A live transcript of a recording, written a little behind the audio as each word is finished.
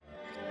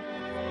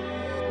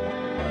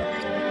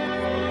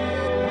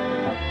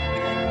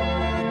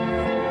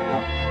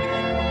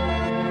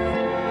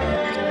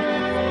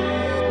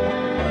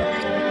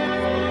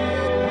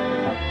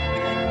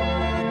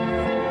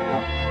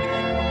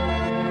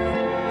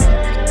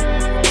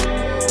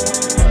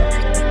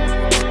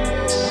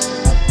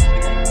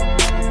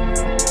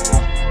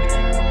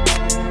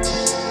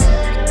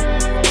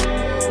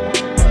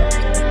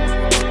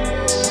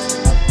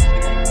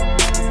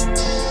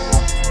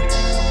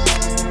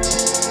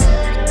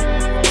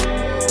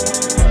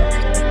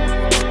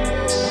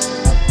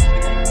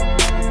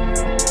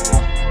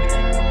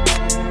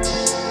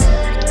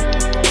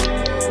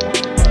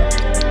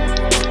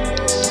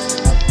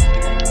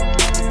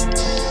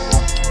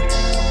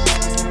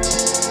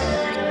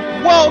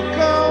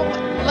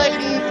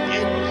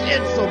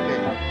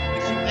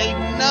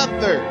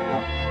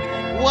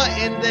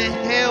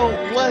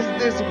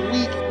us this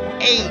week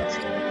 8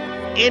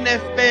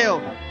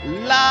 NFL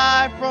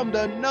live from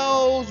the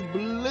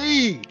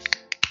nosebleeds.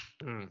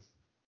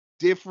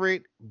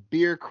 Different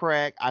beer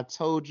crack. I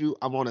told you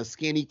I'm on a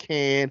skinny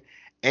can,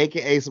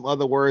 aka some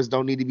other words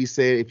don't need to be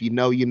said. If you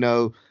know, you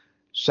know.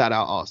 Shout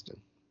out Austin.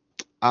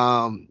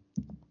 Going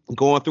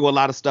through a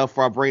lot of stuff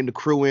before I bring the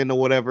crew in or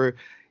whatever.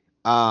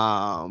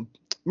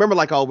 Remember,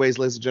 like always,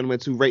 ladies and gentlemen,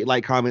 to rate,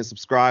 like, comment,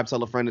 subscribe,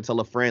 tell a friend to tell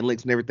a friend.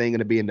 Links and everything going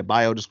to be in the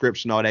bio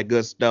description, all that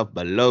good stuff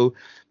below.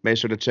 Make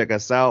sure to check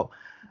us out.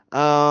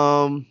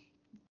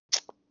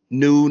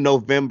 New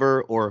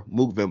November or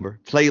Movember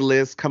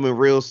playlist coming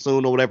real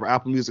soon or whatever.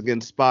 Apple Music and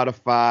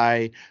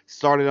Spotify.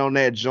 Started on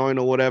that joint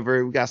or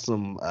whatever. We got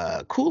some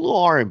cool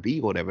little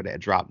R&B or whatever that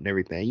dropped and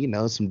everything. You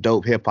know, some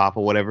dope hip hop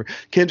or whatever.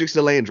 Kendrick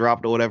still ain't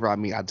dropped or whatever. I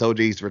mean, I told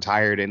you he's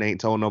retired and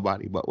ain't told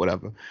nobody, but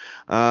whatever.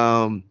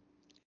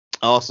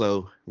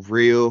 Also,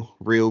 real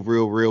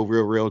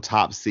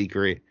top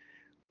secret,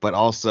 but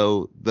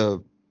also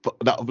the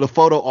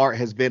photo art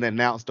has been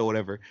announced or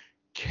whatever.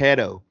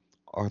 Keto,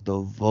 are the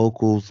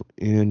vocals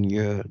in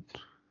yet?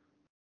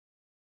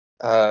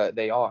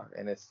 They are,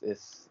 and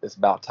it's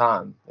about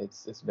time.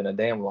 It's been a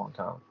damn long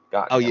time.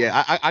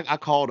 Yeah, I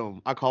called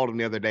him. I called him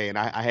the other day, and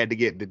I had to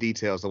get the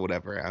details or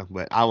whatever.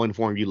 But I'll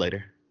inform you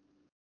later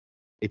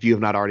if you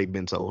have not already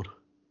been told.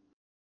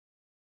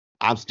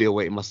 I'm still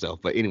waiting myself.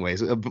 But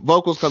anyways,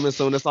 vocals coming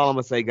soon. That's all I'm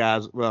gonna say,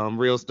 guys.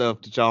 Real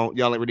stuff that y'all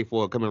ain't ready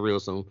for coming real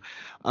soon.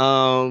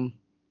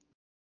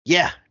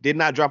 Yeah, did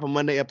not drop a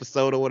Monday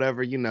episode or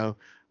whatever. You know,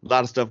 a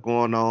lot of stuff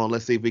going on.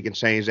 Let's see if we can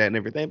change that and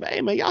everything. But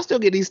hey, man, y'all still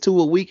get these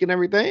 2 a week and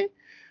everything.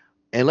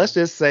 And let's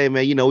just say,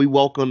 man, you know, we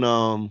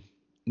welcome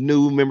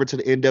new member to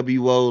the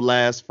NWO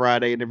last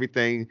Friday and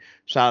everything.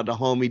 Shout out to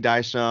homie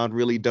Dyshawn,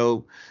 really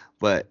dope.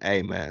 But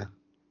hey, man,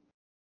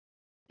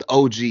 the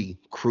OG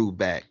crew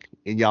back.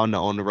 And y'all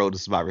know On the Road to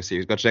Survivor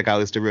Series. Go check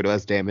out It's the Real to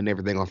Us Damn and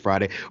everything on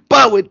Friday.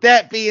 But with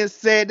that being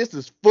said, this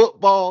is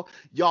football.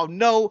 Y'all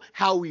know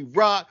how we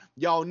rock.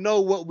 Y'all know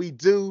what we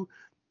do.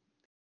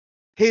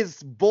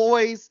 His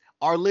boys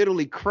are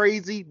literally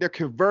crazy. They're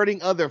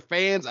converting other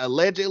fans,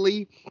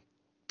 allegedly.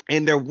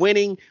 And they're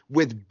winning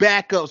with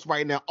backups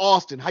right now.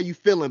 Austin, how you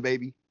feeling,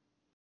 baby?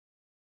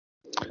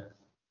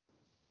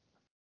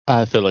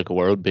 I feel like a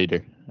world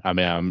beater. I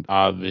mean, I'm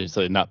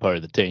obviously not part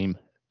of the team.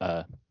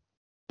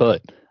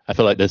 But I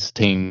feel like this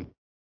team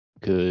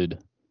could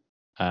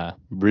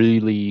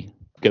really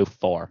go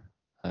far.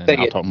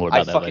 And I'll talk more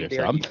about that later.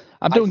 So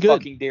I'm doing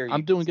good.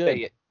 I'm doing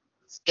good.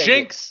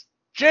 Jinx!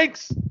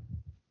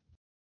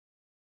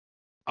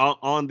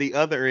 On the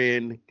other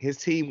end, his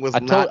team was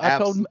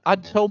I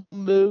told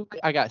Mook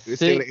I got 6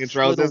 the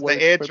intros. It's the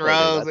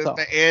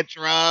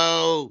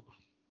intro.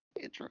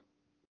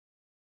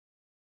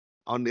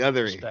 On the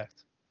other end.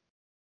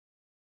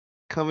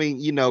 Coming,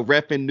 you know,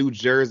 repping New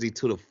Jersey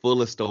to the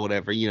fullest or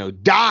whatever. You know,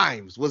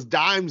 Dimes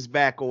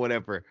back or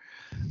whatever.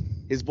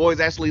 His boys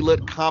actually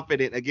look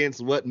confident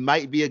against what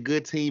might be a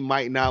good team,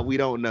 might not. We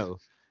don't know.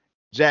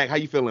 Jack, how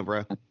you feeling,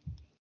 bro?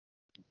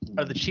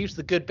 Are the Chiefs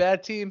the good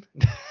bad team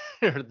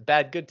or the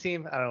bad good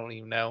team? I don't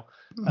even know.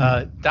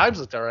 Dimes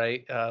looked all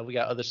right. We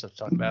got other stuff to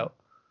talk about.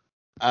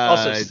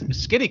 Also,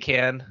 Skinny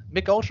Can,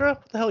 Mick Ultra.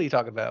 What the hell are you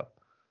talking about?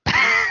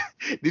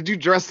 Did you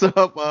dress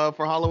up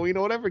for Halloween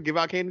or whatever? Give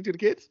out candy to the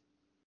kids?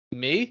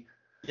 Me?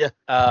 Yeah.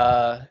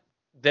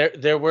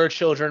 There were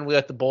children. We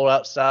let the bowl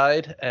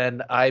outside,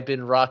 and I've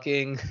been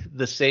rocking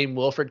the same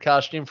Wilfred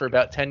costume for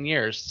about 10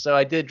 years. So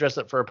I did dress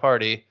up for a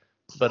party,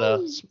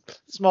 but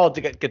small to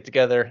get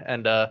together.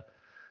 And that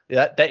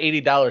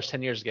 $80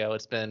 10 years ago,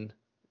 it's been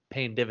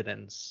paying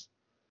dividends.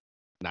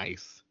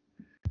 Nice.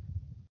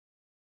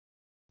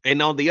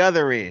 And on the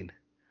other end,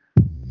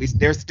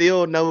 there's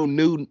still no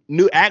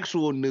new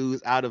actual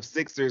news out of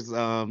Sixers.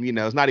 You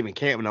know, it's not even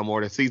camp no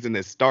more. The season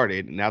has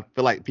started, and I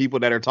feel like people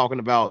that are talking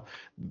about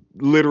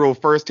literal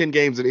first 10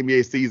 games of the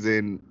NBA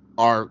season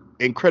are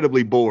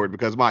incredibly bored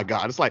because, my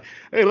God, it's like,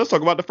 hey, let's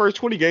talk about the first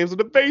 20 games of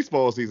the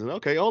baseball season.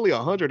 Okay, only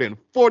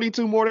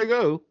 142 more to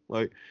go.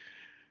 Like,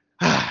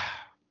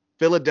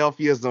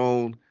 Philadelphia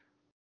zone,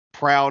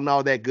 proud and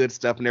all that good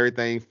stuff and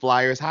everything.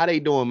 Flyers, how they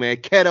doing, man?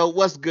 Keto,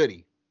 what's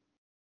goody?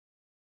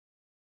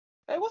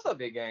 Hey, what's up,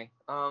 big gang?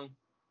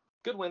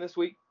 Good win this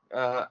week.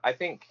 I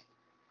think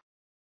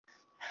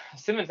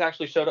Simmons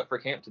actually showed up for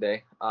camp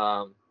today,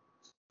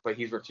 but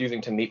he's refusing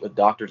to meet with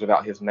doctors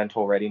about his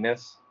mental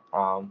readiness.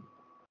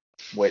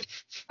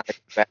 Which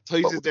so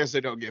he's just there so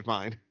don't get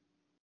fined,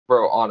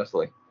 bro.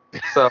 Honestly,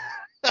 so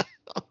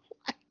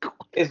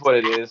is what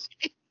it is.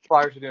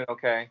 Flyers are doing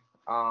okay.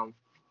 But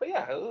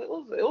yeah,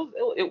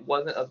 it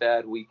wasn't a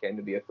bad weekend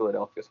to be a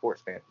Philadelphia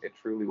sports fan. It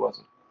truly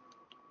wasn't.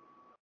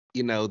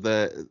 You know,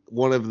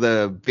 one of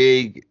the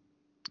big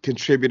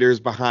contributors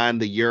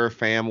behind the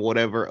Eurofam,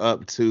 whatever,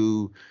 up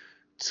to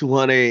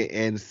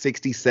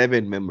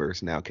 267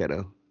 members now,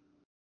 Keto.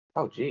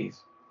 Oh, jeez.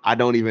 I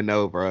don't even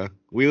know, bro.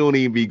 We don't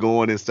even be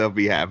going and stuff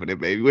be happening,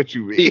 baby. What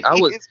you mean? See, I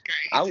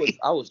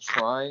was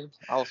trying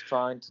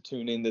to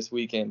tune in this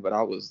weekend, but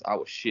I was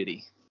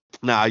shitty.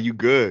 Nah, you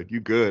good. You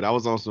good. I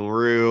was on some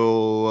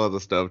real other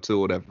stuff too,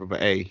 whatever. But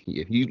hey,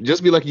 you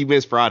just be lucky you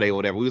missed Friday or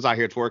whatever. We was out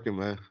here twerking,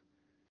 man.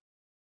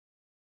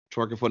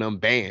 Twerking for them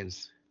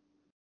bands.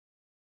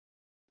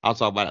 I'll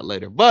talk about it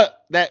later.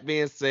 But that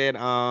being said,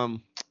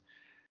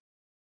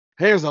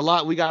 there's a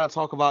lot we gotta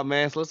talk about,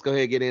 man. So let's go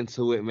ahead and get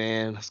into it,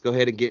 man. Let's go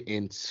ahead and get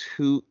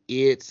into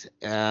it.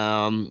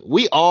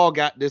 We all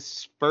got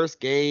this first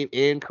game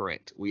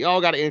incorrect. We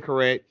all got it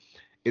incorrect.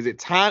 Is it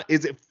time?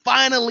 Is it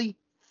finally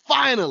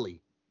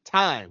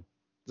time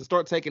to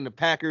start taking the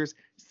Packers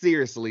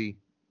seriously?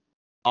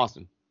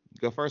 Austin, you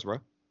go first, bro.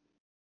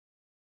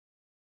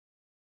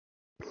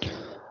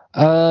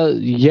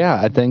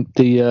 Yeah, I think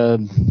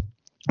the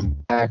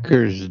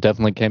Packers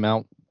definitely came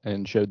out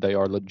and showed they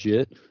are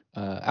legit.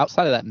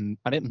 Outside of that,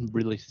 I didn't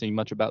really see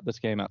much about this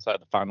game outside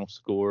of the final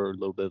score, a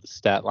little bit of the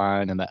stat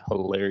line, and that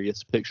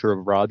hilarious picture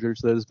of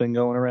Rodgers that has been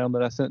going around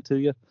that I sent to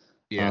you.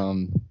 Yeah.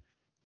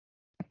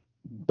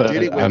 But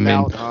Did it I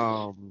mean,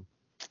 without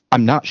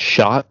I'm not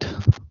shocked.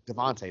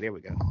 Devontae? There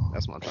we go.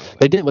 That's what I'm talking about.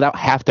 They did it without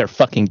half their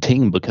fucking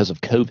team because of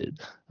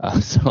COVID.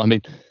 So I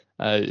mean,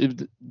 it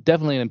was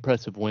definitely an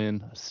impressive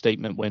win, a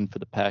statement win for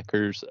the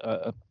Packers.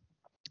 I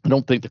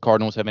don't think the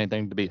Cardinals have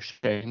anything to be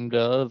ashamed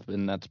of,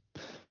 and that's.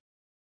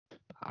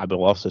 I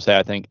will also say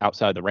I think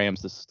outside the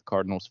Rams, this is the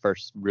Cardinals'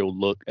 first real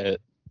look at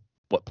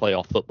what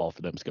playoff football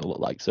for them is going to look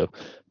like. So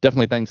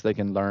definitely things they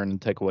can learn and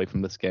take away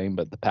from this game.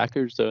 But the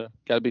Packers got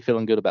to be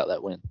feeling good about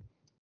that win.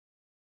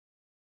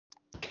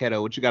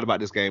 Keto, what you got about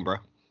this game, bro?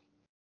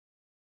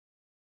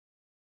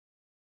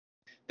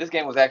 This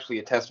game was actually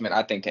a testament,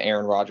 I think, to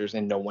Aaron Rodgers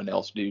and no one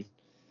else, dude.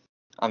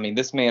 I mean,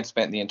 this man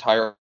spent the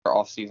entire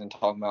offseason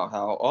talking about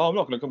how, I'm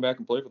not going to come back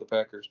and play for the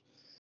Packers.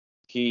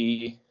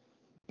 He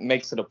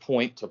makes it a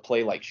point to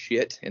play like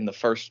shit in the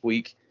first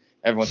week.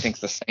 Everyone thinks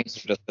the Saints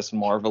are just this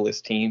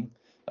marvelous team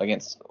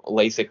against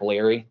LASIK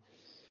Larry.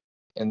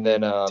 And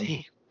then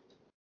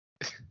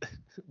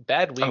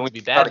bad week to be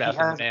bad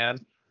mouthing,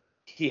 man.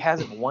 He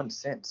hasn't won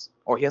since,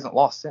 or he hasn't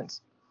lost since.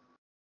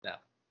 No.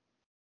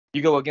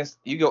 You go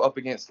up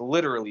against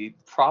literally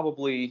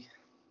probably,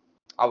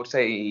 I would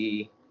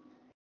say,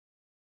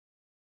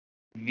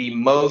 the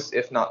most,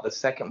 if not the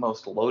second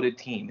most loaded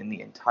team in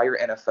the entire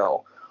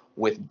NFL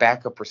with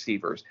backup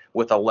receivers,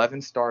 with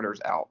 11 starters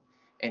out,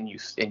 and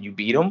you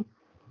beat them,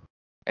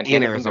 and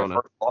in Arizona,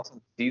 their first loss of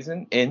the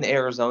season in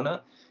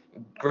Arizona.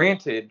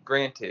 Granted,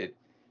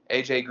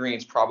 AJ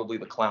Green's probably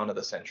the clown of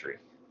the century.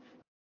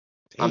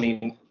 I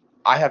mean,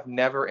 I have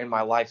never in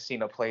my life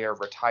seen a player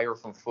retire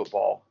from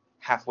football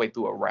halfway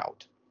through a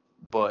route,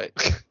 but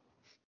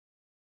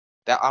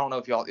that I don't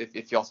know if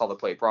y'all saw the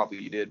play. Probably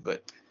you did,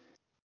 but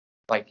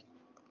like,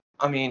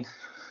 I mean,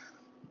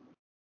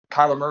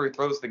 Kyler Murray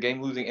throws the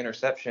game-losing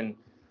interception,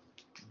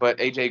 but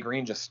AJ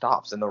Green just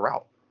stops in the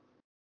route.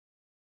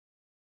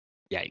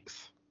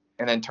 Yikes.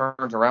 And then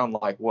turns around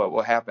like,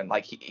 what happened?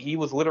 Like, he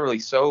was literally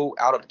so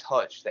out of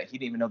touch that he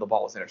didn't even know the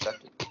ball was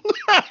intercepted.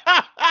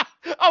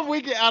 I'm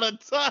wicked out of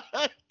touch.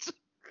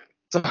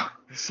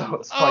 So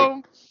it's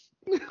like,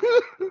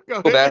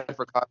 go feel ahead. bad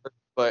for Kyler,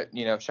 but,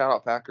 shout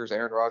out Packers.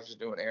 Aaron Rodgers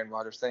doing Aaron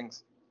Rodgers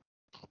things.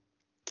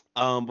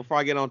 Before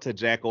I get on to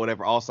Jack or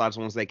whatever, also I just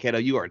want to say,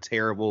 Keto, you are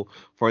terrible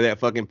for that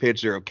fucking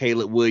picture of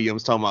Caleb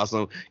Williams talking about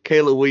some.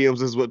 Caleb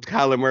Williams is what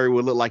Kyler Murray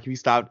would look like if he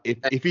stopped if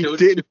he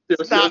didn't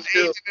stop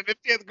aging in the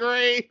 10th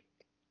grade.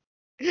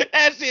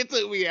 That shit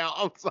took me out.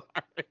 I'm sorry.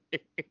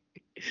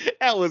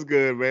 That was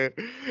good, man.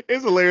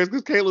 It's hilarious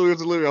because Caleb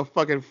Williams is literally a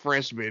fucking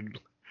freshman.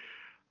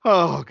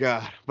 Oh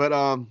God.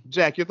 But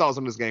Jack, your thoughts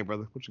on this game,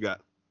 brother? What you got?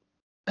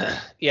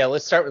 Yeah,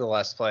 let's start with the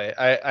last play.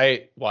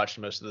 I watched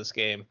most of this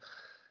game.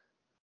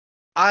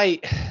 I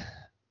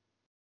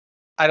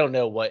don't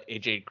know what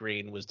AJ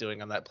Green was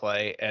doing on that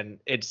play, and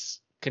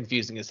it's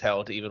confusing as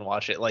hell to even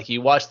watch it. Like,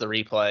 you watch the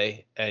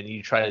replay and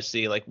you try to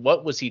see, like,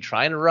 what was he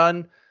trying to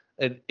run?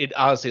 It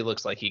honestly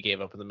looks like he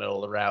gave up in the middle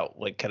of the route,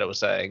 like Keto was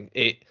saying.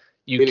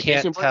 You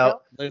can't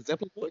tell.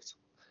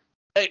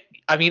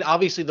 I mean,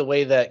 obviously the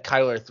way that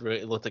Kyler threw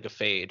it looked like a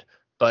fade,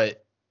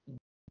 but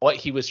what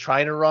he was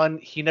trying to run,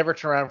 he never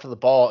turned around for the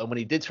ball, and when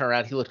he did turn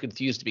around, he looked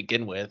confused to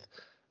begin with.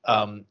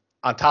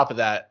 On top of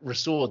that,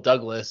 Rasul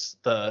Douglas,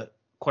 the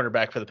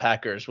cornerback for the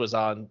Packers, was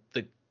on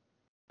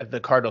the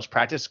Cardinals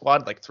practice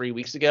squad like 3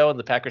 weeks ago, and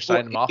the Packers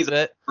signed him off of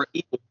it.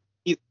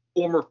 He's a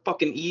former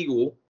fucking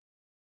Eagle.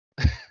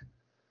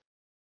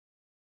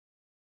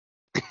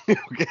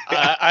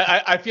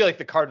 I feel like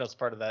the Cardinals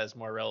part of that is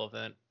more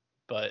relevant,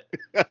 but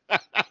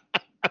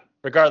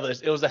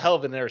regardless, it was a hell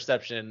of an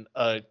interception,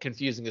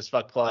 confusing as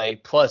fuck play.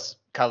 Plus,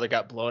 Kyler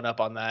got blown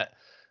up on that.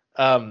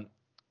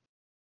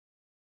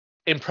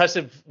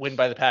 Impressive win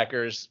by the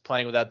Packers,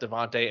 playing without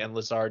Devontae and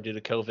Lazard due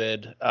to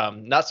COVID.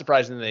 Not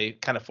surprising they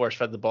kind of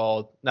force-fed the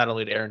ball, not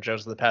only to Aaron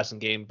Jones in the passing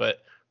game, but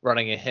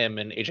running at him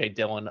and A.J.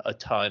 Dillon a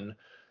ton.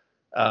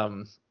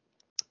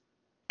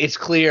 It's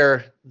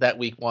clear that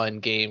week one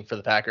game for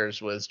the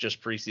Packers was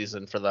just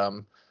preseason for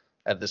them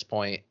at this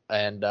point,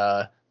 and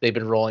they've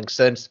been rolling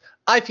since.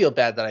 I feel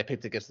bad that I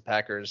picked against the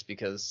Packers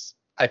because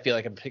I feel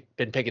like I've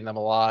been picking them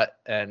a lot,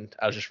 and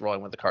I was just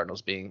rolling with the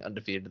Cardinals being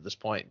undefeated at this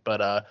point.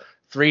 But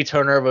 3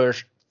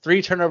 turnovers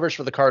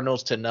for the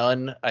Cardinals to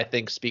none, I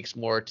think speaks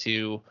more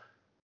to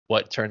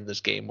what turned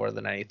this game more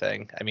than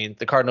anything. I mean,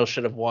 the Cardinals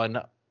should have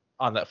won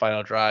on that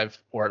final drive,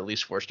 or at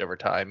least forced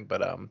overtime,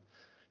 but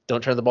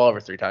don't turn the ball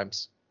over 3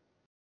 times.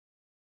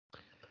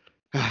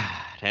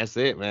 That's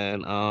it,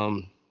 man.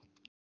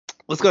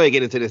 Let's go ahead and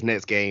get into this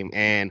next game.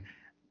 And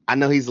I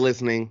know he's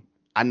listening.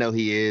 I know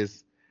he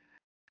is.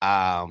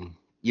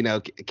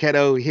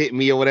 Keto hit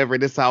me or whatever.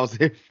 This I was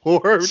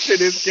informed to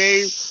this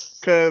game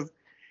because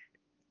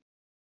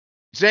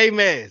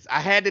J-Mez, I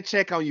had to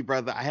check on you,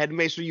 brother. I had to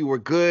make sure you were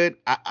good.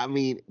 I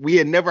mean, we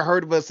had never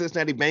heard of a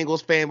Cincinnati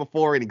Bengals fan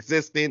before in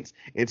existence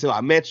until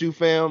I met you,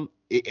 fam.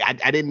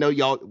 I didn't know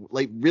y'all,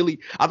 like, really.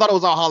 I thought it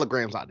was all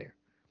holograms out there.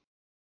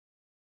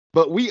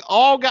 But we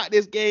all got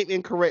this game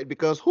incorrect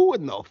because who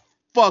in the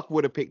fuck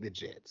would have picked the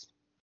Jets?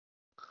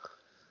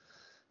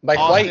 Mike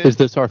White. Is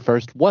this our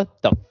first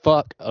what the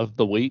fuck of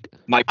the week?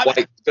 Mike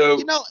White. So,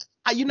 no.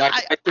 Let me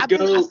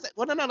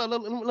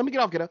get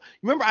off, kiddo.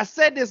 Remember, I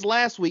said this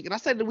last week, and I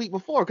said it the week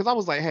before, because I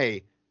was like,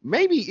 hey,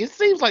 maybe it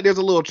seems like there's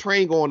a little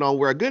train going on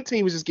where a good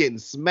team is just getting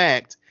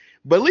smacked,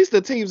 but at least the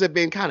teams have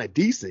been kind of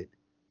decent.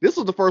 This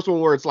was the first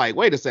one where it's like,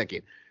 wait a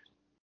second.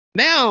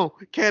 Now,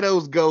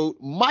 Keto's GOAT,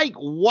 Mike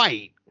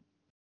White,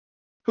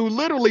 who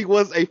literally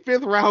was a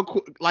 5th round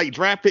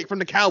draft pick from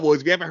the Cowboys.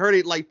 If you haven't heard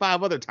it like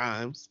 5 other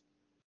times.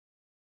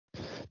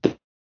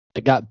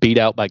 It got beat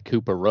out by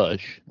Cooper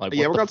Rush. Like,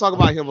 yeah, we're gonna talk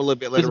about him a little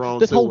bit later on.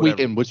 This whole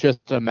weekend was just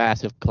a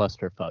massive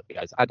clusterfuck,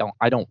 guys. I don't.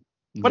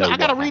 But I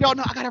gotta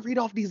read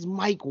off these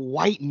Mike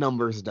White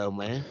numbers though,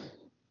 man.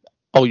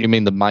 Oh, you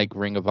mean the Mike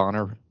Ring of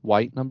Honor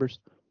White numbers?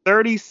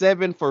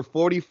 37 for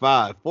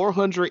 45,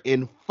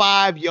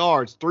 405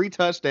 yards, 3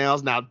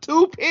 touchdowns. Now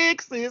 2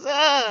 picks is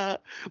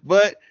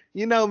but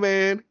you know,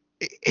 man,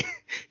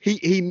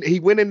 he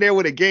went in there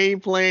with a game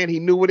plan. He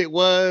knew what it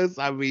was.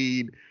 I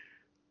mean.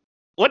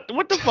 What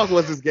the fuck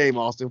was this game,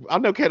 Austin? I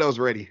know Keto's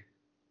ready.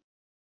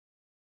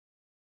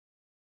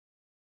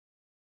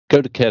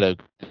 Go to Keto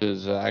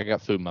because I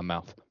got food in my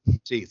mouth.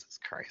 Jesus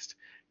Christ,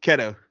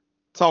 Keto,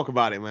 talk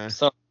about it, man.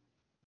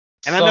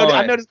 And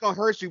I know this gonna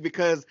hurt you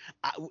because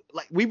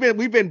we've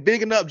been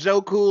bigging up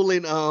Joe Cool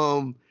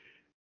and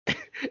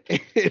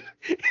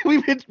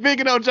we've been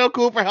bigging up Joe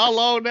Cool for how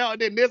long now,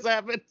 and then this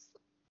happens,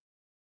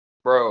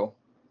 bro.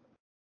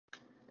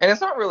 And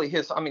it's not really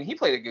his. I mean, he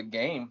played a good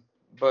game,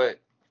 but.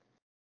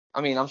 I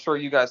mean, I'm sure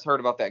you guys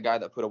heard about that guy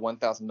that put a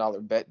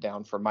 $1,000 bet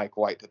down for Mike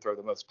White to throw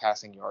the most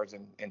passing yards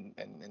in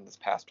this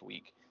past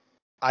week.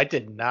 I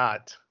did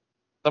not.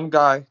 Some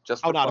guy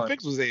just for fun. The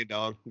fix was in,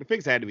 dog. The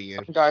fix had to be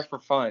in. Some guy for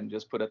fun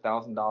just put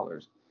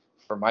 $1,000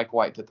 for Mike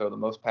White to throw the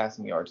most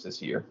passing yards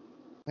this year.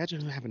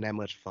 Imagine having that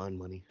much fun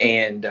money.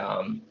 And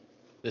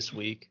this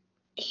week.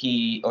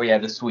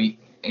 This week.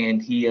 And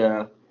he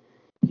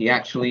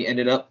actually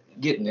ended up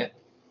getting it.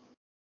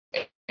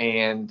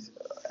 And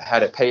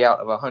had a payout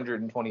of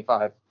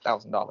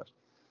 $125,000.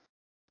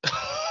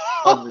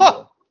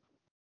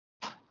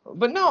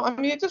 But no, I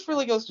mean, it just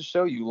really goes to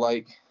show you,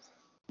 like,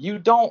 you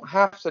don't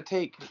have to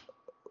take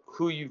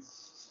who you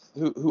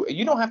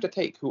don't have to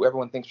take who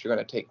everyone thinks you're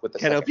going to take with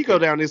the. And if you go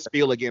down this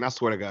spiel again, I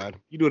swear to God,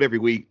 you do it every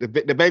week. The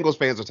Bengals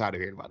fans are tired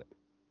of hearing about it.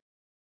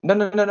 No.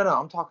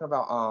 I'm talking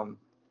about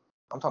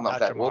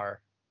that. Jamar.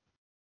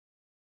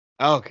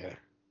 Okay.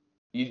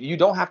 You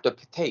don't have to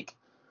take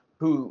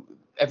who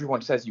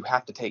everyone says you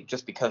have to take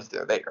just because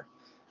they're there.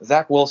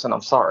 Zach Wilson,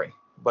 I'm sorry,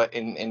 but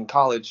in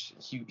college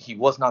he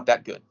was not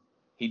that good.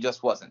 He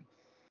just wasn't.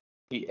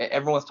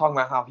 Everyone's talking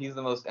about how he's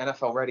the most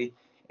NFL ready,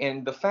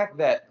 and the fact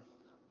that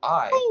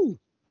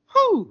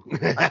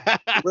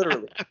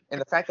literally,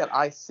 and the fact that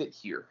I sit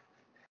here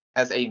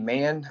as a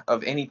man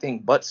of anything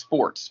but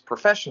sports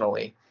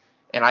professionally,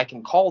 and I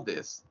can call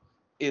this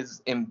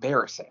is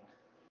embarrassing.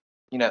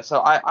 You know,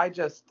 so I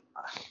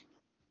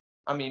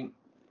mean,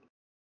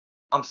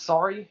 I'm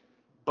sorry.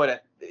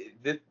 But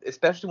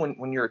especially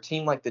when you're a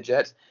team like the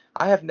Jets,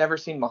 I have never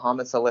seen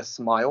Mohamed Saleh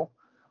smile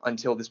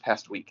until this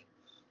past week.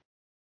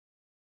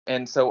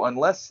 And so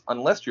unless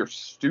you're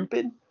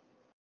stupid,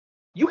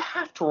 you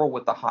have to roll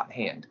with the hot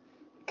hand,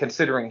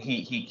 considering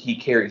he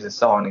carries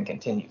this on and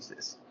continues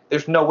this.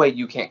 There's no way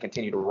you can't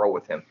continue to roll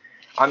with him.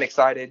 I'm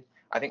excited.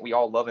 I think we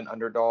all love an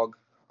underdog.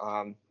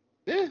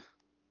 Yeah,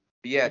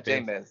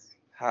 J-Mez,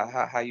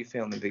 how you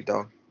feeling, big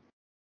dog?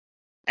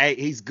 Hey,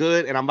 he's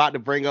good, and I'm about to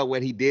bring up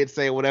what he did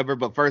say or whatever,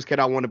 but first, Ken,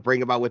 I want to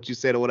bring about what you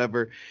said or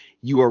whatever.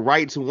 You were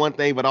right to one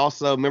thing, but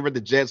also, remember the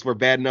Jets were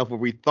bad enough where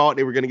we thought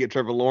they were going to get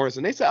Trevor Lawrence,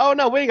 and they said, oh,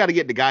 no, we ain't got to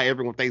get the guy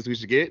everyone thinks we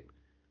should get.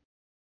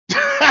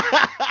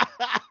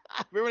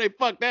 Remember they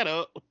fucked that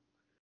up.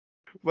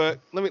 But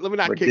let me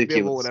not Ridiculous. Kick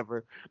them or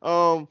whatever.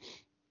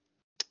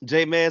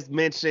 J-Mez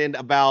mentioned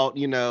about,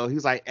 he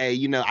was like, hey,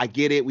 I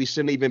get it. We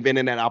shouldn't even been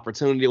in that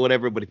opportunity or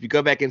whatever. But if you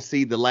go back and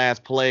see the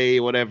last play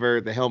or whatever,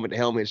 the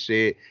helmet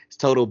shit, it's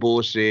total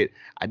bullshit.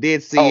 I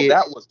did see it. Oh,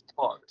 that was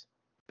fucked.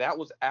 That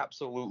was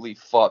absolutely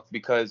fucked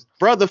because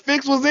Bro, the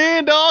fix was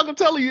in, dog. I'm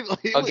telling you.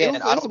 again,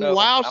 It was some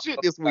wild shit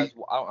this week.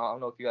 I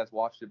don't know if you guys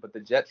watched it, but the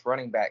Jets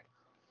running back.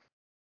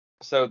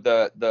 So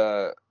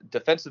the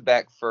defensive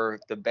back for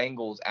the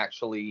Bengals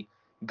actually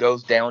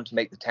goes down to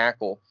make the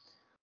tackle.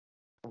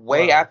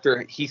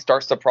 After he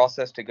starts the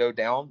process to go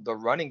down, the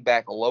running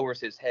back lowers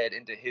his head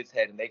into his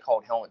head, and they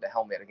called helmet to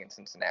helmet against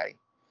Cincinnati,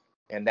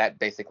 and that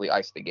basically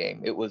iced the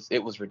game. It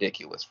was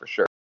ridiculous for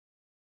sure.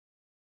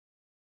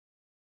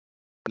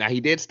 Now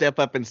he did step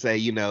up and say,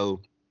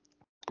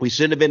 we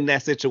shouldn't have been in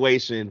that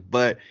situation,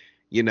 but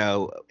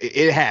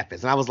it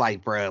happens. And I was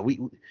like, bro,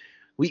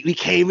 we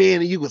came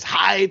in and you was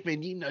hype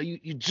and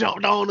you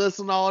jumped on us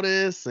and all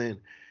this, and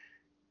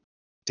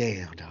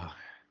damn, dog.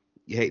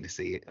 You hate to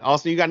see it.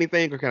 Austin, you got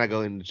anything, or can I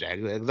go into Jack?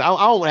 I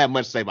don't have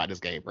much to say about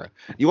this game, bro.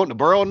 You want the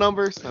Burrow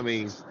numbers? I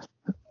mean,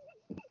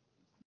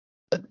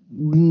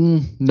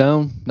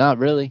 no, not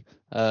really.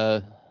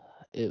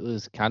 It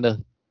was kind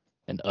of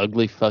an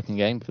ugly fucking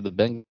game for the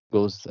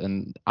Bengals,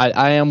 and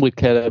I am with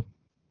Keto.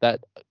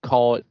 That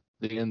call at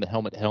the end, the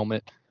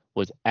helmet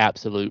was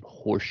absolute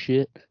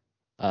horseshit.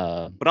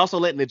 But also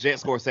letting the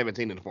Jets score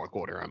 17 in the fourth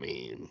quarter. I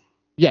mean,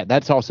 yeah,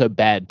 that's also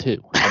bad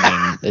too.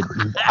 I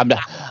mean, I'm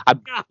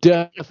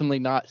definitely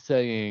not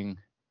saying,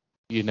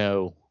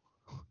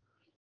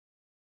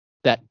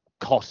 that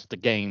cost the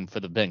game for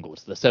the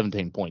Bengals. The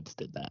 17 points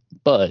did that,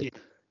 but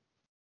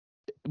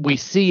we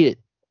see it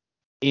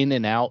in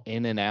and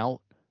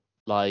out,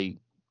 like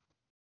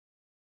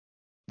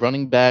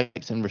running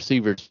backs and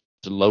receivers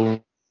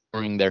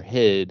lowering their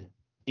head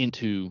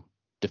into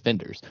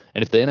defenders.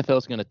 And if the NFL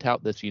is going to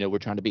tout this, we're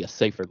trying to be a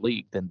safer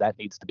league, then that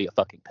needs to be a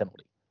fucking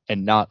penalty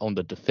and not on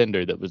the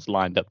defender that was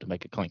lined up to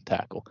make a clean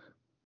tackle.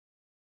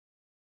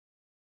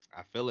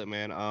 I feel it,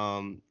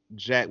 man.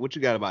 Jack, what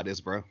you got about this,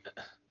 bro?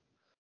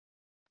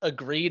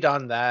 Agreed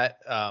on that.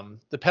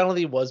 The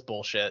penalty was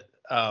bullshit.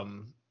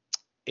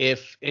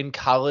 If in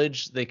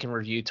college they can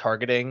review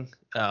targeting,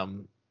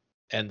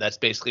 and that's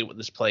basically what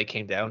this play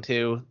came down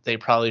to, they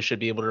probably should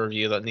be able to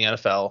review that in the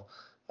NFL.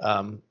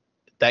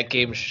 That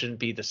game shouldn't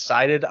be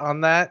decided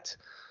on that.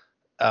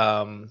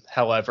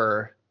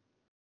 However,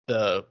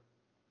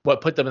 what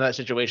put them in that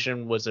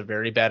situation was a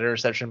very bad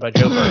interception by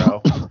Joe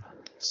Burrow.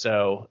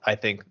 So I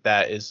think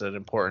that is an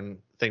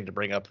important thing to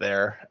bring up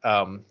there.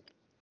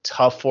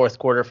 Tough fourth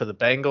quarter for the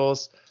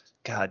Bengals.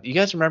 God, you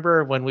guys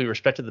remember when we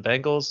respected the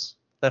Bengals?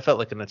 That felt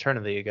like an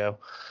eternity ago.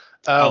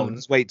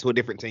 Just wait to a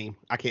different team.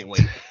 I can't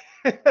wait.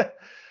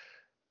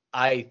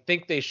 I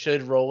think they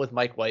should roll with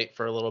Mike White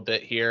for a little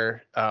bit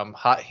here.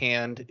 Hot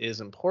hand is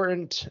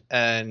important,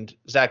 and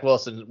Zach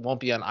Wilson won't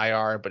be on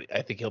IR, but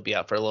I think he'll be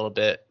out for a little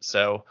bit.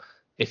 So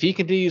if he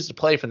continues to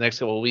play for the next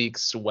couple of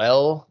weeks,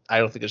 well, I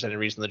don't think there's any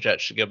reason the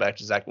Jets should go back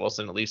to Zach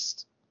Wilson, at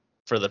least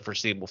for the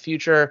foreseeable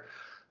future.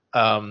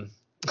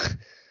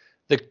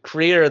 The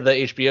creator of the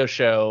HBO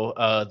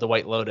show, The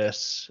White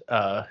Lotus,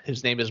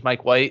 his name is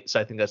Mike White, so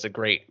I think that's a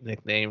great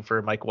nickname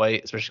for Mike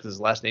White, especially because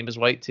his last name is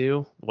White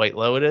too. White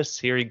Lotus,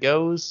 here he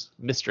goes,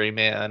 mystery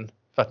man,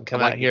 fucking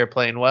come out here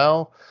playing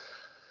well.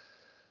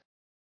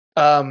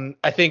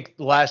 I think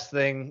last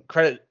thing,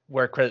 credit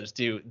where credit's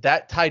due,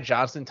 that Ty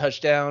Johnson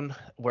touchdown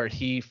where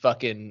he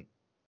fucking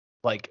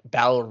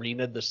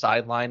ballerinaed the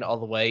sideline all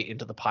the way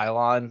into the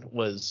pylon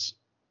was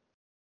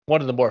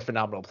one of the more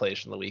phenomenal plays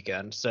from the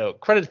weekend. So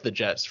credit to the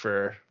Jets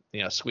for,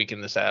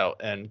 squeaking this out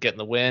and getting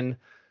the win.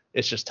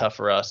 It's just tough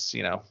for us.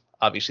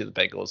 Obviously the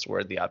Bengals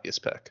were the obvious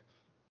pick.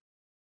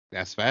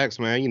 That's facts,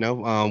 man.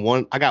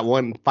 I got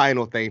one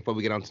final thing before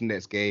we get on to the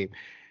next game.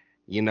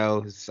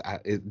 J-Man's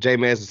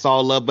it's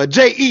all love, but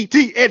Jets,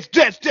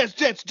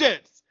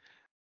 Jets.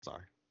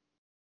 Sorry,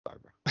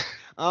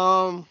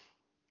 bro.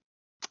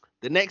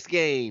 The next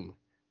game,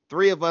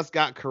 3 of us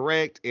got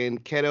correct,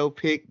 and Keto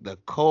picked the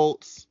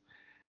Colts.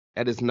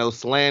 That is no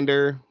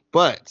slander,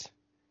 but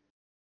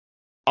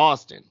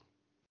Austin,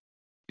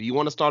 do you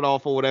want to start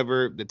off or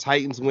whatever? The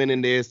Titans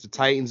winning this, the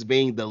Titans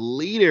being the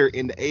leader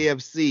in the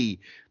AFC,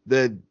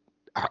 the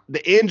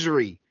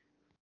injury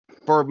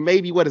for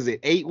maybe,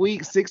 8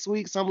 weeks, 6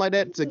 weeks, something like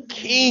that, to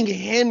King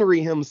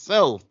Henry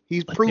himself.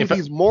 He's proved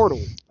he's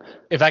mortal.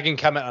 If I can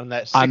comment on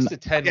that, 6 to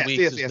 10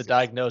 weeks is the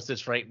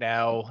diagnosis right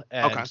now,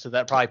 and so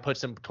that probably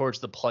puts him towards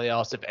the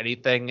playoffs, if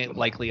anything,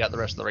 likely out the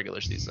rest of the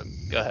regular season.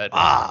 Go ahead.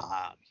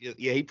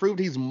 Yeah, he proved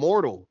he's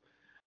mortal.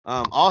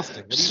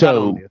 Austin, what do you got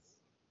on this?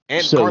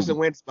 And Carson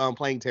Wentz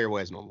playing terrible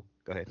as normal.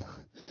 Go ahead.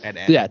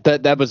 Yeah,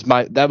 that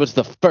was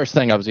the first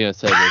thing I was gonna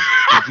say.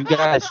 Did you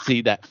guys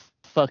see that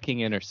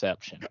fucking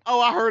interception?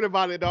 Oh, I heard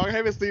about it, dog. I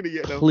haven't seen it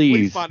yet, though.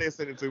 Please find it and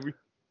send it to me.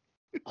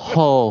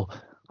 Oh,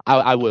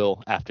 I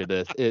will after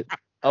this.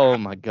 Oh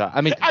my god.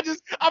 I mean, I've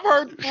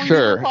heard 3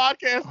 different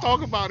podcasts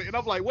talk about it, and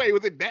I'm like, wait,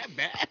 was it that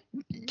bad?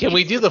 Can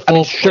we do the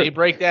full play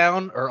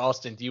breakdown, or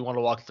Austin, do you want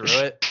to walk through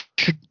it?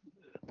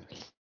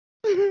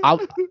 I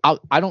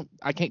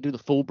can't do the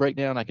full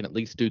breakdown. I can at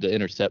least do the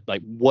intercept,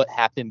 like what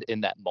happened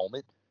in that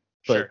moment.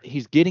 But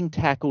He's getting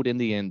tackled in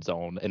the end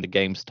zone and the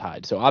game's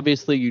tied. So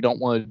obviously you don't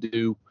want to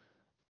do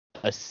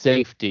a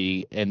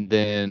safety and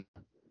then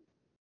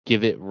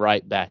give it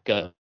right back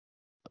up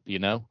you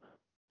know?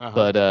 Uh-huh.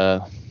 But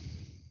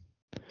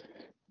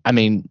I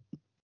mean,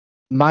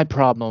 my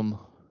problem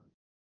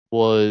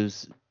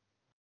was,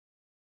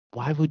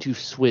 why would you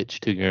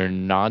switch to your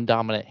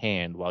non-dominant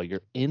hand while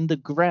you're in the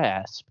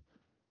grasp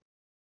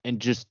and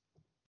just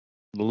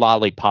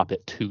lollipop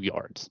it 2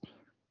 yards?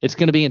 It's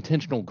going to be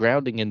intentional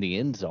grounding in the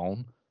end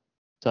zone.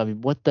 So, I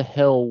mean, what the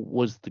hell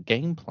was the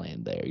game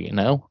plan there, you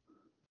know?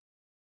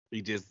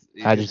 It's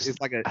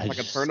like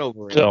a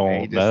turnover.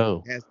 Don't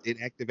know. It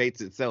activates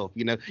itself.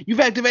 You know,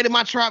 you've activated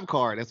my trap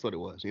card. That's what it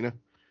was. You know.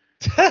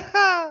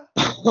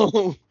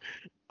 Keto,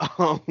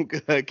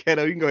 you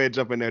can go ahead and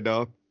jump in there,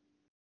 dog.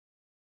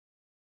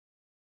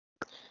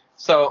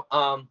 So,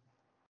 I'm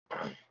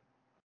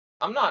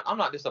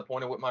not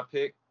disappointed with my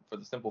pick for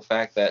the simple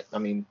fact that, I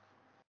mean,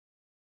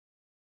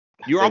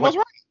 you're almost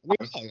right.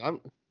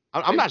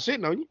 I'm not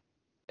shitting on you.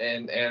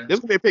 And there's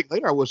gonna be a pick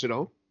later I will shit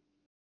on.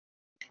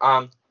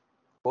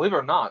 Believe it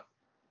or not,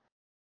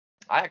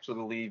 I actually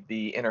believe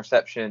the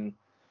interception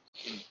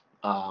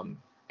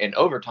in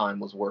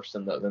overtime was worse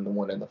than the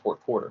one in the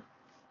fourth quarter.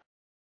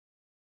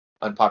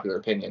 Unpopular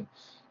opinion.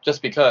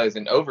 Just because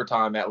in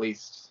overtime, at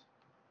least,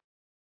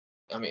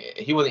 I mean,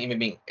 he wasn't even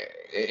being,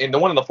 in the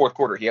one in the fourth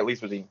quarter, he at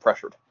least was being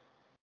pressured.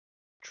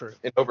 True.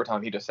 In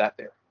overtime, he just sat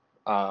there.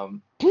 But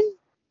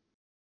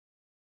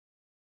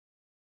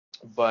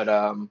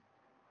I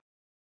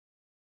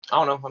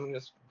don't know. I mean,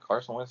 just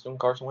Carson Wentz doing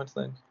Carson Wentz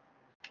things.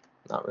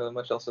 Not really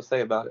much else to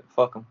say about it.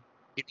 Fuck him.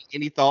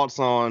 Any thoughts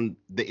on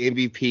the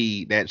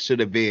MVP that should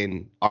have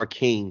been our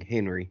King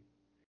Henry?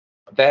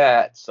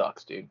 That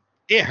sucks, dude.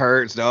 It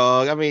hurts,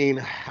 dog. I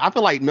mean, I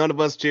feel like none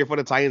of us cheer for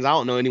the Titans. I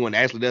don't know anyone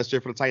that actually does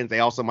cheer for the Titans. They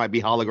also might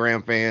be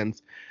hologram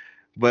fans.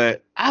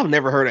 But I've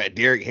never heard a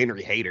Derrick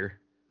Henry hater.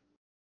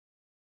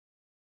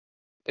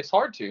 It's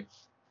hard to.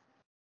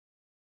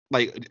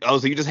 Like, oh,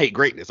 so you just hate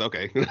greatness.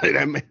 Okay.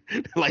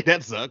 Like,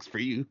 that sucks for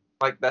you.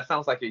 Like, that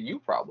sounds like a you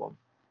problem.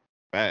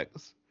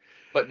 Facts.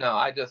 But no,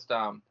 I just,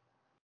 I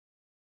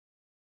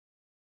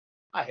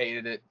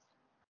hated it.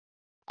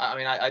 I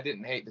mean, I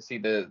didn't hate to see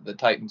the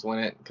Titans win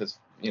it because,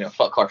 you know,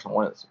 fuck Carson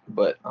Wentz.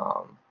 But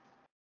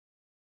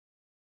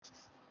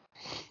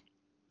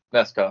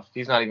that's tough.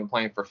 He's not even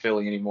playing for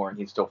Philly anymore, and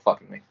he's still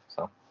fucking me.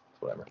 So,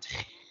 whatever.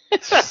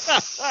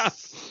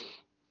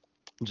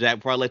 Jack,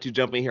 before I let you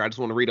jump in here, I just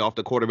want to read off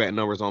the quarterback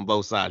numbers on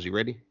both sides. You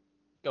ready?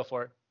 Go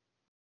for it.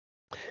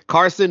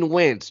 Carson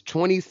Wentz,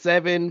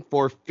 27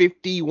 for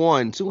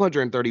 51,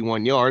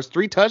 231 yards,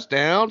 3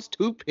 touchdowns,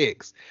 2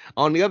 picks.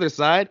 On the other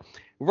side,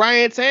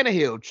 Ryan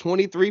Tannehill,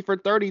 23 for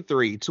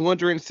 33,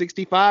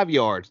 265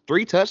 yards,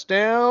 3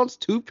 touchdowns,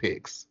 2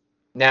 picks.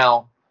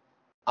 Now,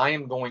 I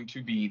am going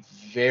to be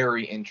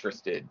very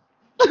interested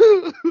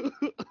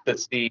to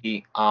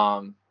see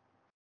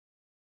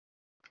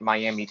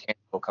Miami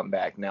Tannehill come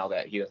back now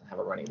that he doesn't have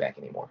a running back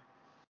anymore.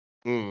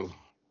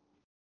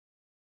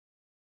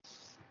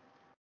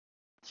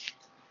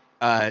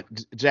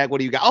 Jack, what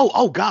do you got?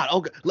 Oh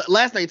God.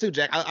 Last night too,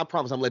 Jack. I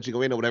promise I'm gonna let you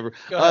go in or whatever.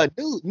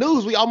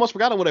 News we almost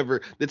forgot or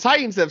whatever. The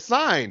Titans have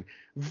signed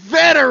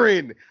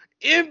veteran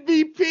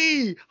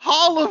MVP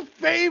Hall of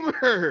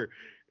Famer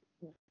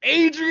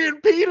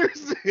Adrian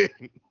Peterson.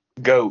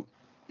 Goat.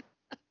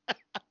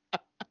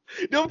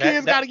 Them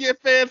kids got to get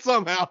fed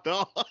somehow,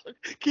 dog.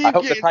 Keep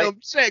getting them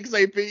checks,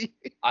 AP.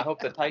 I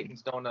hope the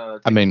Titans don't.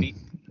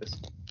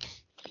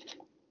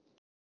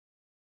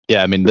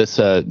 Yeah, I mean, this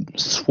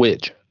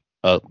switch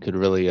up could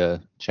really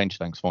change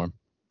things for him.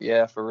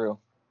 Yeah, for real.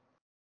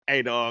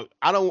 Hey, dog,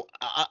 I don't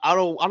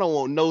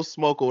want no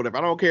smoke or whatever.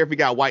 I don't care if he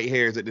got white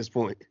hairs at this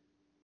point.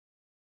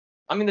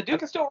 I mean, the dude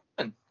can still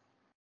run.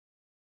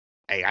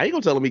 Hey, I ain't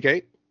gonna tell him he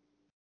can't.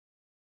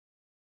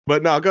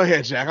 But no, go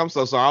ahead, Jack. I'm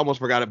so sorry. I almost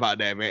forgot about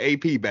that, man.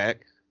 AP back.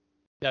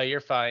 No, you're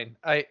fine.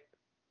 I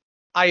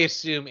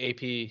assume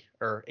AP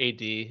or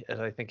AD, as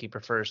I think he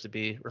prefers to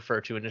be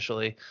referred to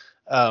initially,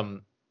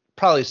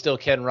 probably still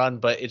can run,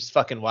 but it's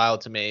fucking wild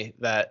to me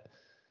that,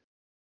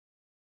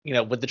 you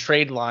know, with the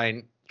trade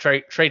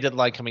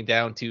deadline coming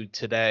down to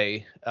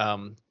today,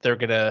 they're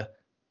gonna,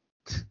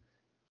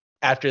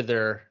 after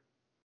their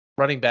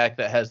running back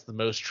that has the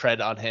most tread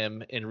on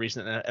him in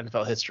recent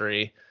NFL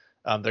history,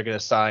 they're gonna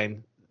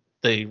sign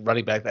the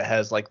running back that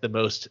has like the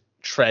most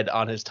tread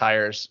on his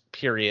tires,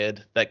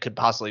 period, that could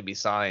possibly be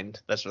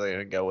signed. That's what they're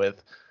gonna go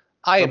with.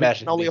 I imagine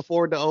he can only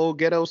afford the old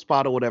ghetto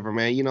spot or whatever,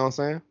 man. You know what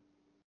I'm saying?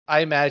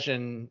 I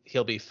imagine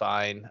he'll be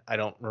fine. I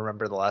don't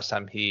remember the last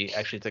time he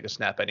actually took a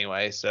snap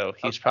anyway, so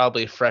he's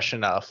probably fresh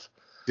enough.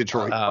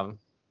 Detroit. Fuck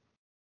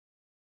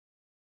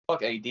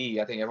AD.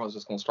 I think everyone's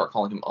just gonna start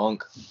calling him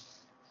Unk.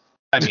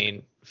 I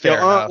mean, fair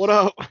enough. What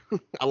up?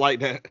 I like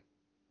that.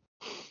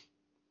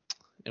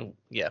 And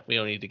yeah, we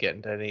don't need to get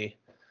into any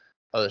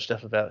other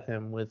stuff about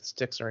him with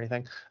sticks or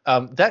anything.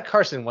 That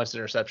Carson Wentz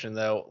interception,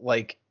 though,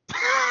 like,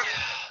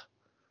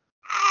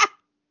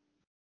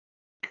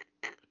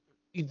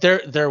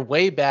 they're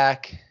way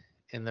back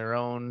in their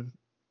own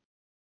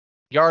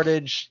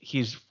yardage.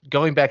 He's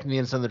going back in the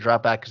end zone, the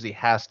drop back because he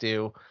has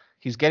to.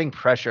 He's getting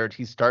pressured.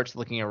 He starts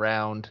looking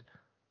around.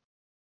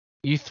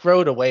 You throw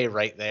it away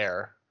right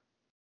there.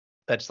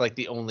 that's like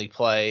the only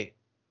play,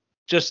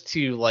 just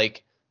to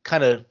like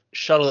kind of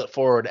shuttle it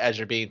forward as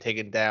you're being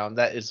taken down.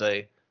 That is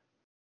a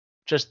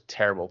just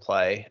terrible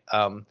play.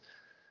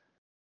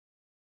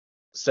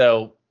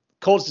 So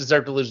Colts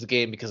deserve to lose the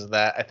game because of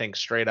that, I think,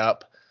 straight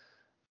up.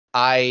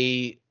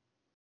 I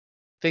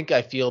think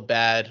I feel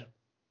bad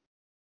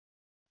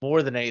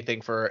more than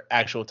anything for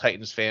actual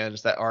Titans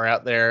fans that are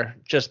out there,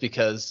 just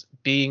because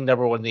being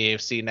number one in the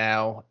AFC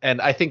now, and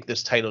I think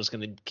this title is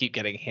going to keep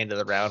getting handed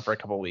around for a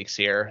couple of weeks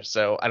here,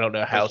 so I don't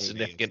know how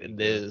significant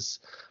it is,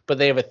 but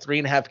they have a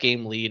 3.5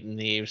 game lead in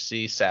the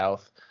AFC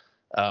South.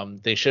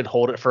 They should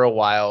hold it for a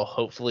while.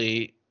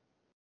 Hopefully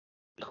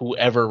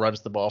whoever runs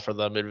the ball for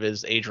them, if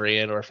it's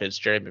Adrian or if it's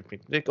Jerry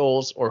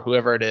McNichols or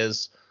whoever it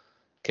is,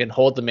 can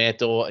hold the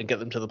mantle and get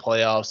them to the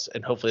playoffs,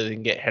 and hopefully they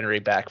can get Henry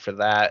back for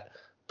that.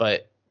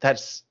 But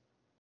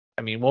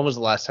when was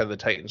the last time the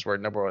Titans were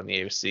number one in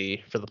the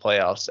AFC for the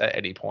playoffs at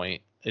any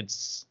point?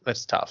 That's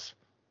tough.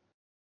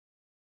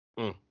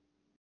 I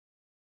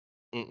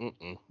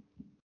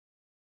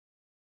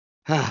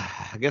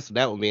guess with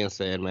that one being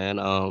said, man,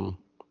 I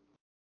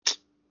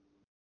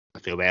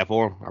feel bad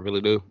for him. I really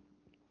do.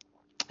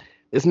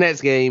 This next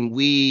game,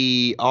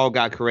 we all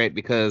got correct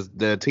because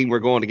the team we're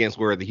going against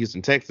were the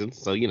Houston Texans.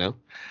 So,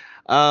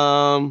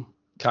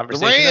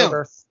 Conversation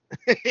over.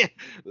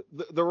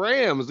 The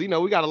Rams, we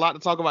got a lot to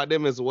talk about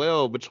them as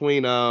well.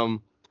 Between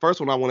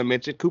first one I want to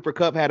mention, Cooper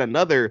Kupp had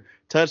another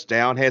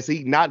touchdown. Has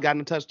he not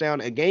gotten a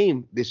touchdown a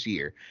game this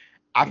year?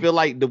 I feel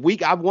like the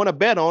week I want to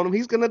bet on him,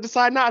 he's gonna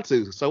decide not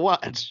to. So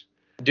watch.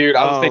 Dude,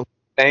 I was thinking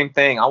the same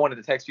thing. I wanted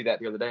to text you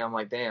that the other day. I'm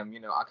like, damn,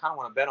 I kind of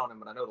want to bet on him,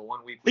 but I know the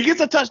 1 week he gets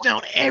a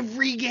touchdown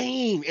every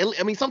game.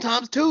 I mean,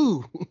 sometimes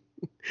two.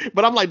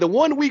 But I'm like, the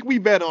 1 week we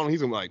bet on,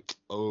 he's gonna be like,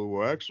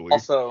 oh, actually.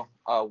 Also,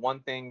 one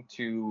thing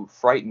to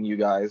frighten you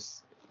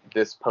guys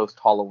this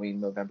post-Halloween,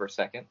 November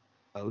 2nd.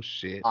 Oh,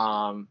 shit.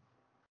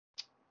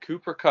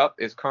 Cooper Kupp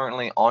is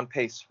currently on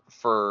pace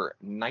for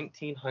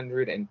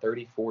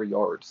 1,934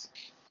 yards.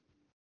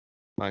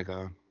 My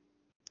God.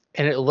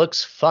 And it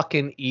looks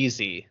fucking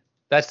easy.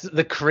 That's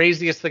the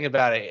craziest thing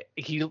about it.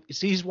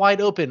 He's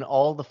wide open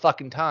all the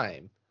fucking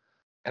time.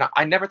 And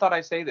I never thought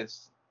I'd say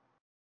this,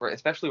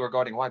 especially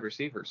regarding wide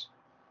receivers.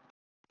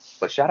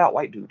 But shout out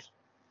white dudes.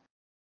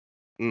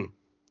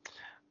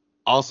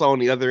 Also on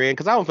the other end,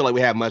 because I don't feel like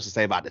we have much to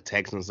say about the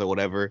Texans or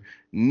whatever.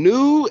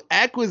 New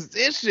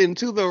acquisition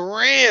to the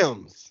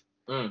Rams.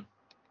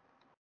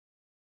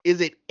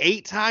 Is it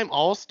 8-time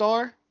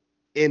All-Star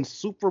and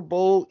Super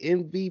Bowl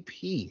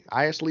MVP?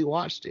 I actually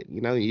watched it.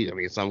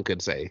 Some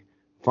could say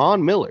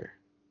Von Miller.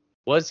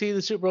 Was he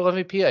the Super Bowl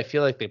MVP? I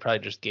feel like they probably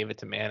just gave it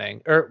to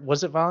Manning. Or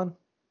was it Von?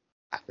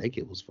 I think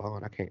it was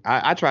Vaughn. I can't.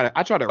 I try to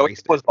erase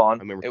it. It was Vaughn.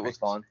 It was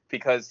Vaughn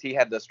because he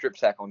had the strip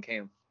sack on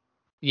Cam.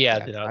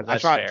 Yeah, I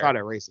try to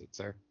erase it,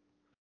 sir.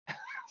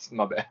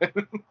 My bad.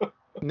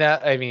 No,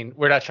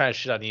 we're not trying to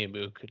shit on you,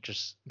 Mook.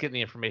 Just getting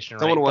the information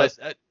right. Someone was.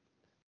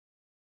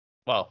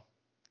 Well,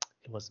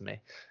 it wasn't me.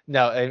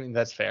 No,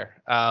 that's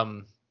fair. God,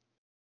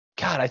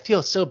 I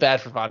feel so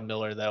bad for Von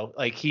Miller though.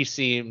 Like he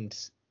seemed.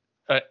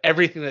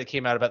 Everything that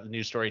came out about the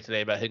news story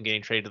today about him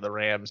getting traded to the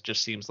Rams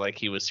just seems like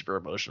he was super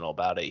emotional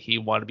about it. He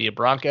wanted to be a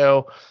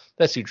Bronco.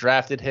 That's who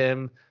drafted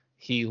him.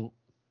 He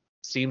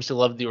seems to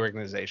love the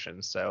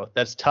organization. So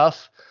that's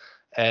tough.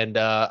 And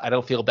I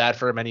don't feel bad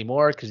for him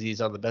anymore because he's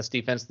on the best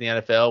defense in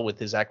the NFL with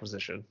his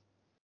acquisition.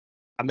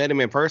 I met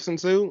him in person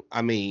too.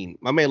 My man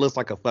looks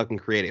like a fucking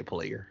creative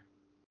player.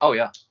 Oh,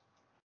 yeah.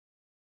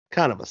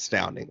 Kind of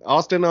astounding.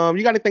 Austin,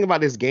 you got anything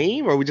about this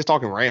game or are we just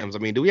talking Rams?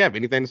 Do we have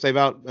anything to say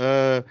about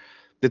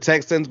the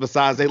Texans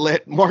besides they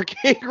let Mark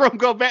Ingram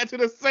go back to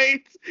the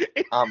Saints?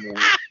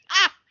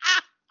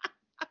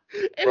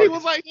 And he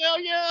was like, hell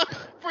yeah.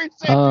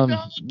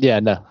 Yeah,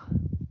 no.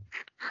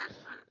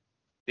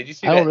 Did you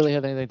see I that? don't really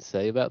have anything to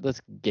say about this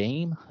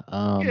game.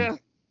 Yeah.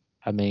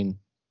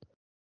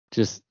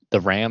 Just the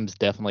Rams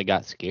definitely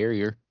got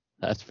scarier.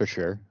 That's for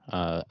sure.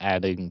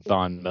 Adding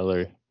Von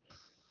Miller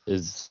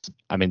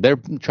they're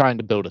trying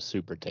to build a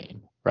super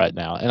team right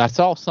now. And I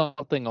saw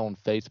something on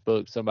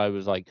Facebook. Somebody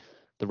was like,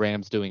 the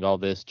Rams doing all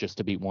this just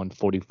to beat one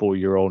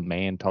 44-year-old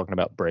man talking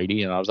about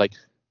Brady. And I was like,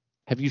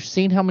 have you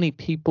seen how many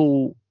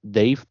people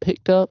they've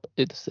picked up?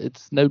 It's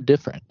no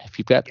different. If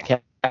you've got the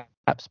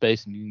cap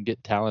space and you can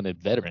get talented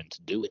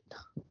veterans, do it.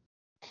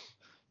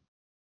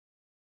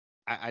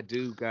 I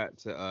do got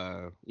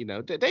to,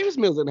 Davis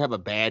Mills didn't have a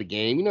bad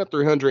game.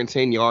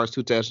 310 yards,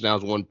 2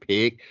 touchdowns, 1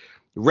 pick.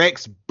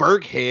 Rex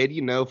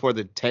Burkhead, for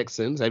the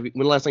Texans. When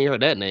the last time you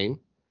heard that name?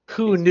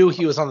 Who knew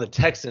he was on the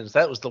Texans?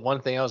 That was the one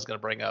thing I was going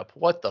to bring up.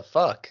 What the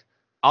fuck?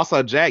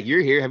 Also, Jack,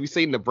 you're here. Have you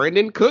seen the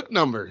Brandon Cook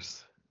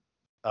numbers?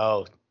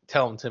 Oh,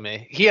 tell them to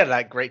me. He had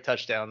that great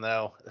touchdown,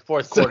 though. The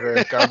fourth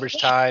quarter, garbage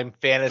time,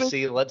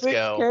 fantasy, let's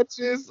go. 6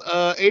 catches,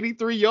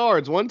 83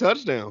 yards, 1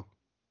 touchdown.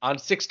 On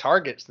 6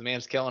 targets, the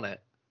man's killing it.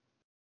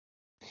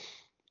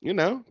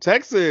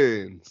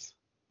 Texans.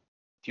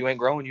 If you ain't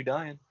growing, you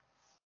dying.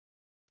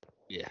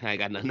 Yeah, I ain't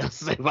got nothing else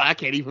to say, but I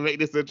can't even make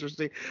this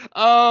interesting.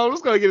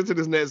 Let's go get into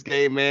this next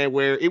game, man,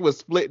 where it was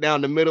split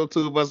down the middle.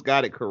 2 of us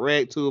got it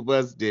correct. 2 of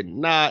us did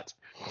not.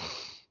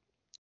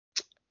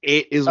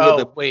 It is Oh,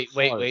 with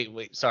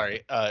wait.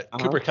 Sorry.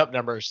 Cooper Kupp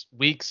numbers: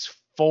 weeks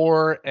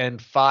 4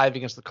 and 5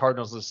 against the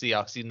Cardinals and the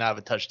Seahawks. He did not have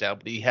a touchdown,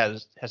 but he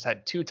has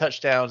had 2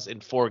 touchdowns in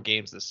 4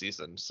 games this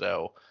season,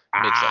 so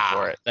makes up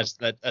for it.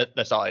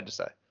 That's all I had to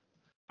say.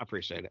 I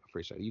appreciate it.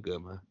 You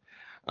good,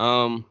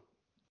 man.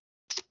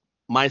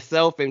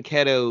 Myself and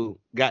Keto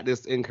got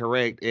this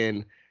incorrect,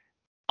 and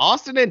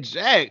Austin and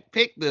Jack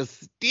picked the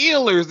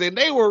Steelers, and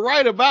they were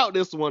right about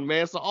this one,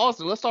 man. So,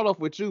 Austin, let's start off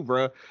with you,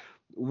 bro.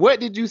 What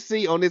did you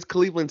see on this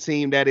Cleveland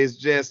team that is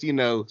just,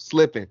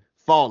 slipping,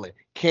 falling,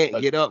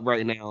 can't get up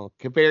right now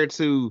compared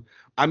to,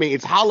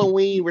 it's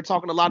Halloween. We're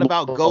talking a lot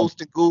about ghosts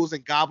and ghouls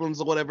and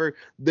goblins or whatever.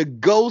 The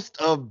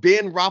ghost of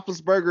Ben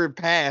Roethlisberger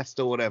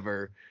passed or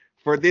whatever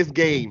for this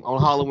game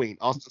on Halloween.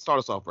 Austin, start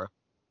us off, bro.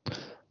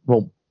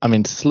 Well,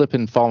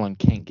 slipping, falling,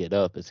 can't get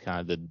up is kind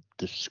of the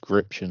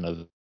description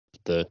of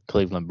the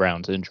Cleveland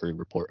Browns injury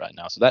report right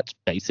now. So that's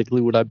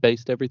basically what I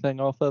based everything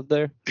off of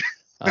there.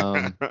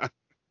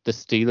 The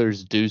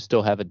Steelers do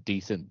still have a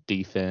decent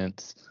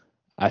defense.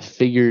 I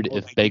figured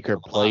if Baker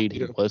played,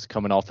 he was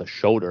coming off a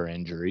shoulder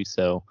injury.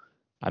 So,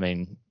 that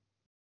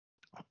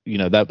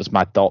was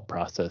my thought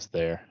process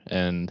there.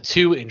 And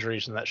 2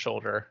 injuries in that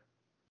shoulder.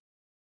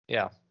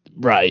 Yeah.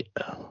 Right.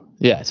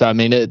 Yeah. So,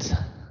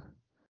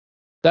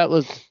 that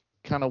was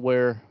kind of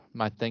where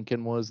my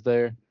thinking was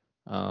there.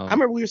 I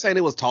remember we were saying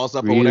it was toss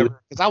up or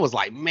whatever, because I was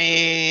like,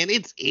 man,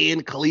 it's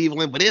in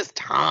Cleveland, but it's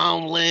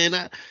Tomlin.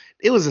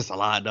 It was just a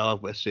lot,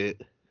 dog, but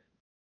shit.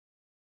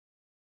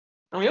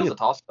 It was a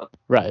toss-up.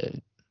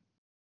 Right.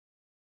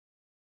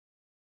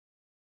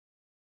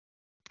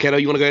 Keto,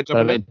 you want to go ahead and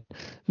jump in?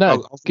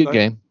 No, good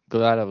game.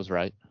 Glad I was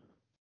right.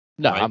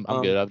 No, right. I'm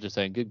good. I'm just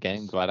saying good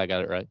game. Glad I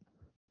got it right.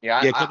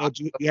 Yeah, Keto,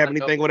 do you have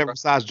anything, whatever,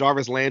 besides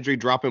Jarvis Landry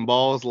dropping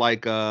balls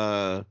like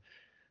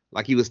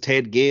he was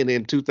Ted Ginn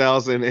in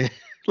 2000?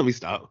 Let me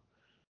stop.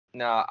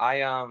 No,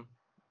 I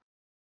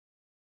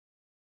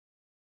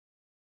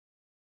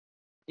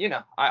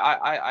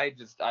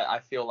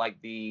feel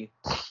like the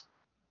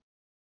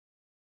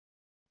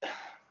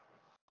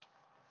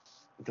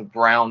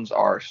Browns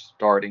are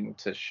starting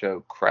to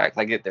show cracks.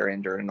 I get they're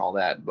injured and all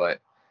that, but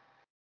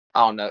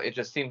I don't know. It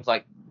just seems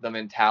like the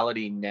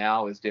mentality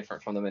now is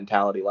different from the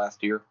mentality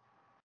last year.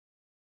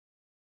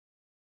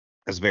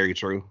 That's very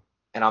true.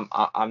 And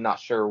I'm not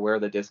sure where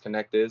the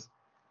disconnect is,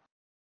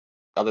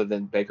 other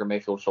than Baker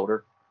Mayfield's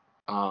shoulder.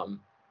 I'm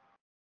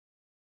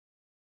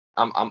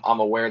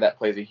aware that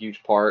plays a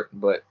huge part,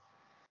 but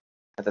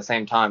at the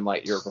same time,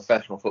 like, you're a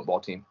professional football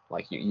team.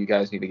 Like, you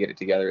guys need to get it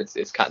together.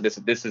 It's kind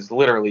of, this is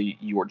literally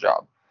your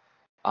job.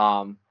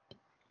 I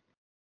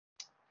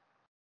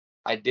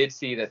did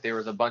see that there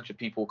was a bunch of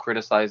people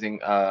criticizing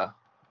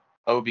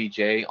OBJ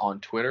on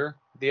Twitter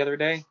the other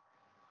day,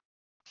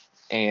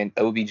 and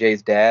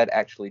OBJ's dad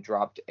actually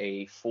dropped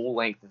a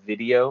full-length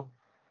video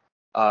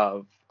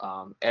of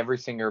every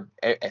single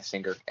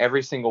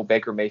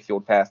Baker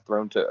Mayfield pass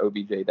thrown to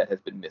OBJ that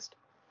has been missed.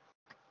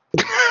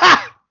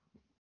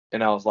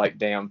 And I was like,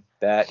 damn,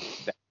 that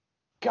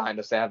kind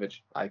of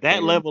savage.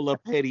 That level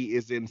of petty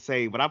is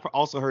insane. But I've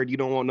also heard you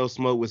don't want no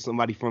smoke with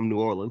somebody from New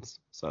Orleans.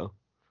 So,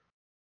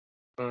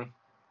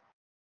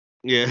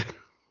 yeah.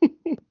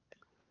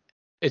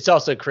 It's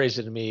also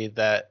crazy to me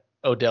that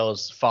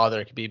Odell's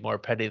father could be more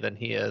petty than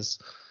he is.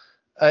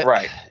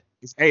 Right.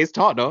 It's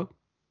taught, dog.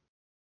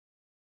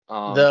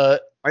 I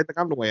think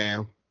I'm the way I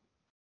am.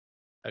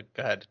 Go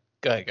ahead,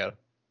 go.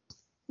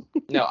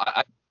 No,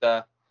 I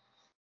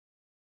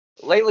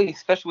lately,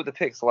 especially with the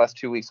picks, the last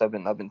 2 weeks, I've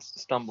been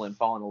stumbling,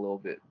 falling a little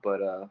bit,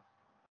 but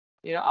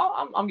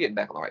I'm getting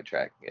back on the right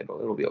track.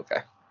 It'll be okay.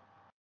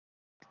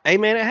 Hey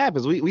man, it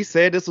happens. We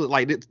said this was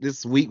like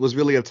this week was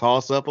really a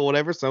toss up or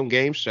whatever. Some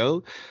games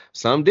showed,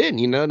 some didn't.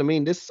 You know what I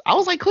mean? I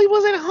was like,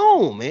 Cleveland's at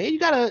home, man. You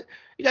gotta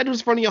do this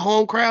in front of your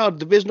home crowd,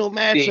 divisional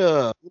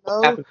matchup. You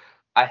know?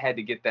 I had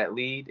to get that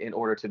lead in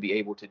order to be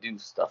able to do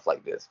stuff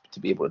like this, to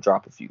be able to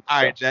drop a few.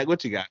 All right, Jack,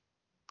 what you got?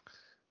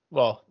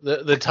 Well,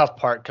 the tough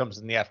part comes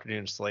in the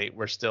afternoon slate.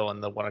 We're still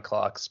in the 1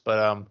 o'clocks,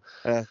 but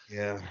the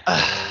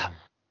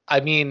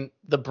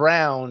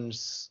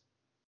Browns,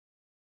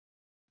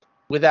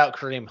 without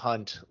Kareem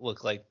Hunt,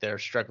 look like they're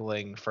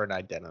struggling for an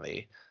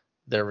identity.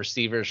 Their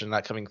receivers are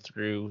not coming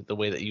through the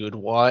way that you would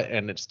want,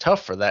 and it's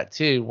tough for that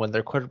too when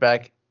their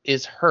quarterback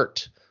is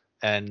hurt.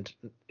 And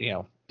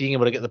being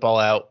able to get the ball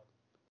out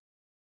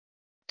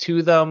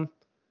to them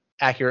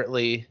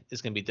accurately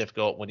is going to be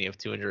difficult when you have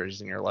 2 injuries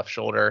in your left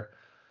shoulder.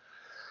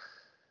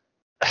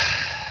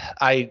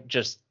 I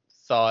just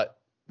thought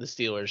the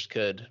Steelers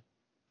could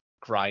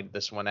grind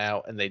this one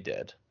out, and they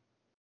did.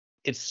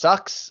 It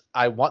sucks.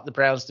 I want the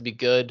Browns to be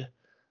good.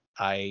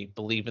 I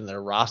believe in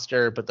their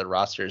roster, but the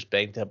roster is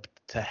banged up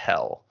to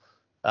hell.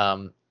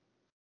 I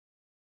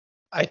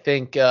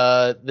think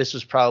this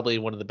was probably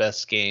one of the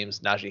best games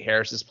Najee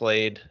Harris has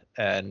played,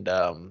 and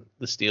the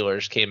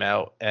Steelers came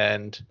out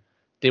and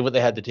did what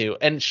they had to do.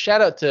 And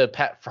shout out to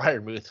Pat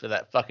Freiermuth for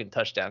that fucking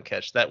touchdown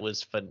catch. That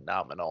was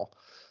phenomenal.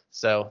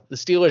 So the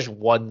Steelers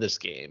won this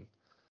game.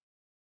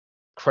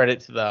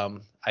 credit to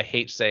them. I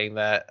hate saying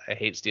that. I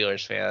hate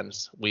Steelers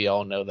fans. We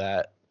all know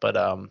that. But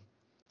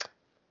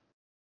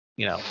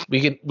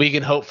we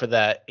can hope for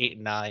that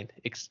 8-9.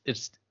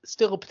 It's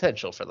still a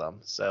potential for them.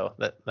 So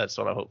that's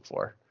what I hope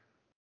for.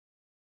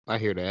 I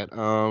hear that.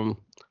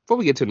 Before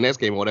we get to the next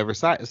game or whatever,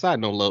 side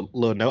note,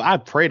 little note. I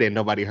pray that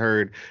nobody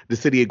heard the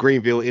city of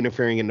Greenville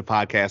interfering in the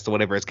podcast or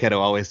whatever, as Keto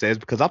always says,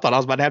 because I thought I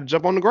was about to have to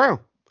jump on the ground.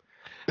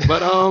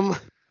 But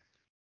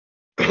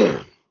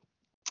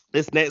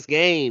this next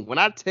game, when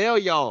I tell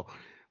y'all,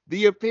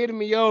 the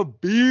epitome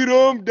of beat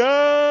 'em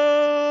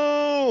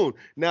down.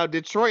 Now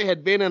Detroit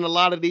had been in a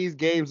lot of these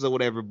games or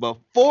whatever, but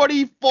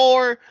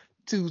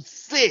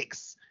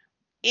 44-6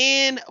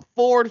 in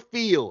Ford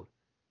Field.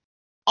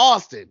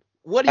 Austin,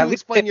 what do you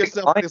explain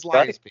yourself with this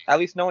Lions pick? At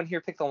least no one here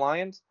picked the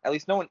Lions. At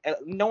least no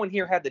one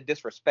here had the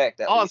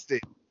disrespect. Austin,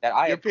 that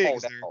I had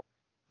called out.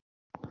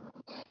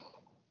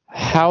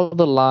 How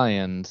the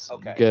Lions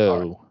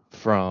go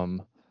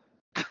from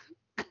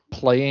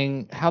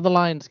playing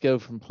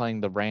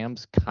the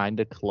Rams kind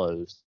of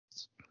close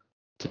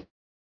to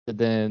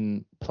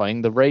then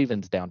playing the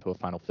Ravens down to a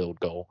final field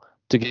goal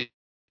to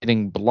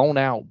getting blown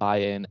out by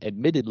an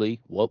admittedly,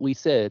 what we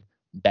said,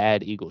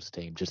 bad Eagles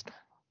team.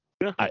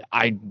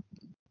 I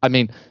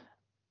mean,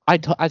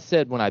 I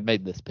said when I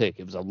made this pick,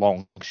 it was a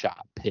long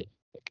shot pick.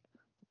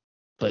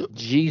 But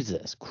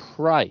Jesus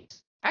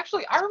Christ.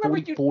 Actually, I remember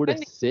you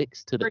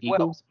 4-6 to the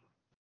Eagles.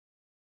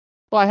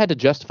 Well, I had to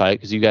justify it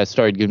because you guys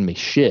started giving me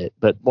shit.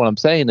 But what I'm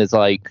saying is,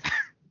 like,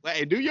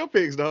 hey, do your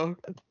picks, dog.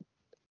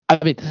 I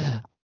mean,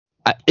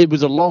 it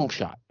was a long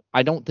shot.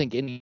 I don't think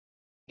any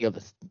of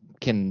us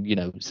can,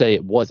 say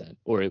it wasn't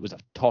or it was a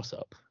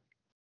toss-up.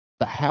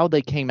 But how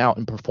they came out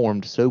and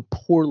performed so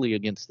poorly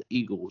against the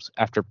Eagles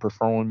after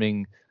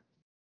performing,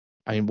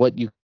 I mean, what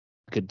you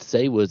could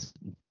say was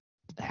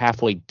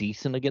halfway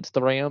decent against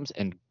the Rams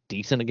and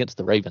decent against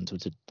the Ravens,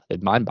 which is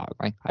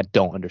mind-boggling. I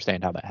don't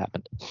understand how that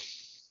happened.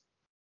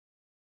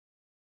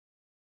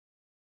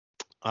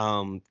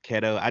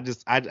 Keto, I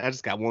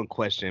just got one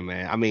question,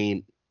 man. I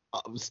mean,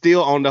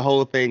 still on the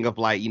whole thing of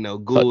like,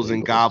 ghouls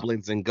and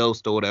goblins and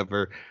ghosts or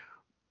whatever.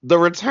 The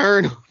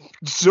return of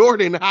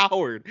Jordan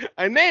Howard,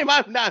 a name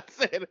I've not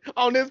said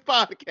on this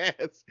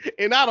podcast,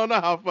 and I don't know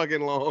how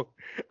fucking long.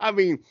 I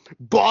mean,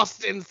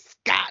 Boston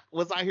Scott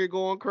was out here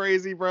going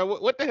crazy, bro.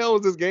 What the hell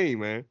was this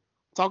game, man?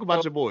 Talk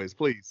about your boys,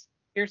 please.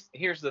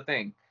 Here's the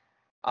thing.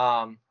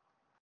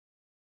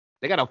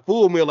 They got a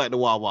full meal at the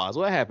Wawas.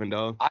 What happened,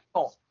 dog?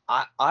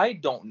 I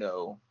don't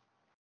know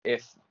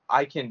if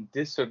I can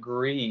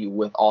disagree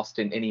with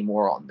Austin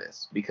anymore on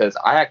this because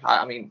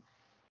I mean,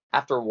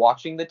 after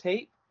watching the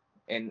tape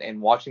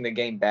and watching the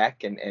game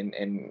back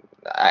and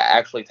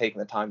actually taking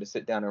the time to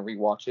sit down and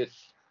rewatch it,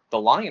 the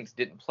Lions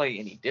didn't play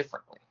any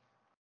differently.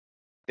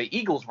 The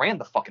Eagles ran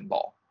the fucking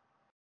ball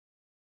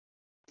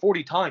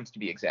 40 times to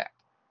be exact.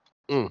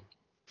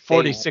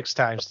 46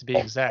 times to be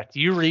exact.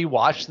 You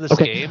rewatched this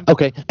game?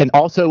 Okay, and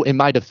also in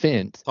my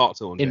defense,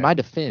 my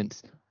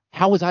defense,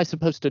 how was I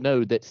supposed to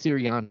know that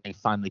Sirianni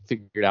finally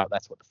figured out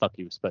that's what the fuck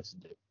he was supposed to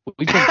do?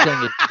 We've been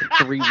saying it for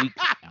 3 weeks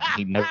now.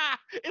 He never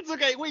it's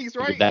okay, weeks,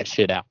 right? Figured that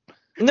shit out.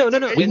 No.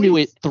 We knew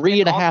it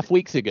 3.5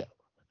 weeks ago.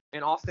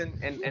 And Austin,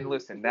 and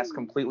listen, that's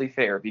completely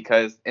fair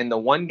because in the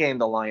one game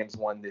the Lions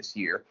won this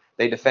year,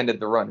 they defended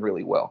the run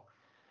really well.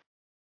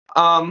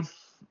 No,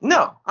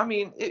 I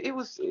mean it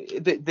was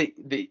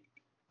the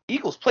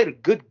Eagles played a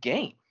good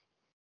game.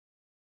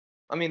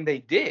 I mean they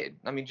did.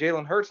 I mean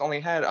Jalen Hurts only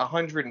had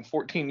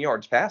 114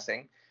 yards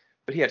passing,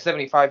 but he had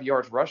 75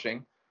 yards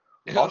rushing.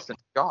 Boston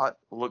Scott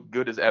looked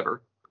good as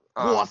ever.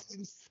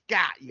 Boston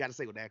Scott, you got to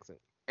say with accent.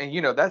 And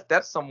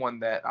that's someone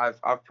that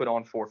I've put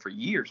on for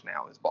years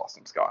now is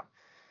Boston Scott.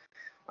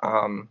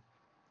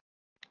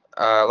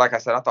 Like I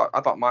said, I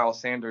thought Miles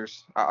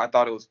Sanders. I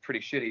thought it was pretty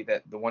shitty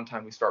that the one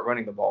time we start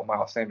running the ball,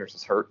 Miles Sanders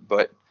is hurt.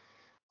 But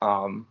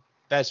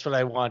that's what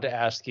I wanted to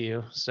ask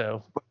you.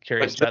 So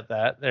curious about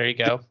that. There you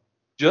go.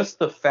 Just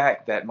the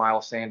fact that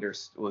Miles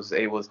Sanders was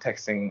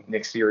texting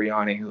Nick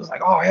Sirianni, who was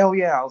like, "Oh hell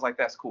yeah!" I was like,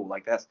 "That's cool.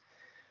 Like that's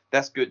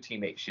good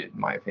teammate shit, in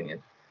my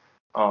opinion."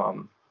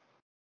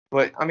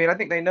 But I mean, I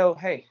think they know,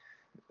 hey,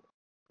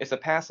 it's a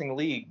passing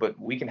league, but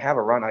we can have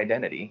a run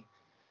identity.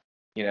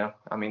 I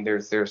mean,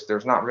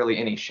 there's not really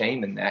any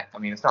shame in that. I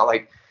mean, it's not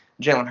like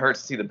Jalen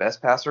Hurts is he the best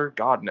passer?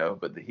 God no,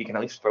 but he can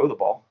at least throw the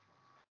ball.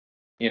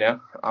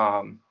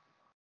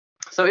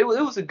 So it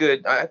was a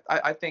good.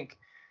 I think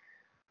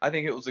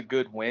it was a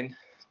good win,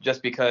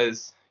 just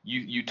because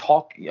you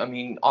talk. I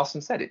mean,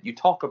 Austin said it. You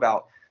talk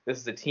about this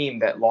is a team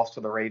that lost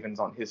to the Ravens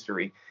on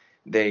history.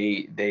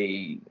 They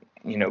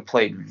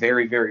played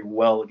very, very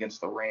well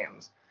against the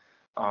Rams.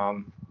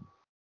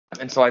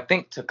 And so I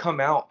think to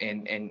come out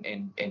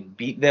and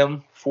beat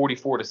them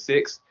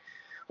 44-6,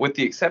 with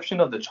the exception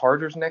of the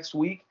Chargers next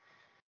week,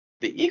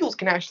 the Eagles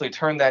can actually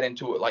turn that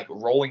into like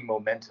rolling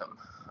momentum.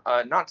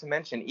 Not to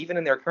mention, even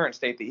in their current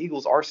state, the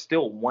Eagles are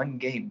still one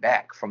game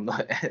back from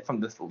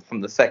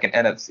the second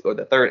NFC or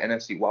the third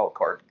NFC wild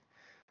card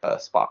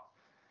spot.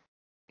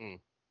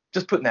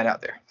 Just putting that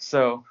out there.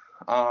 So,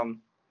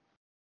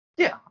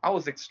 Yeah, I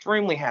was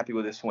extremely happy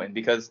with this win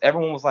because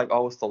everyone was like,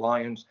 "Oh, it's the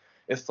Lions.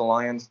 It's the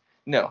Lions."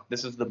 No,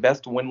 this is the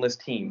best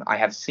winless team I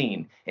have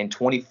seen in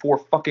 24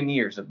 fucking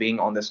years of being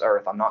on this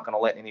earth. I'm not going to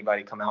let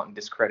anybody come out and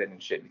discredit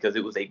and shit because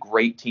it was a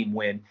great team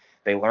win.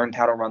 They learned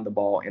how to run the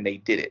ball and they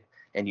did it.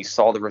 And you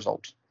saw the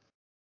result.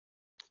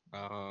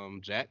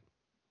 Jack,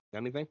 got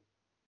anything?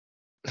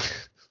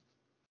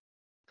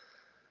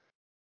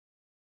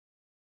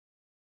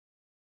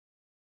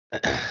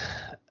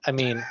 I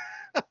mean,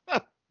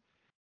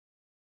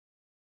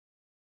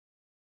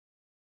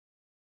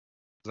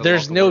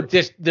 there's no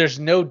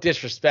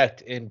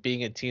disrespect in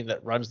being a team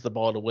that runs the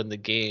ball to win the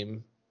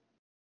game.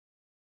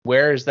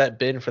 Where has that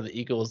been for the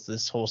Eagles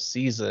this whole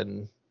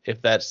season?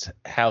 If that's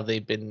how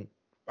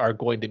are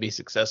going to be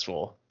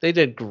successful, they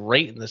did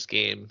great in this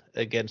game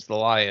against the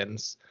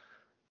Lions.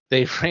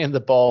 They ran the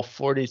ball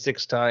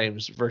 46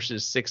 times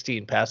versus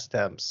 16 pass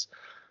attempts.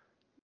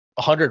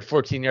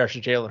 114 yards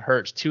to Jalen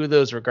Hurts. 2 of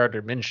those were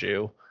Gardner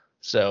Minshew.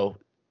 So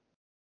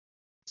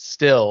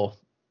still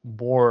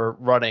more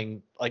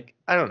running. Like,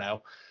 I don't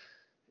know.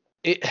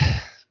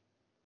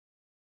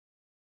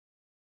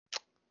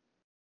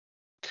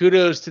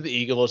 Kudos to the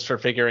Eagles for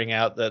figuring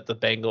out that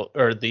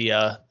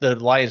the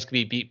Lions could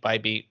be beat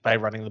by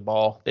running the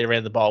ball. They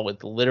ran the ball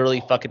with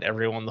literally fucking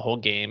everyone the whole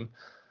game.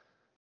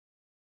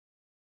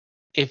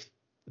 If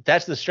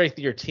that's the strength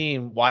of your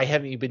team, why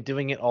haven't you been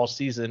doing it all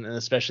season? And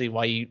especially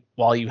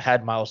while you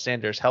had Miles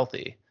Sanders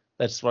healthy?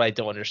 That's what I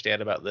don't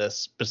understand about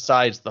this,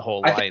 besides the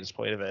whole Lions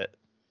point of it.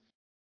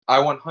 I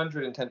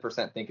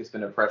 110% think it's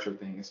been a pressure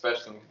thing,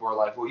 especially when people are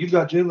like, well, you've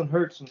got Jalen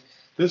Hurts and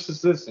this,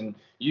 and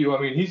he's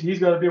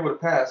got to be able to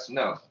pass.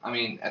 No, I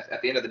mean,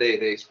 at the end of the day,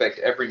 they expect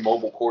every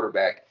mobile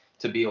quarterback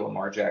to be a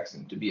Lamar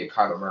Jackson, to be a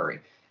Kyler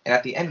Murray. And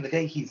at the end of the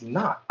day, he's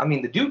not. I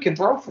mean, the dude can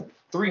throw for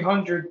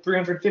 300,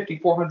 350,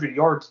 400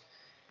 yards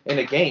in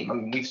a game. I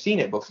mean, we've seen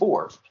it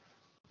before.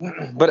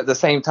 But at the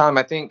same time,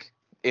 I think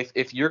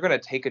if you're going to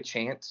take a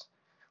chance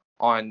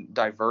on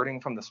diverting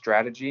from the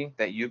strategy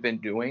that you've been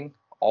doing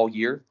all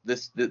year,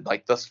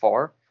 thus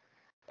far,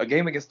 a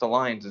game against the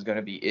Lions is going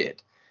to be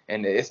it.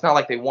 And it's not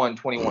like they won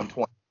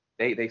 21-20.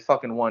 They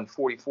fucking won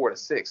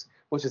 44-6,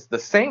 which is the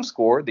same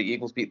score the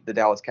Eagles beat the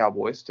Dallas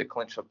Cowboys to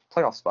clinch a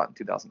playoff spot in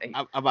 2008.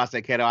 I'm about to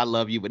say, Kato, I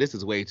love you, but this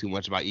is way too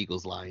much about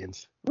Eagles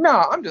Lions.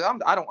 No,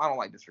 I don't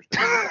like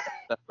disrespect.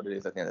 That's what it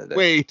is at the end of the day.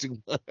 Way too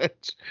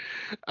much.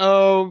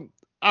 All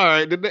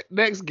right, the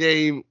next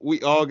game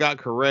we all got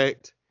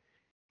correct.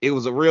 It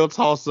was a real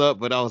toss-up,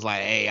 but I was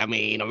like, hey, I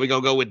mean, are we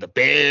going to go with the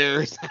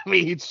Bears? I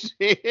mean,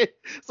 shit.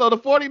 So the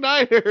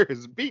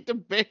 49ers beat the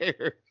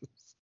Bears.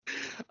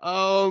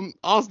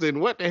 Austin,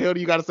 what the hell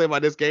do you got to say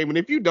about this game? And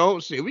if you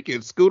don't, shit, we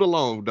can scoot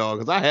along, dog,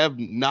 because I have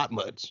not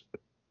much.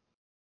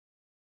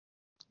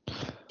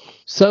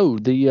 So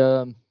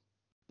the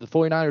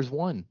 49ers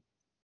won.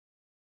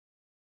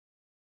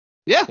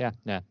 Yeah.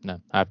 No,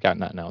 I've got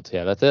nothing else.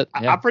 Yeah, that's it.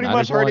 Yeah, I pretty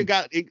much heard won. it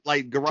got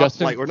like Garoppolo.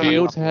 Justin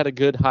Fields had a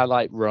good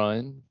highlight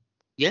run.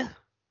 Yeah.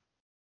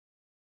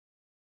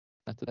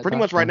 That's pretty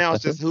much right now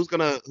it's just who's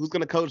gonna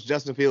coach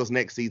Justin Fields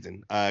next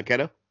season.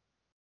 Keto?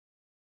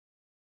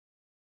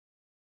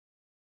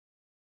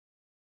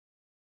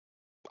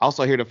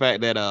 Also hear the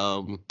fact that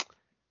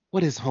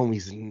what is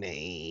homie's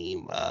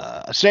name?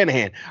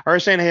 Shanahan. I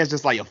heard Shanahan's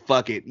just like,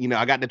 fuck it. You know,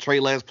 I got the Trey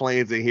Lance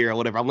plays in here or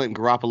whatever. I'm letting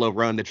Garoppolo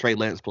run the Trey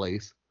Lance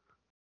plays.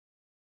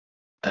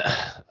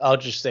 I'll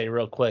just say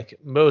real quick,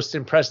 most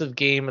impressive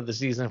game of the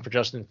season for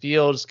Justin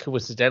Fields.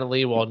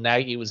 Coincidentally, while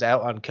Nagy was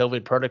out on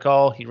COVID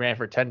protocol, he ran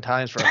for 10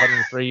 times for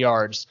 103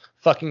 yards.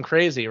 Fucking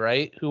crazy,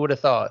 right? Who would have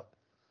thought?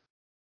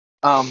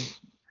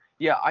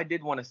 Yeah, I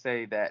did want to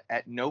say that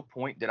at no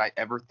point did I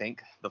ever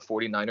think the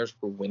 49ers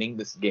were winning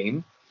this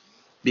game,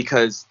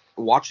 because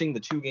watching the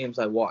 2 games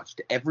I watched,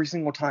 every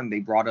single time they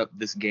brought up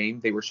this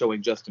game, they were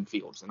showing Justin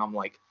Fields. And I'm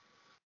like,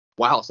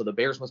 wow, so the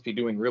Bears must be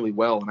doing really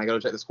well. And I go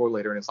to check the score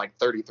later, and it's like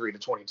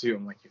 33-22.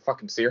 I'm like, you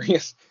fucking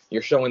serious?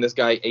 You're showing this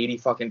guy 80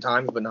 fucking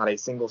times, but not a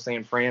single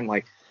San Fran?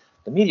 Like,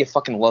 the media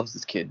fucking loves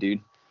this kid, dude.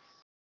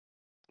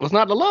 What's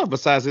not to love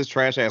besides his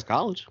trash-ass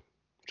college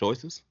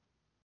choices?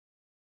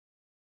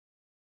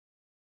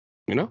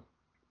 You know?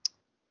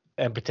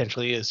 And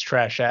potentially his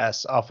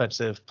trash-ass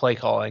offensive play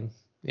calling.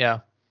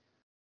 Yeah.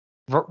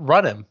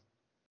 Run him.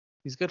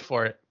 He's good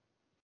for it.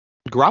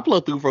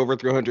 Garoppolo threw for over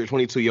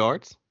 322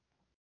 yards.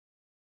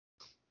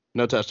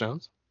 No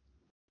touchdowns.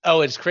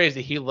 Oh, it's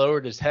crazy. He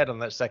lowered his head on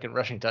that second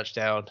rushing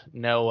touchdown.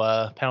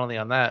 No penalty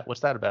on that. What's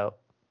that about?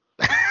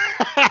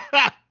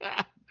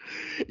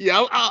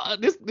 Yeah,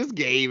 this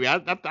game,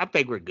 I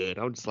think we're good.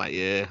 I'm just like,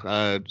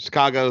 yeah.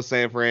 Chicago,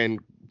 San Fran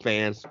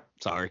fans,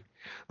 sorry.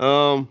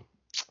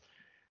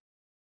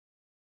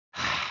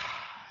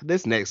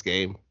 This next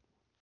game,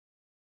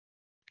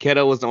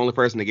 Keto was the only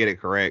person to get it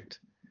correct.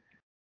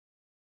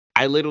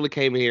 I literally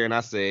came here and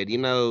I said, you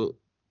know,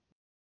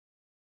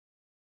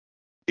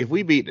 if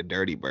we beat the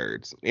Dirty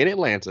Birds in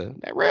Atlanta,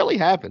 that rarely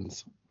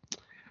happens.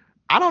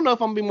 I don't know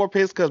if I'm going to be more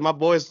pissed because my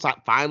boys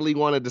finally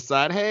want to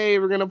decide, hey,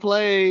 we're going to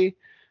play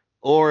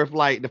or if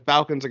like the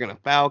Falcons are gonna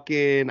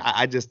Falcon.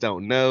 I just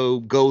don't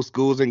know. Ghosts,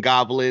 ghouls, and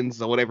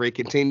goblins, or whatever it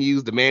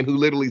continues. The man who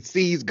literally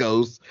sees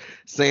ghosts,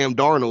 Sam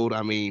Darnold.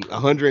 I mean,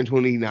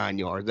 129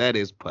 yards. That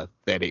is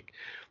pathetic.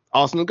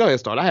 Austin, go ahead,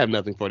 start. I have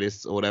nothing for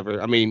this or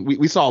whatever. I mean,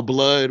 we saw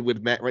blood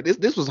with Matt. Right?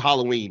 This was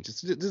Halloween.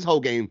 This whole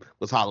game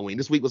was Halloween.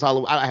 This week was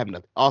Halloween. I have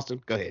nothing.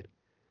 Austin, go ahead.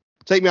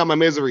 Take me out my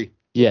misery.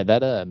 Yeah,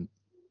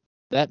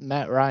 that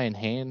Matt Ryan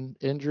hand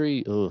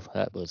injury,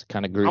 that was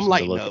kind of gruesome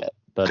to look at.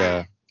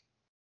 But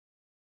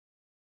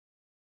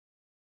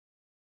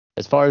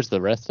as far as the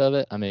rest of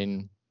it, I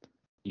mean,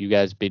 you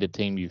guys beat a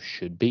team you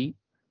should beat.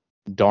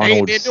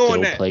 Darnold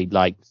still played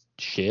like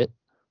shit.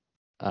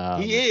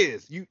 He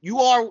is. He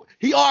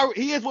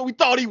is what we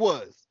thought he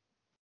was.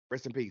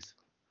 Rest in peace.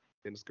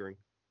 In the screen.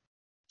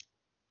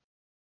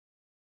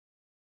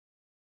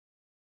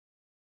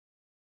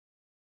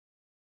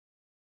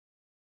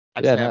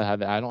 I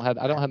don't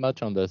have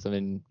much on this. I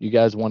mean, you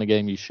guys won a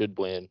game you should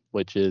win,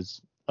 which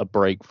is a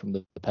break from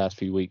the past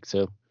few weeks.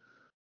 So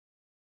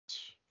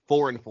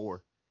 4-4.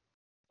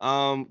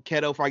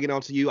 Keto, before I get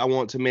on to you, I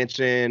want to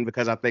mention,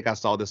 because I think I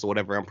saw this or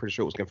whatever, I'm pretty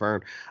sure it was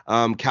confirmed.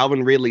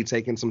 Calvin Ridley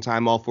taking some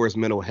time off for his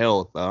mental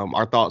health.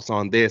 Our thoughts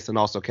on this, and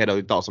also Keto,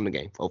 your thoughts on the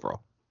game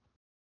overall.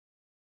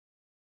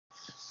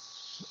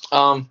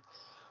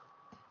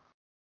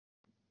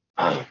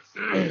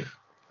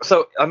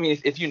 So I mean,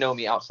 if you know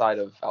me outside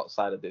of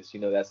this, you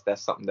know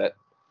that's something that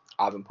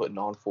I've been putting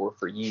on for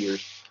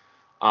years.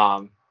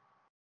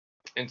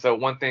 And so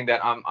one thing that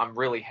I'm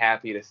really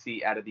happy to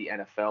see out of the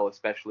NFL,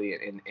 especially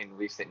in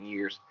recent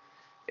years,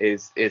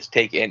 is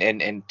taking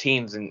and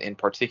teams in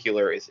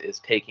particular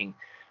is taking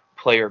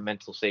player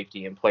mental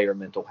safety and player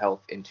mental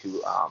health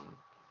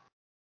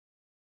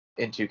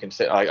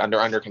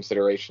under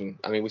consideration.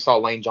 I mean, we saw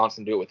Lane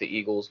Johnson do it with the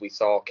Eagles. We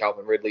saw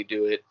Calvin Ridley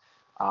do it.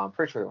 I'm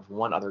pretty sure there was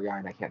one other guy,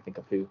 and I can't think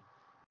of who.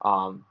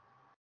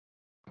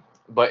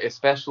 But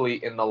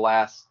especially in the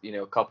last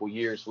couple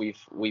years,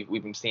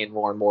 we've been seeing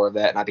more and more of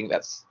that, and I think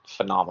that's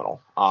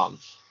phenomenal.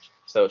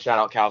 So shout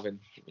out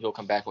Calvin. He'll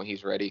come back when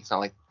he's ready. It's not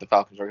like the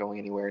Falcons are going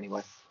anywhere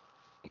anyway.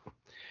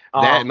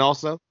 That and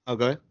also, go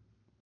ahead.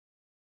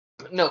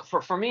 No,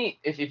 for me,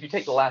 if you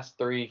take the last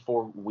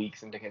 3-4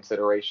 weeks into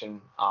consideration,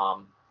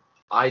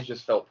 I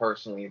just felt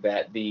personally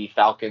that the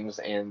Falcons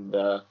and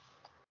the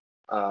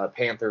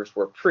Panthers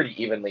were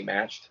pretty evenly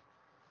matched.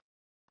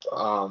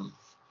 And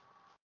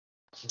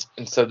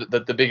so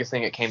the biggest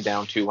thing it came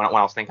down to when I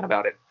was thinking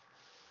about it,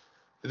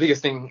 the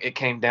biggest thing it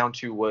came down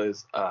to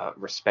was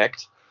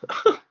respect.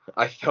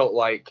 I felt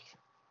like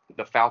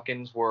the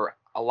Falcons were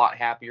a lot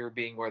happier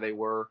being where they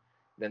were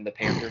than the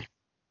Panthers.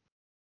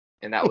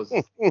 And that was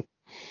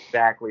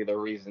exactly the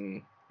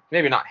reason.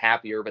 Maybe not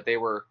happier, but they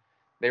were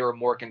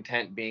more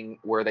content being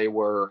where they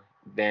were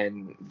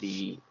than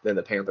the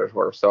Panthers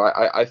were. So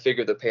I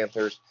figured the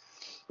Panthers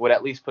would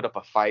at least put up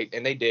a fight,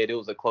 and they did. It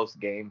was a close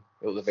game.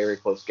 It was a very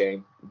close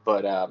game.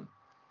 But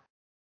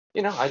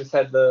I just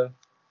had the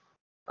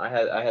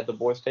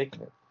boys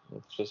taking it.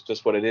 It's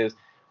just what it is.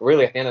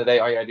 Really, at the end of the day,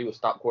 all you gotta do is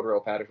stop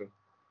Cordarrelle Patterson.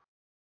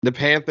 The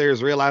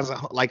Panthers realize,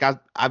 like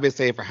I've been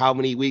saying for how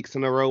many weeks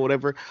in a row,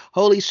 whatever.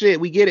 Holy shit,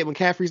 we get it.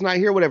 McCaffrey's not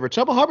here, whatever.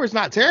 Chuba Hubbard's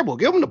not terrible.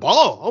 Give him the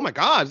ball. Oh my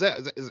God, is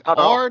it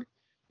hard?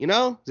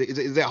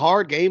 Is it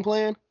hard game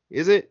plan?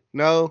 Is it?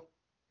 No,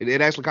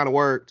 it actually kind of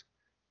worked.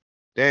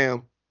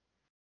 Damn,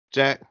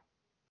 Jack.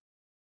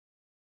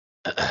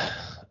 All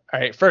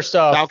right, first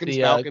off,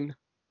 Falcon.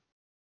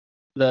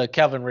 The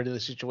Calvin Ridley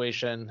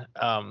situation.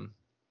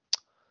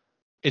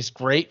 It's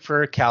great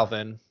for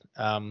Calvin.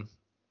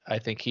 I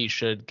think he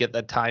should get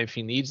that time if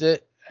he needs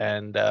it,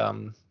 and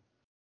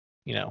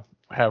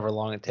however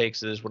long it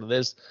takes, it is what it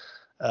is.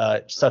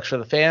 It sucks for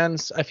the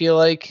fans, I feel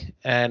like,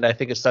 and I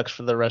think it sucks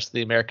for the rest of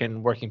the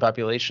American working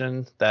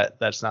population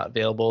that's not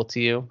available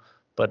to you.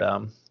 But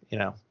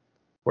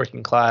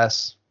working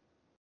class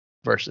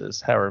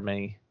versus how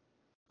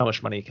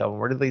much money Calvin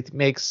Ridley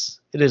makes,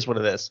 it is what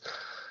it is.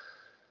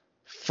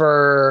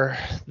 For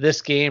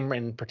this game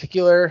in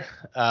particular,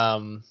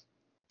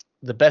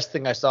 the best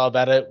thing I saw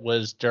about it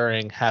was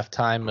during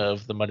halftime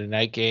of the Monday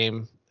night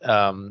game,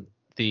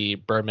 the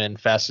Berman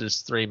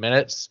fastest 3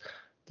 minutes,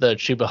 the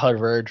Chuba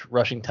Hubbard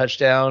rushing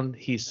touchdown.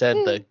 He said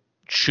the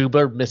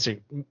Chuba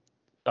missing.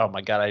 Oh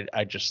my God,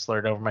 I just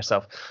slurred over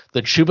myself.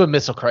 The Chuba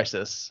missile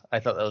crisis. I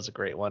thought that was a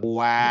great one.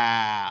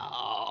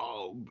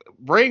 Wow.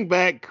 Bring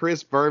back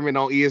Chris Berman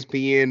on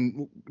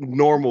ESPN,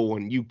 normal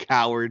one, you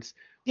cowards.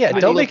 Yeah,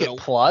 don't make it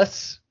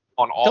plus.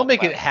 Don't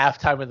make it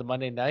halftime of the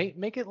Monday night.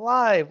 Make it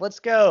live. Let's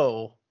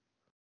go.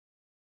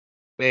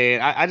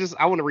 Man, I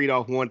want to read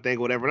off one thing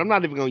or whatever. I'm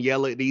not even going to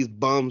yell at these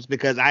bums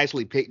because I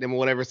actually picked them or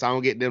whatever, so I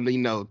don't get them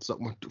to,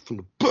 something from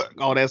the book,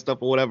 all that stuff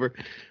or whatever,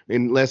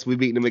 unless we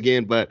beat them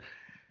again. But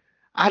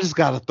I just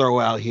got to throw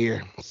out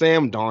here.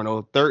 Sam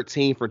Darnold,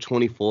 13 for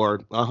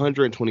 24,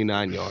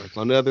 129 yards.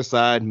 On the other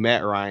side,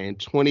 Matt Ryan,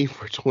 20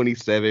 for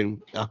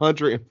 27,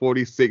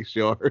 146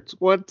 yards,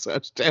 1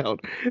 touchdown,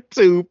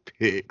 2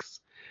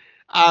 picks.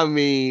 I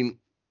mean,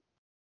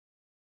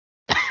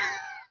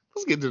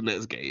 let's get to the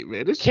next game,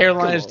 man.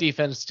 Carolina's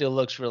defense still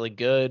looks really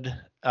good.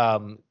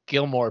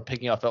 Gilmore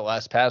picking off that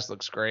last pass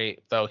looks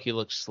great, though he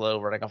looks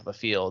slow running off the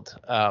field.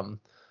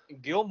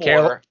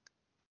 Gilmore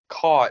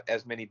caught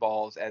as many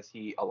balls as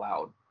he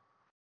allowed.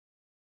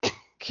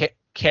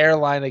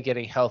 Carolina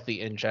getting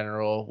healthy in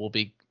general will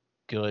be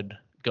good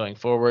going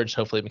forwards.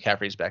 Hopefully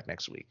McCaffrey's back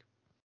next week.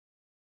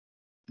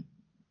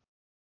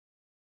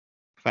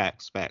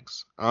 Facts.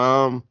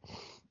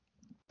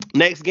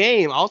 Next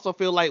game, I also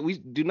feel like we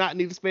do not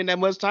need to spend that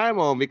much time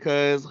on,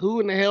 because who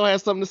in the hell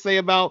has something to say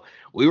about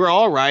we were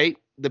all right?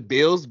 The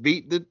Bills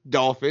beat the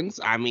Dolphins.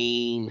 I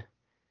mean,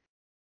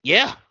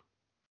 yeah.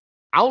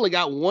 I only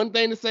got one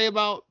thing to say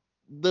about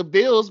the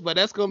Bills, but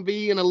that's going to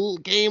be in a little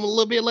game a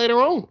little bit later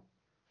on.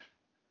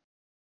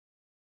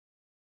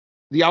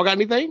 Do y'all got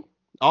anything?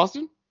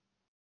 Austin?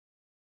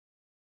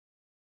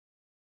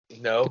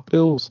 No.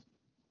 Bills.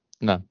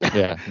 No.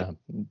 Yeah, no.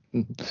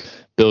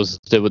 Bills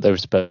did what they were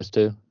supposed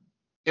to.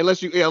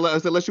 Unless you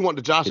want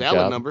the Josh Good Allen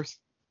job. numbers.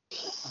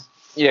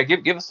 Yeah,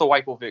 give us the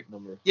White Vic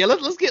number. Yeah,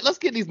 let's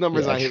get these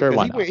numbers Yeah, out here, sure,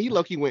 because why he not?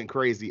 low-key went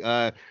crazy.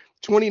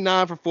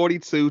 29 for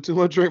 42,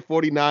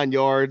 249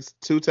 yards,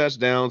 2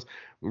 touchdowns,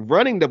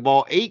 running the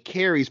ball, 8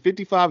 carries,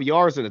 55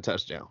 yards and a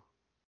touchdown.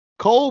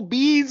 Cole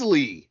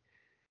Beasley,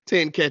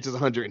 10 catches,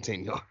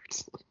 110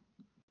 yards.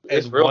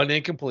 It's And real. one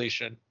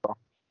incompletion.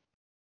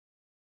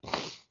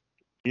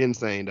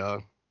 Insane,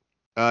 dog.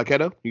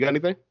 Keto, you got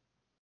anything?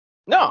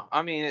 No,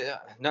 I mean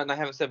nothing I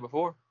haven't said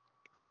before.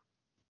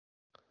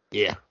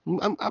 Yeah,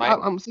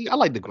 I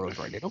like the growth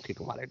right there. Don't kick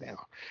him while they're down.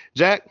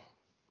 Jack,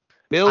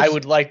 Bills. I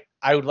would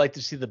like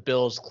to see the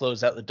Bills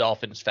close out the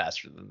Dolphins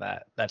faster than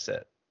that. That's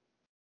it.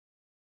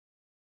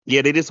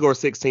 Yeah, they did score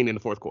 16 in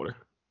the fourth quarter.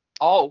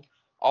 Oh,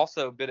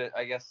 also a bit of,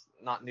 I guess,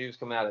 not news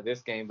coming out of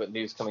this game, but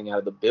news coming out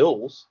of the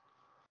Bills.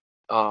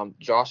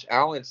 Josh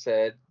Allen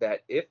said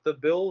that if the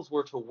Bills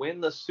were to win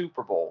the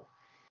Super Bowl,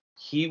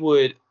 he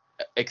would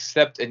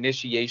accept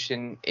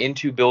initiation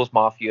into Bills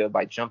Mafia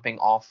by jumping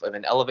off of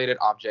an elevated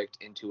object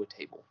into a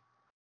table.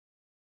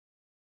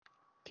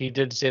 He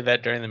did say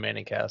that during the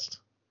Manning cast.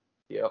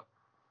 Yep.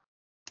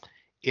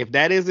 If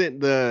that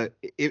isn't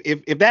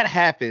if that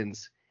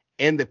happens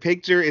and the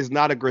picture is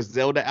not a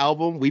Griselda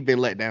album, we've been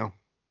let down.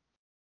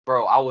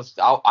 Bro,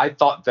 I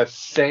thought the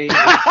same.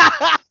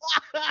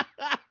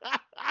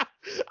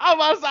 I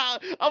was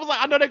like,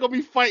 I know they're gonna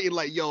be fighting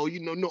like, yo,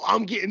 no,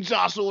 I'm getting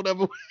Josh or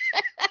whatever.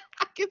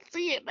 I can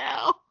see it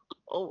now.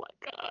 Oh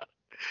my god.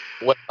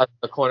 What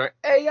the corner?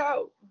 Hey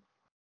yo.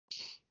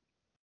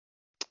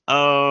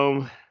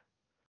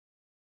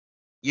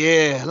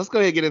 Yeah, let's go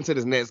ahead and get into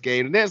this next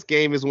game. The next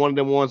game is one of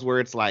them ones where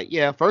it's like,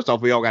 yeah, first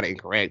off, we all got it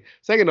incorrect.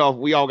 Second off,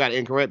 we all got it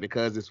incorrect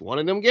because it's one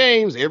of them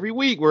games every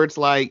week where it's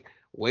like,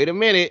 wait a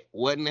minute,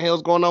 what in the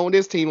hell's going on with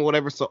this team or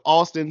whatever? So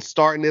Austin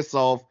starting this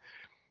off.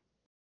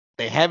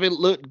 They haven't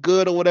looked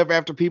good or whatever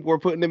after people were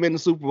putting them in the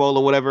Super Bowl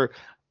or whatever.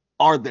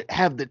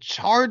 Have the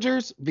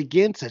Chargers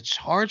begin to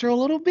charge her a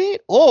little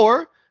bit?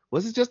 Or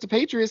was it just the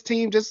Patriots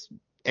team just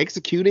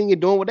executing and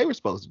doing what they were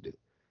supposed to do?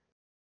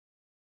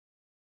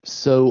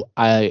 So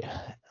I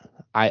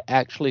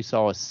actually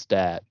saw a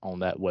stat on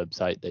that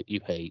website that you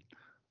hate.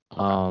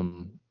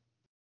 So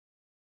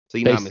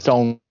you know, Based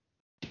on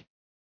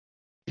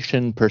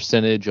completion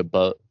percentage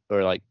above,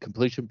 or like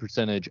completion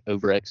percentage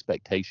over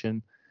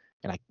expectation,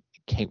 and I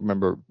can't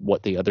remember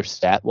what the other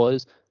stat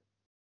was.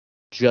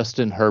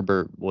 Justin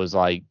Herbert was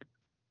like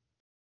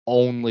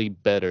only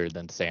better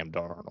than Sam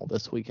Darnold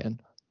this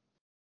weekend.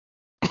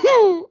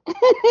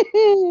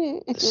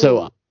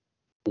 So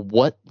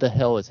what the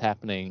hell is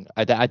happening?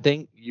 I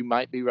think you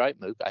might be right,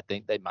 Mook. I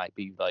think they might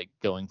be like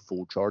going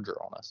full Charger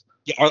on us.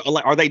 Yeah,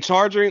 are they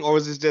charging, or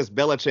is this just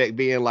Belichick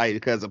being like,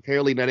 because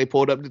apparently now they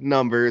pulled up the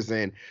numbers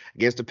and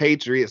against the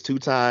Patriots 2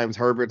 times,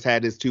 Herbert's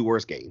had his 2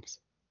 worst games.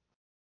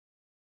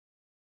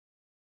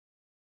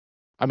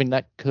 I mean,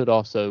 that could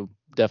also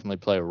definitely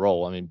play a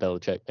role. I mean,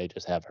 Belichick may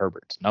just have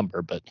Herbert's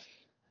number, but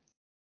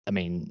I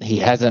mean, he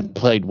hasn't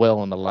played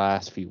well in the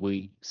last few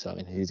weeks. I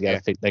mean,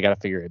 they got to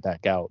figure it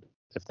back out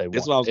if they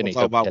That's what I want was any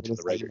gonna talk hope about. to catch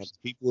the Raiders.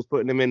 People was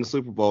putting them in the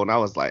Super Bowl, and I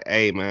was like,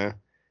 hey man,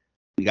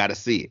 we got to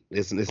see it.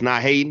 It's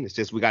not hating, it's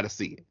just we got to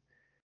see it.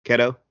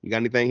 Keto, you got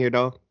anything here,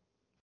 dog?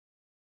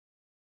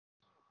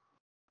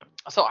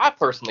 So I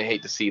personally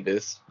hate to see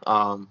this.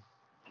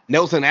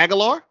 Nelson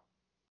Aguilar,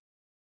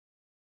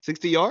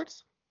 60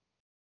 yards,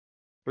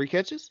 3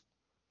 catches.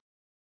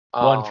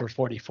 1 for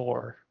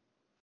 44.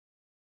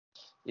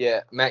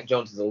 Yeah, Mac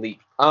Jones is elite.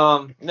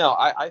 No,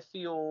 I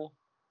feel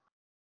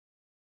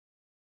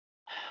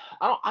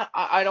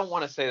I don't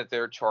want to say that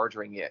they're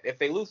charging yet. If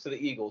they lose to the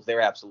Eagles,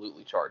 they're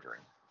absolutely charging.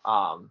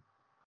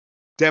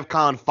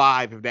 DEFCON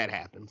 5 if that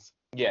happens.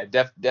 Yeah,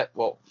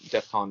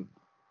 DEFCON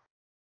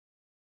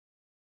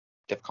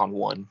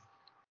 1.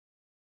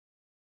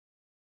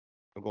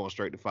 I'm going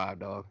straight to 5,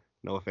 dog.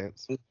 No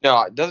offense.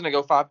 No, doesn't it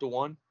go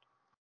 5-1?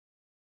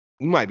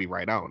 You might be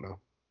right. I don't know.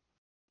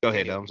 Go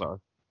ahead, though. I'm sorry.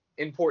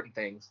 Important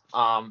things.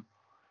 No,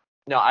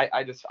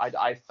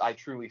 I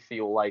truly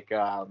feel like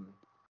I'm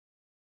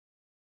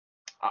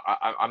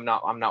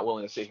not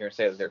willing to sit here and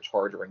say that they're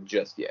charging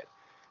just yet.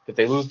 If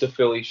they lose to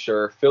Philly,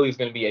 sure, Philly's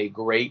going to be a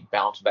great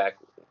bounce back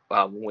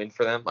win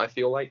for them, I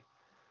feel like.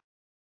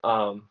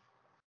 And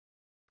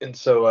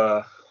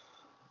so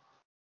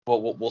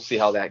we'll see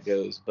how that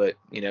goes. But,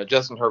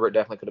 Justin Herbert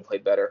definitely could have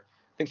played better.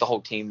 I think the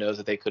whole team knows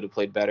that they could have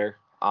played better.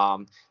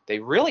 They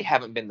really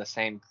haven't been the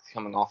same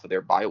coming off of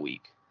their bye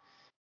week.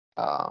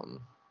 But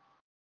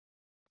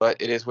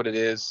it is what it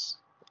is.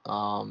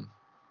 We'll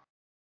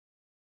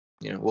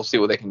see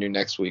what they can do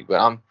next week.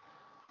 But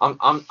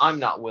I'm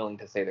not willing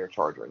to say they're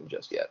charging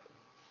just yet.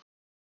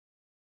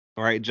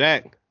 All right,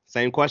 Jack.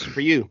 Same question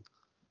for you.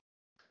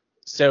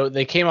 So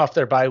they came off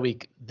their bye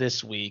week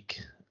this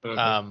week.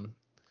 Mm-hmm.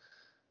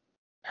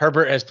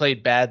 Herbert has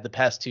played bad the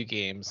past 2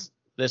 games.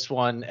 This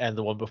one and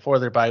the one before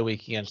their bye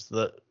week against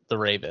the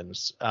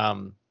Ravens.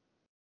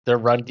 Their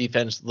run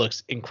defense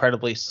looks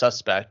incredibly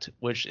suspect,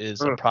 which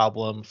is a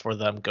problem for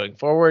them going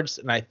forwards.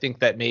 And I think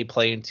that may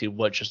play into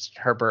what just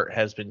Herbert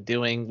has been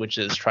doing, which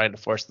is trying to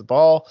force the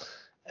ball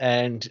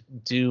and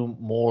do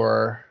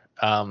more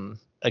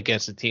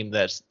against a team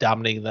that's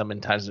dominating them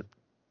in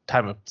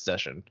time of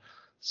possession.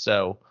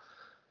 So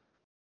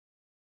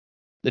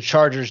the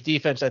Chargers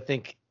defense, I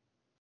think,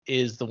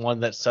 is the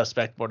one that's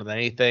suspect more than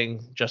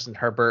anything. Justin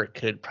Herbert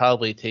could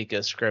probably take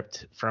a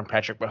script from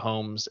Patrick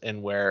Mahomes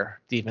and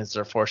where defenses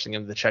are forcing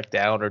him to check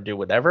down or do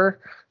whatever.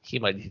 He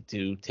might need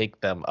to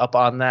take them up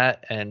on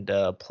that and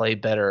play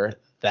better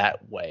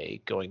that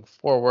way going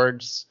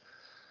forwards.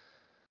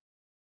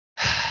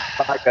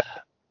 I like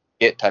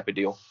that type of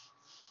deal.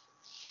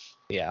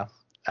 Yeah.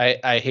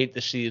 I hate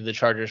to see the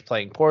Chargers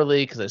playing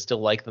poorly because I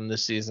still like them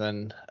this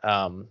season.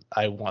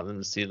 I want them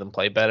to see them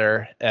play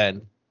better,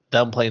 and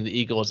them playing the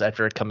Eagles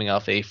after coming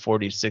off a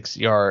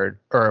 46-yard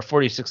or a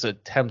 46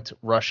 attempt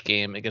rush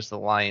game against the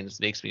Lions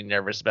makes me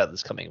nervous about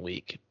this coming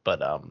week.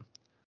 But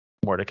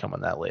more to come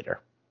on that later.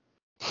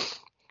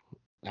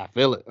 I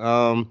feel it.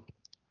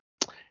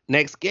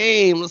 Next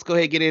game, let's go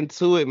ahead and get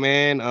into it,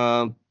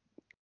 man.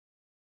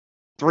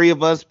 3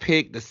 of us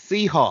picked the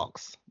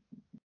Seahawks,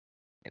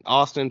 and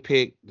Austin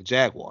picked the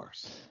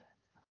Jaguars.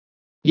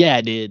 Yeah,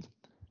 I did.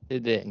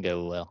 It didn't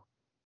go well.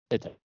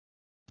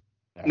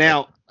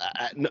 Now,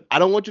 I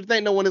don't want you to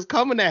think no one is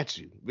coming at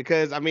you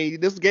because, I mean,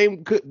 this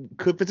game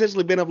could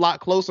potentially been a lot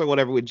closer or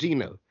whatever with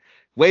Geno.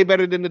 Way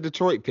better than the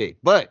Detroit pick.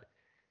 But,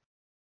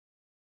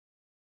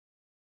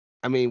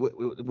 I mean,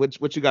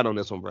 what you got on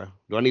this one, bro?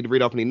 Do I need to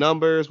read off any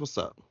numbers? What's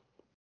up?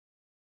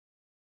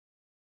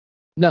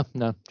 No,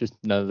 just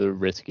another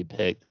risky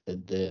pick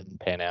that didn't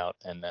pan out.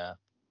 And,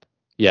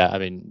 yeah, I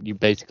mean, you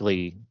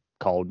basically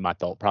called my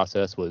thought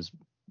process was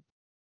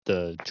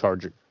the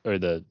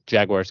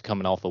Jaguars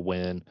coming off a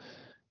win,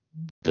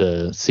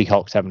 the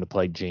Seahawks having to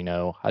play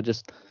Geno. I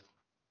was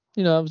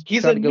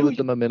trying to go with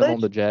the momentum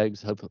on the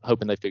Jags,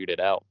 hoping they figured it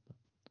out.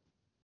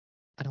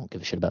 I don't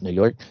give a shit about New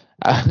York.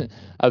 I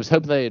was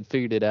hoping they had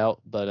figured it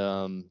out,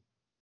 but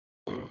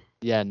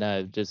yeah,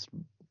 no, just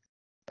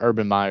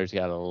Urban Meyer's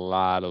got a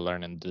lot of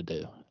learning to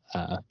do.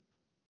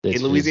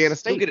 In Louisiana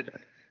State.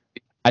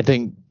 I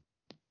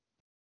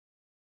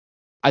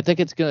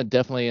think it's going to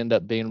definitely end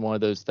up being one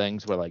of those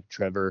things where, like,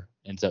 Trevor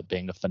ends up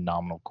being a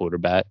phenomenal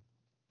quarterback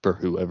for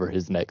whoever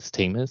his next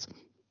team is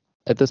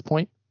at this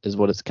point, is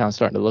what it's kind of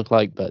starting to look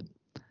like. But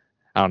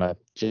I don't know.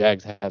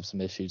 Jags have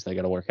some issues they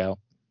got to work out.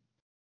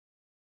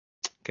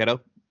 Keto?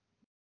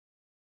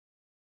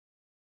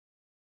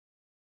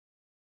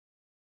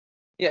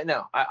 Yeah,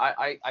 no,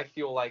 I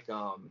feel like,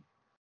 I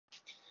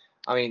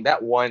mean,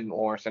 that one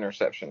Lawrence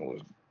interception was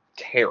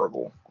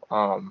terrible.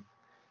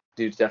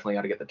 Dude's definitely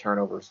got to get the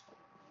turnovers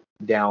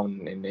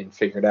down and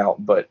figured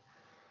out, but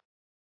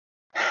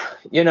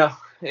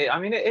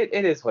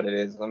it is what it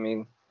is. I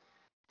mean,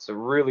 it's a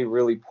really,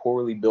 really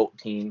poorly built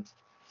team.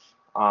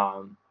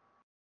 I'm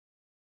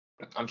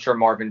sure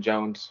Marvin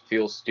Jones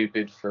feels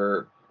stupid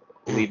for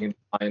leaving the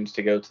Lions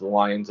to go to the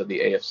Lions of the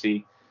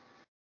AFC.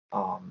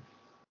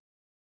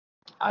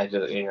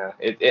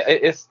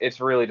 It's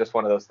really just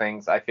one of those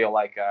things. I feel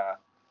like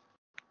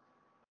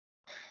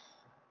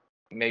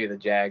maybe the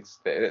Jags,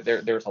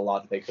 there's a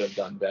lot that they could have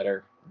done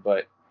better,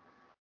 but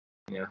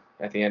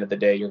at the end of the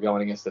day, you're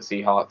going against the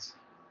Seahawks.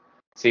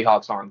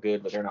 Seahawks aren't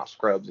good, but they're not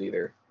scrubs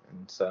either.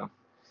 And so,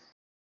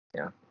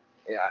 yeah,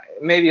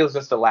 maybe it was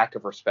just a lack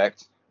of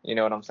respect. You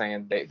know what I'm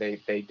saying? They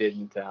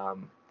didn't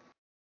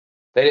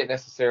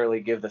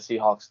necessarily give the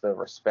Seahawks the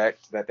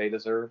respect that they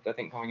deserved, I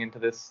think, going into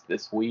this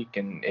week,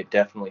 and it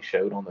definitely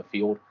showed on the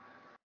field.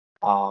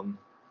 I'm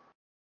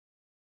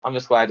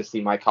just glad to see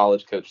my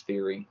college coach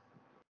theory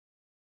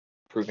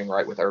proving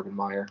right with Urban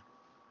Meyer.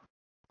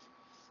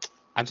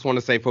 I just want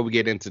to say before we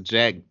get into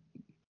Jack,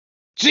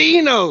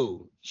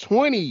 Geno,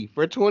 20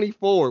 for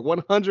 24,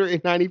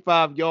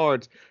 195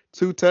 yards,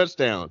 2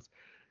 touchdowns.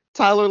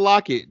 Tyler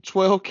Lockett,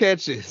 12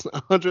 catches,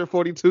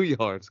 142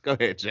 yards. Go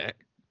ahead, Jack.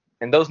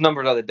 And those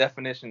numbers are the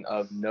definition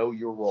of know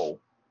your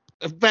role.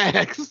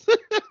 Facts.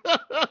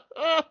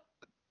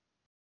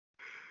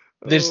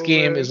 This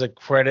game is a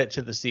credit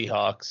to the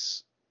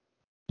Seahawks.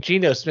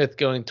 Geno Smith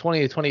going 20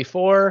 to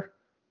 24,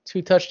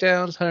 2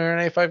 touchdowns,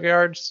 195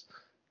 yards.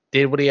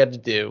 Did what he had to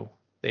do.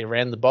 They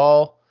ran the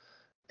ball.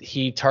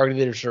 He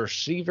targeted his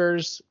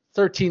receivers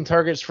 13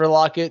 targets for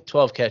Lockett,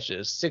 12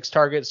 catches. 6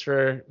 targets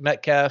for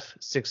Metcalf,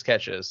 6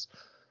 catches.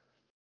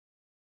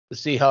 The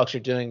Seahawks are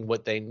doing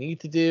what they need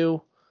to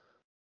do.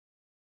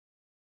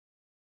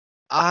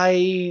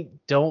 I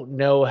don't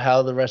know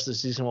how the rest of the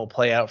season will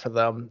play out for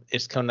them.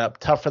 It's coming up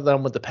tough for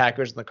them with the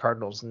Packers and the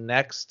Cardinals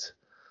next.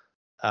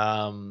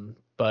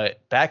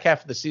 But back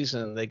half of the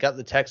season, they got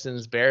the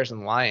Texans, Bears,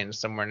 and Lions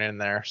somewhere in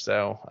there.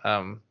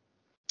 So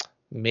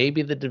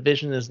maybe the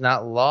division is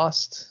not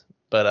lost,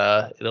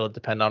 but it'll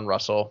depend on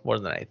Russell more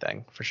than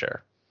anything, for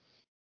sure.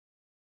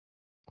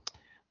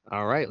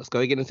 All right, let's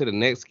go get into the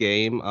next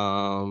game,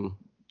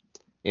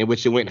 in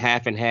which it went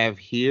half and half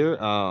here.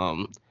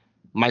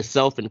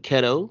 Myself and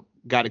Keto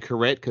got it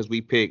correct because we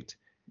picked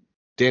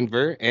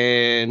Denver,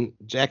 and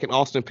Jack and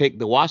Austin picked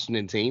the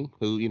Washington team,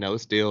 who,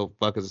 is still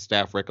fuck as a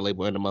staff record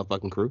label and the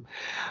motherfucking crew.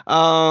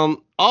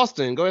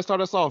 Austin, go ahead and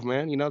start us off,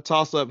 man.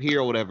 Toss up here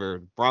or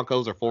whatever.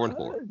 Broncos are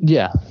 4-4.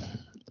 Yeah.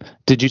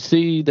 Did you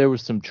see there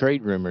was some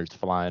trade rumors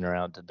flying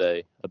around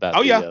today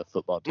about the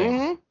football team?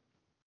 Mm-hmm.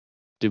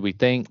 Do we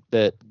think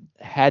that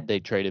had they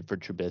traded for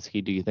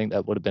Trubisky, do you think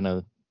that would have been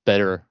a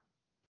better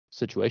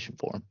situation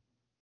for him?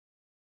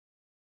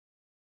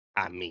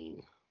 I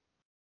mean,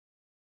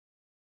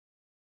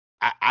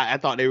 I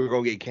thought they were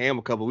going to get Cam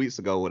a couple weeks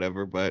ago,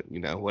 whatever, but,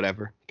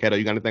 whatever. Keto,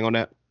 you got anything on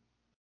that?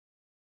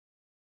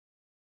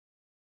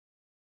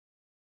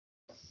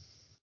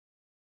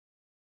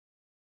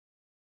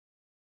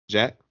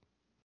 Jack?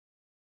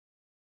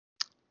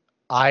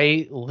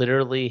 I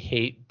literally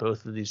hate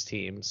both of these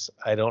teams.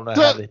 I don't know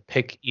how to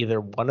pick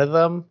either one of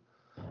them.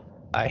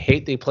 I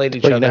hate they played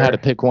each other. You know how to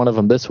pick one of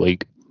them this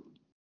week.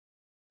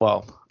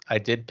 Well, I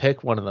did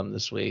pick one of them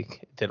this week.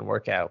 It didn't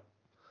work out.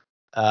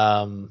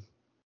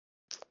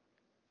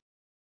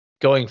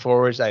 Going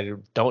forwards, I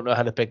don't know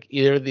how to pick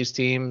either of these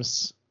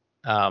teams.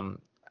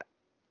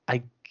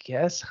 I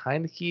guess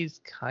Heineke's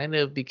kind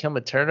of become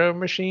a turnover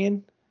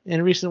machine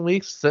in recent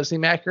weeks. Does that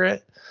seem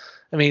accurate?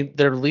 I mean,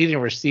 their leading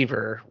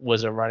receiver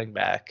was a running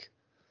back.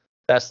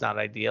 That's not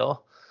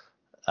ideal.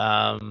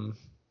 I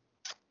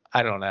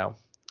don't know.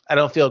 I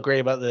don't feel great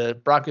about the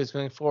Broncos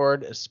going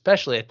forward,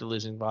 especially after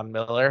losing Von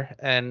Miller.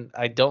 And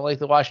I don't like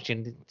the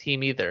Washington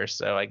team either.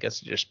 So I guess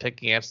just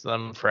pick against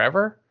them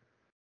forever.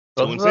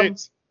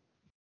 2-6.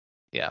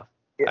 Yeah.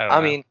 I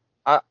mean,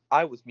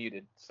 I was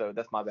muted, so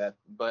that's my bad.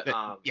 But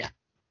yeah.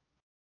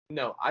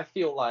 No, I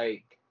feel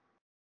like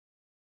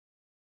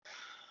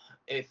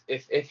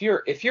if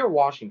you're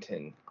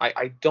Washington,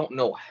 I don't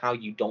know how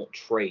you don't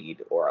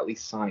trade or at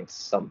least sign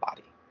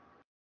somebody.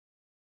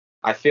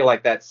 I feel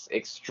like that's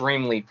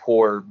extremely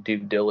poor due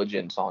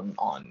diligence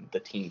on the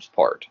team's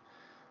part.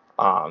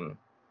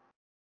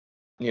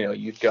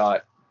 You've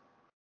got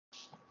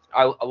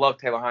I love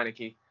Taylor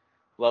Heinicke,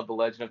 love the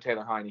legend of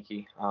Taylor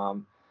Heinicke.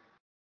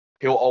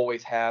 He'll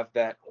always have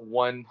that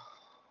one,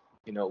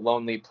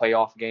 lonely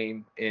playoff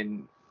game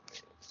in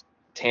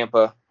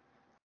Tampa.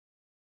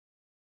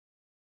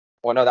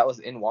 Well, no, that was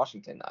in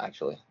Washington,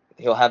 actually.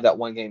 He'll have that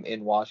one game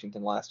in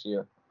Washington last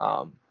year.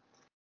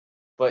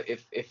 But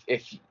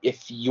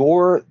if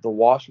you're the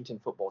Washington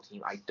football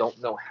team, I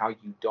don't know how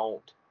you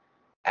don't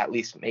at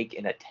least make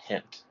an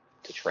attempt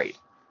to trade.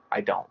 I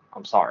don't.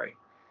 I'm sorry.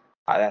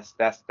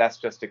 That's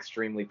just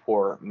extremely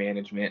poor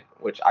management,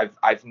 which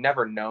I've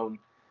never known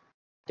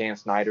Dan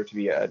Snyder to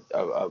be a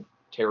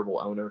terrible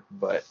owner,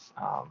 but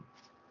I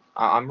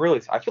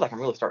feel like I'm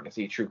really starting to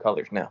see true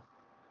colors now.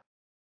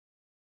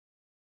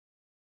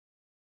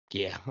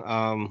 Yeah.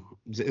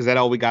 Is that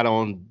all we got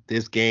on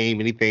this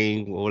game?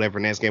 Anything, whatever,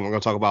 next game? We're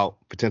going to talk about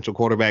potential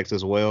quarterbacks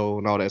as well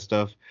and all that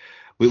stuff.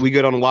 We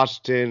good on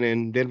Washington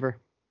and Denver?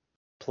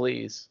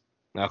 Please.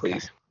 Okay.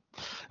 Please.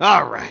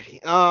 All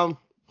righty.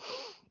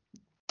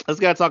 Let's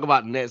gotta talk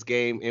about the next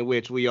game in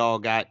which we all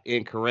got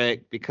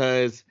incorrect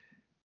because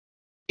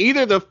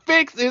either the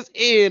fix is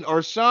in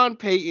or Sean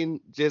Payton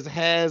just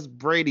has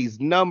Brady's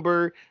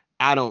number.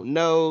 I don't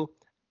know.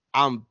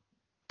 I'm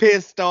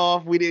pissed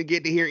off we didn't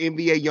get to hear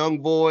NBA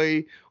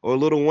Youngboy or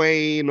Lil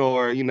Wayne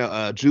or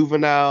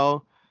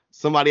Juvenile,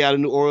 somebody out of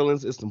New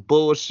Orleans. It's some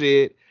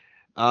bullshit.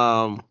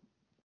 Our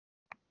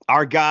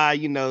guy,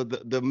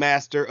 the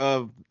master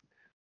of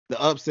the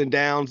ups and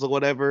downs or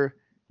whatever,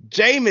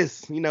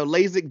 Jameis,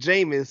 LASIK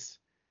Jameis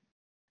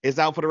is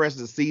out for the rest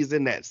of the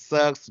season. That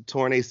sucks.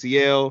 Torn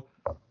ACL.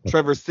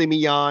 Trevor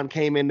Siemian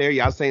came in there.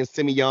 Y'all saying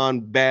Siemian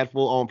bad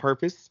for on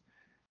purpose.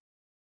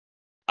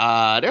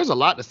 There's a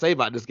lot to say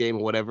about this game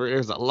or whatever.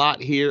 There's a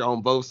lot here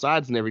on both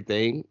sides and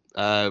everything.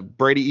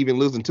 Brady even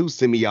losing to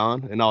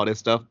Siemian and all this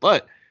stuff.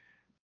 But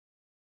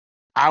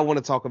I want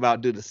to talk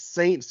about, do the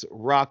Saints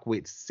rock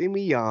with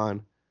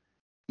Siemian,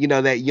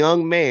 that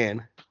young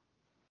man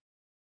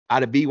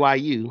out of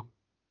BYU,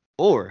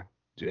 or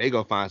do they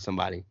go find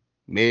somebody?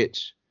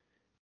 Mitch,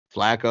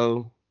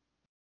 Flacco,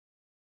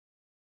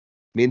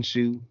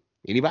 Minshew,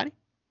 anybody?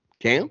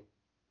 Cam?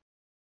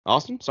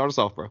 Austin, start us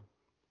off, bro.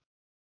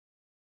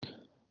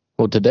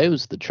 Well, today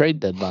was the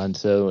trade deadline,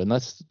 so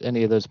unless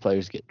any of those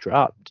players get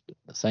dropped,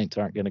 the Saints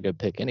aren't going to go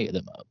pick any of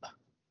them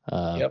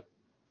up. Yep.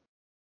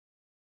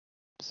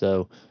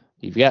 So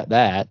you've got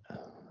that.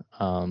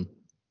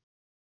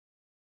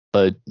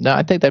 But no,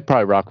 I think they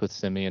probably rock with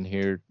Simeon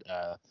here,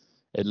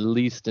 at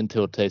least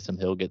until Taysom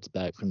Hill gets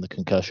back from the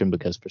concussion,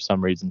 because for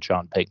some reason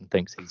Sean Payton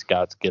thinks he's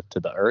God's gift to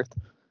the earth.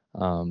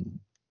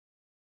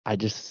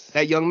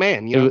 That young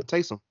man,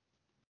 Taysom.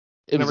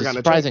 It was a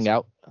surprising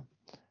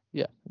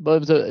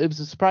but it was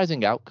a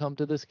surprising outcome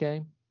to this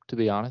game, to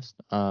be honest.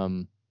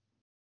 The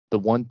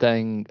one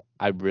thing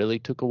I really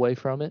took away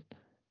from it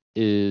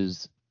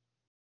is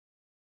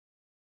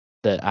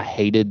that I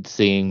hated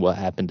seeing what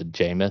happened to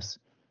Jameis,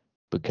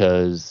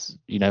 because,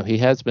 he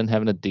has been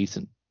having a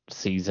decent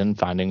season,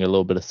 finding a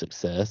little bit of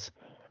success.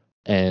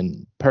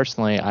 And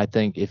personally, I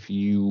think I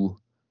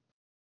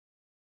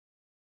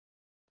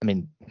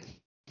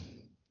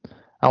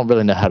don't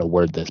really know how to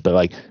word this, but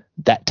like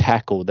that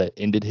tackle that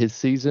ended his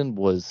season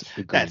was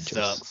egregious.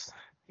 That sucks.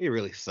 It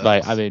really sucks.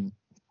 Like,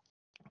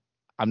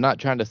 I'm not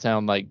trying to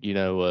sound like,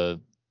 a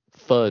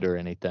FUD or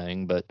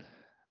anything, but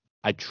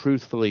I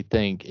truthfully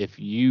think if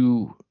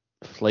you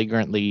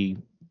flagrantly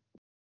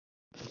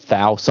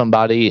foul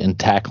somebody and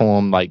tackle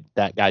them like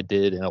that guy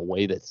did in a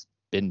way that's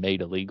been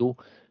made illegal,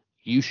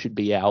 you should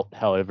be out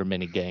however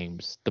many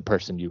games the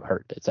person you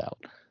hurt is out.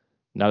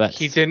 Now that's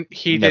he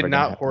did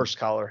not horse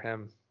collar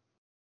him.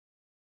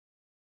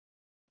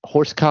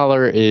 Horse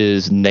collar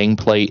is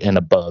nameplate and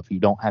above. You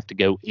don't have to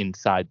go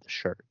inside the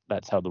shirt.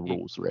 That's how the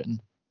rule's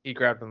written. He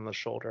grabbed him on the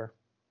shoulder.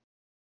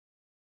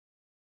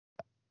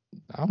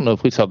 I don't know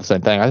if we saw the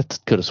same thing. I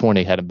could have sworn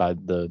he had him by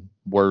the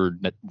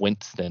word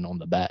Winston on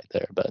the back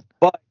there, but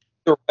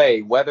either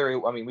way,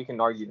 we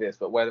can argue this,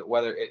 but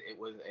whether it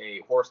was a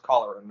horse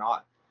collar or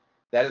not,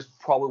 that is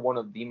probably one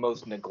of the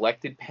most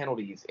neglected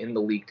penalties in the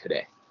league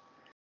today.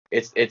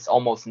 It's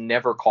almost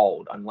never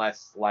called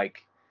unless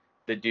like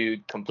the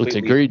dude completely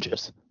it's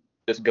egregious.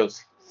 Just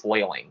goes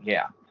flailing.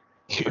 Yeah.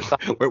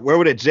 Where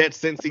would the Jets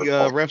since he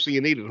refs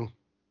you needed them?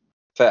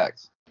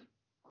 Facts.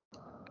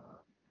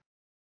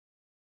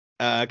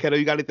 Keto,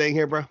 you got anything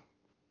here, bro?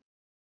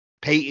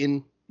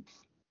 Peyton,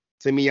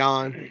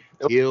 Simeon,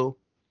 Hill.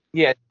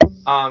 Yeah.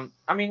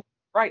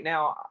 Right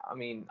now,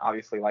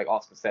 obviously, like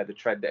Austin said, the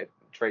trade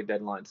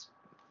deadline's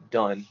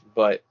done.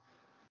 But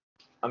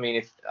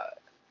if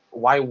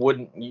why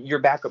wouldn't your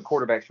backup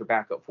quarterback's your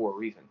backup for a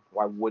reason?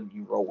 Why wouldn't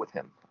you roll with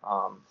him?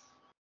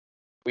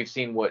 We've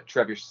seen what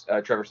Trevor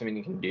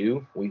Siemian can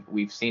do.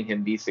 We've seen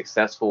him be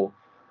successful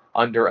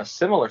under a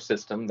similar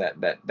system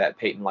that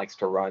Peyton likes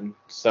to run.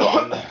 So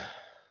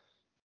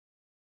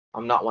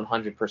I'm not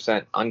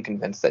 100%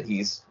 unconvinced that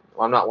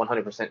I'm not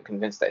 100%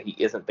 convinced that he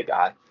isn't the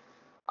guy.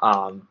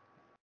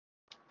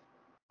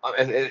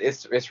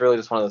 It's really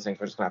just one of those things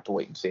we're just gonna have to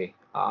wait and see.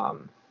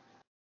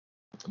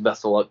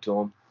 Best of luck to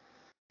him.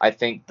 I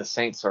think the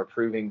Saints are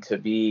proving to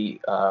be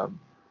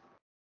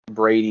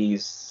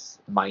Brady's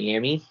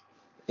Miami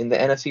in the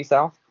NFC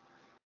South.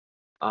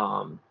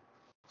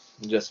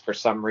 Just for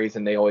some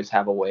reason, they always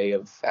have a way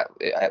of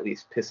at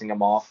least pissing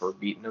him off or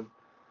beating him.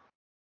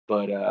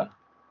 But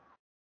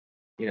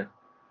Yeah.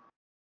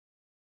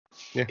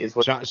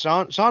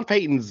 Sean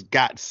Payton's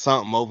got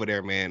something over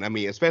there, man.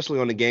 Especially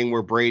on the game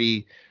where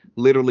Brady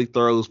literally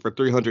throws for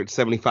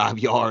 375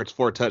 yards,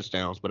 4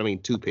 touchdowns, but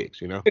 2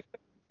 picks,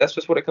 That's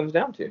just what it comes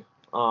down to.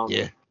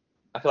 Yeah.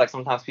 I feel like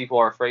sometimes people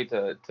are afraid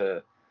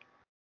to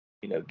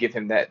give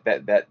him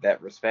that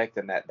respect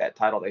and that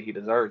title that he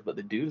deserves, but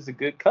the dude is a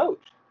good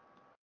coach.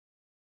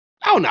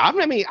 Oh no,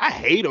 I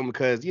hate him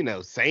because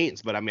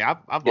Saints, but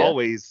I've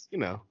always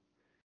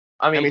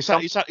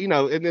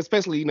and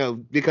especially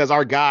because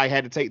our guy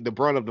had to take the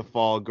brunt of the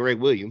fall, Greg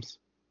Williams.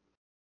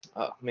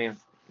 Oh man,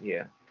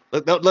 yeah.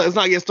 Let's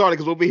not get started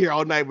because we'll be here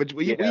all night. But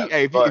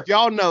if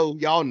y'all know,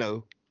 y'all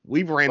know.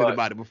 We've ranted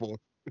about it before.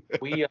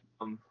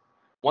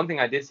 One thing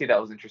I did see that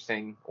was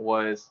interesting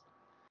was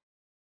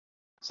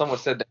someone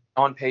said that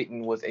Sean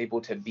Payton was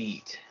able to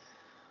beat.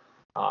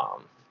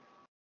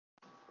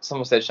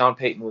 Someone said Sean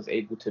Payton was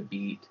able to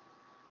beat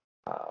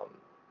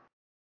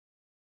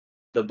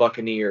the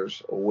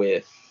Buccaneers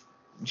with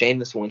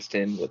Jameis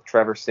Winston, with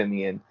Trevor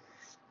Siemian,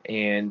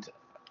 and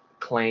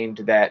claimed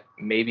that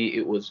maybe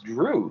it was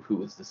Drew who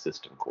was the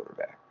system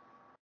quarterback.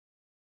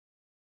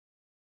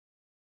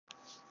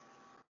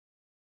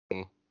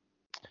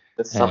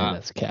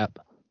 That's cap.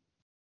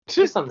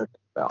 Just something to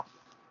think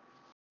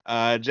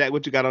about. Jack,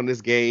 what you got on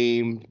this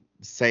game?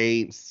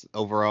 Saints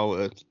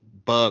overall,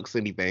 Bucks,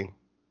 anything?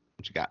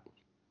 What you got?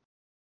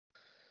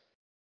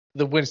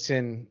 The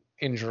Winston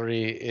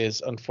injury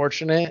is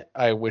unfortunate.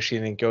 I wish he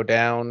didn't go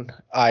down.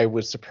 I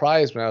was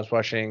surprised when I was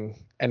watching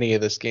any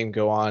of this game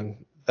go on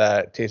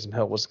that Taysom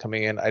Hill was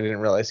coming in. I didn't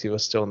realize he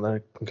was still in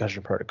the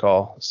concussion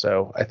protocol.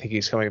 So I think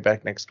he's coming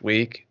back next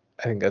week.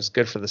 I think that's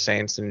good for the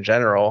Saints in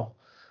general,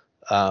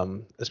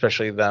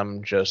 especially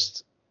them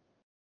just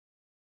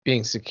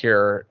being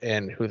secure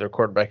in who their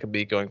quarterback could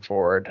be going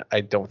forward.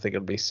 I don't think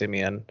it'll be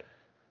Simeon.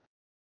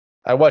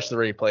 I watched the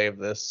replay of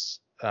this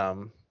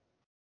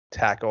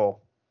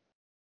tackle.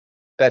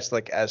 That's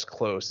like as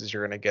close as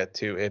you're going to get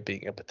to it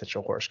being a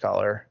potential horse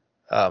collar.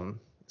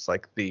 It's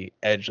like the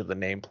edge of the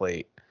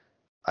nameplate.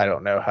 I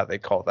don't know how they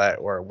call that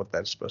or what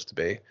that's supposed to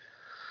be.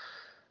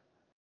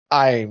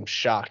 I'm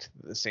shocked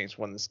that the Saints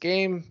won this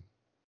game.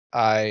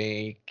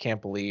 I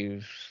can't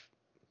believe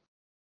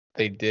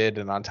they did,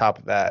 and on top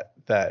of that,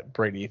 that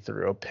Brady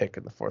threw a pick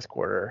in the fourth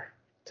quarter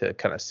to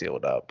kind of seal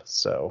it up.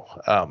 So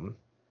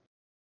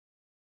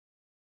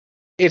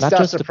it's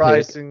not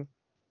surprising.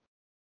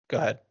 Go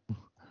ahead.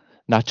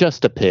 Not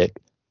just a pick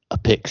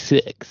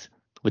six,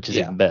 which is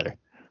even better.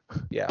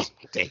 Yeah.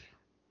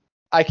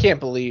 I can't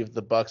believe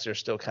the Bucs are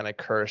still kind of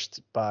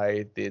cursed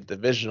by the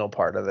divisional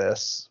part of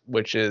this,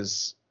 which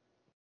is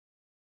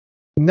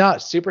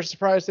not super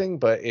surprising,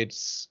 but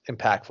it's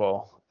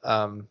impactful.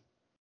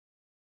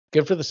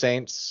 Good for the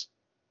Saints.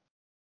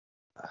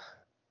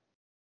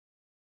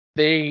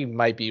 They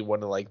might be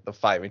one of like the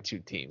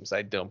 5-2 teams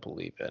I don't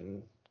believe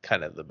in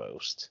kind of the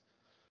most,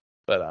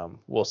 but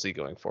we'll see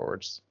going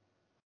forwards.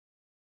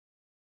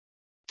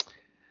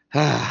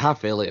 I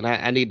feel it, and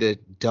I need to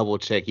double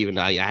check, even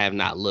though I have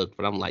not looked.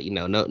 But I'm like,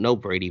 no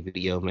Brady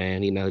video,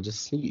 man.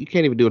 Just you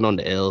can't even do it on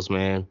the L's,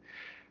 man.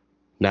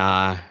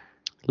 Nah.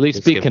 At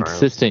least be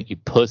consistent, you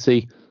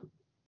pussy.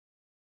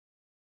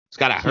 It's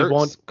got a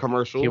Hurts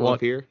commercial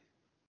up here.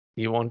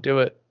 He won't do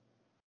it.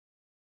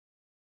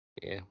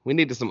 Yeah, we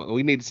needed some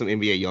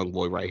NBA young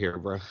boy right here,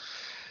 bro.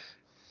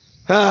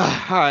 All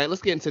right,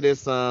 let's get into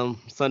this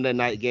Sunday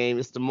night game.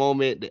 It's the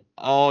moment that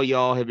all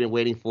y'all have been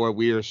waiting for.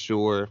 We are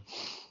sure.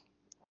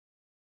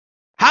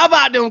 How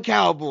about them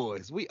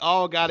Cowboys? We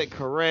all got it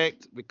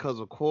correct because,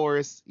 of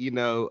course,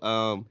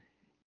 game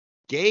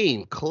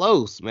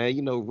close,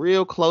 man.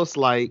 Real close.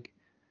 Like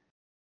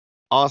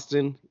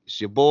Austin,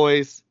 it's your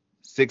boys,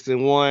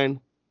 6-1.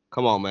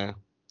 Come on, man.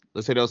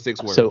 Let's hit those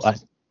 6 words. So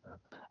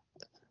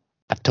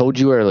I told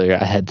you earlier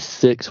I had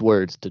 6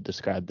 words to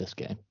describe this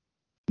game.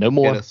 No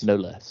more, no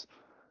less.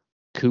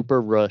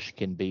 Cooper Rush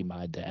can be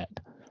my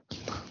dad.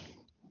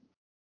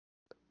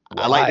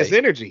 I like this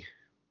energy.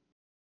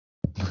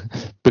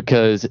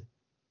 Because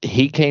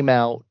he came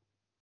out,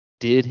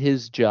 did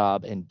his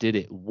job, and did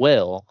it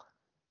well.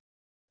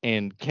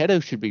 And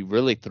Keto should be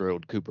really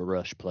thrilled Cooper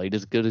Rush played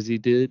as good as he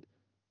did,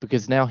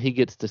 because now he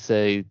gets to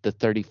say the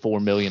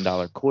 $34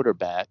 million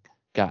quarterback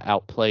got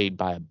outplayed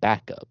by a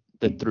backup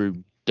that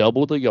threw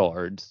double the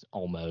yards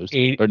almost.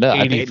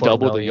 I think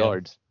double the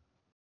yards.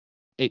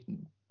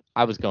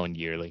 I was going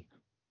yearly.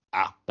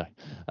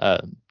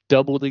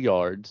 Double the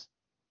yards.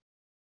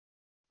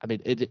 I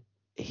mean,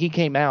 he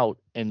came out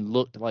and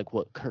looked like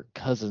what Kirk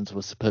Cousins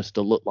was supposed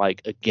to look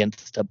like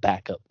against a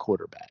backup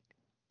quarterback.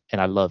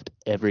 And I loved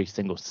every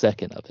single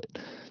second of it.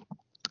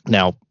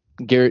 Now,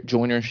 Garrett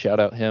Joyner, shout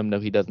out him. No,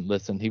 he doesn't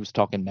listen. He was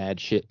talking mad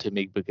shit to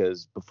me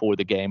because before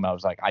the game, I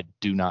was like, I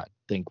do not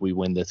think we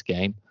win this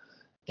game.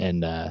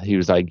 And he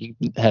was like, you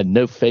had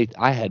no faith.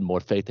 I had more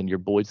faith in your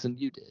boys than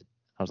you did.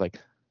 I was like,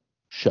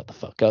 shut the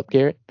fuck up,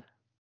 Garrett.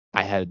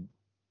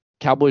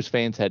 Cowboys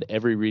fans had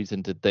every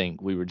reason to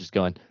think we were just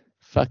going,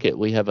 fuck it,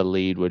 we have a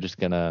lead. We're just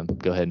going to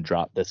go ahead and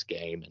drop this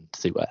game and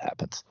see what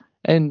happens.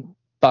 And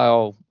by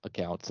all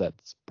accounts,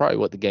 that's probably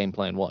what the game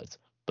plan was.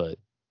 But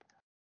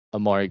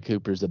Amari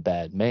Cooper's a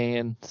bad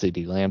man.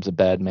 CeeDee Lamb's a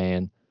bad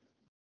man.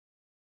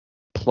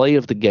 Play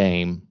of the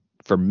game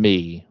for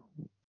me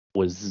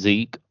was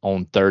Zeke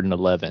on 3rd and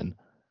 11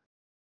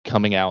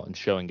 coming out and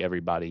showing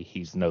everybody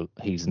he's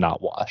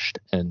not washed,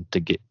 and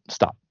to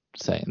stop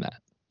saying that.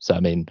 So, I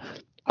mean,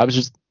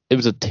 it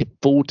was a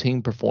full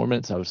team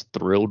performance. I was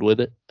thrilled with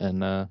it,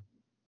 and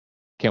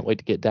can't wait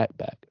to get Dak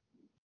back.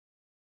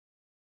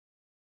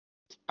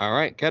 All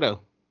right,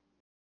 Keto.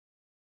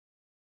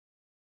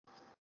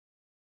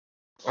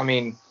 I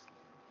mean,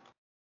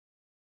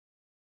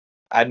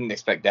 I didn't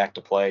expect Dak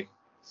to play,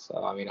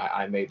 so I mean,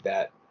 I made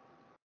that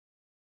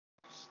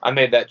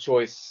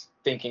choice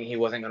thinking he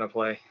wasn't going to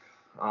play.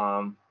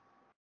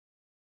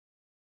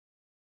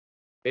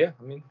 Yeah,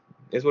 I mean,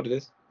 it is what it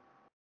is.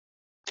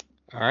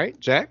 All right,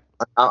 Jack.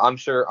 I'm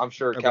sure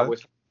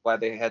Cowboys glad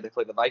they had to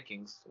play the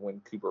Vikings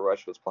when Cooper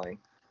Rush was playing.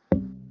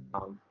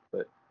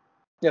 But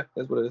yeah,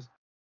 that's what it is.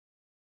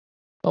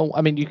 Oh,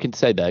 I mean, you can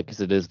say that because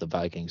it is the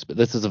Vikings, but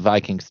this is a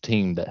Vikings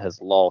team that has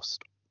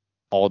lost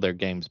all their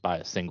games by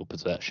a single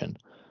possession.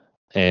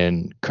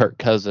 And Kirk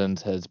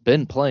Cousins has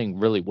been playing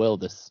really well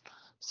this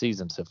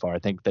season so far. I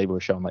think they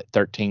were showing like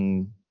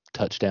 13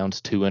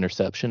 touchdowns, 2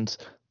 interceptions.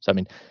 So, I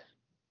mean,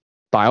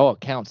 by all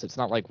accounts, it's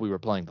not like we were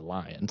playing the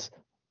Lions.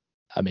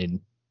 I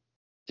mean,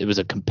 it was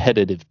a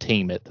competitive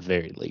team at the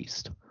very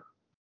least.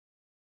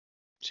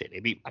 Shit, they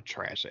beat my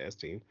trash ass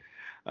team.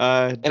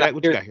 Jack,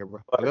 what you got here,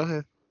 bro? Go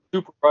ahead.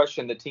 Cooper Rush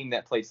and the team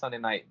that played Sunday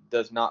night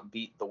does not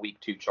beat the Week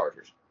 2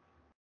 Chargers.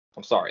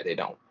 I'm sorry, they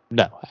don't.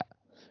 No,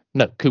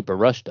 Cooper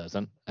Rush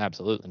doesn't.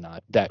 Absolutely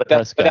not. Dak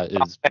Prescott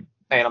is.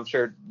 And I'm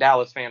sure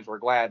Dallas fans were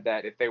glad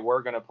that if they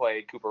were going to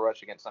play Cooper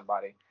Rush against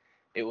somebody,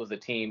 it was a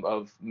team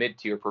of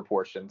mid-tier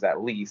proportions,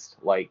 at least,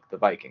 like the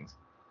Vikings.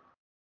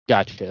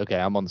 Gotcha. Okay,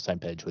 I'm on the same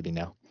page with you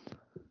now.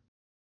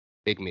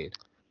 Big mid.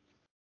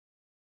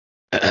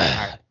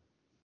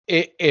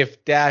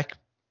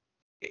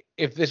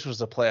 If this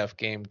was a playoff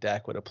game,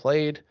 Dak would have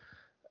played.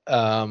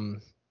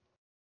 Kirk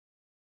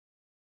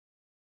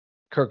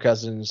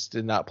Cousins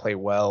did not play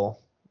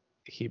well.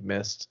 He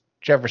missed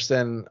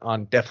Jefferson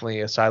on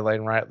definitely a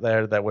sideline right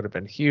there, that would have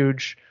been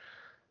huge.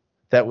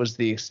 That was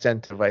the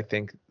extent of, I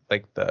think,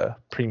 like the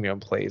premium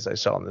plays I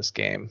saw in this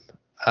game.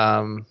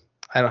 I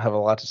don't have a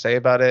lot to say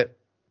about it.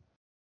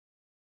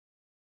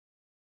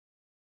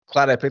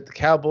 Glad I picked the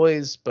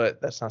Cowboys,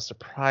 but that's not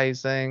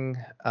surprising.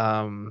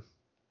 I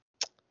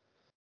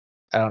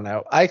don't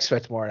know. I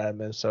expect more out of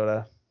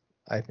Minnesota.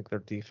 I think their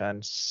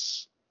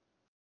defense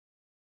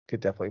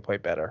could definitely play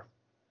better.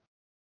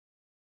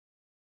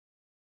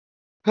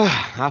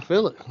 I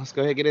feel it. Let's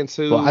go ahead and get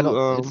into. Well, I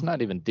don't. It's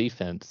not even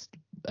defense.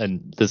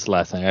 And this is the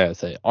last thing I gotta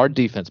say. Our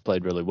defense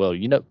played really well.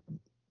 You know,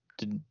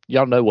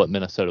 y'all know what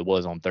Minnesota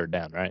was on third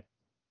down, right?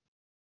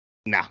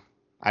 Nah,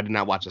 I did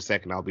not watch a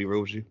second. I'll be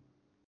real with you.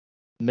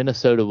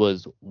 Minnesota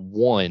was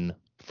 1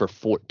 for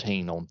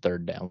 14 on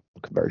third down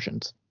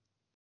conversions.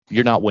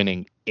 You're not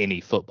winning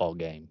any football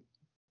game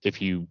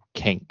if you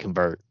can't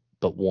convert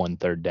but 1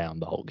 third down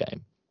the whole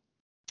game.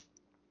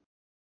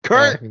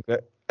 Kirk.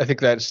 I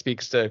think that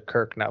speaks to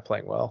Kirk not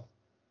playing well.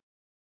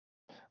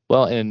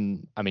 Well,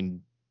 and I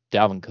mean,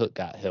 Dalvin Cook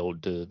got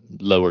held to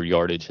lower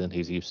yardage than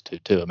he's used to,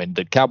 too. I mean,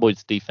 the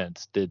Cowboys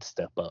defense did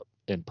step up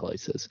in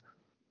places.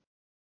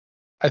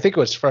 I think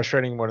what's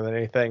frustrating more than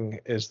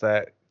anything is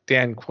that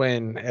Dan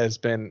Quinn has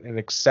been an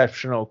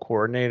exceptional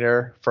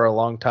coordinator for a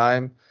long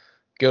time,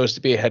 goes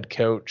to be a head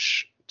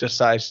coach,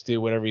 decides to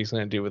do whatever he's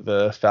going to do with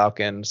the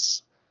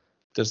Falcons,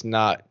 does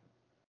not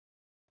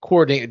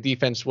coordinate a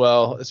defense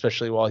well,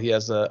 especially while he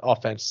has an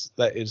offense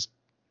that is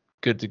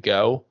good to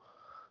go,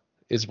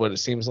 is what it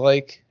seems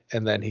like.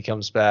 And then he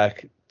comes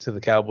back to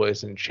the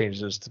Cowboys and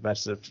changes his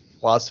defensive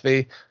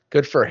philosophy.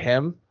 Good for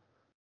him.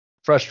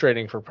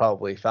 Frustrating for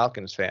probably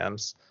Falcons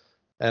fans.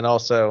 And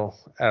also,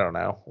 I don't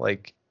know,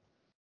 like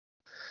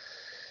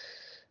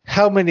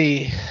how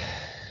many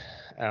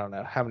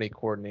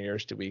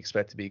coordinators do we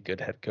expect to be good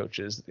head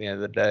coaches at the end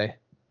of the day?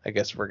 I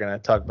guess we're going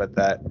to talk about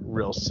that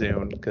real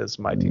soon because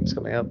my team's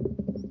coming up.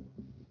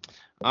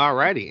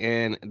 Alrighty,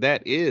 and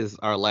that is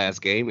our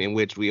last game in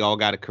which we all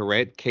got it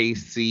correct.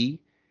 KC,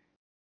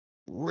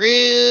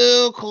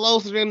 real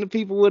closer than the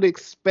people would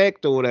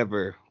expect or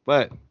whatever,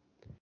 but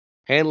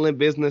handling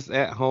business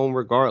at home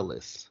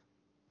regardless.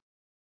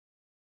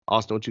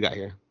 Austin, what you got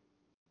here?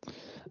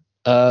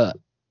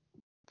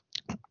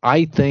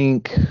 I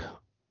think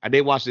I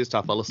did watch this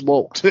top, fellas.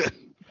 Well,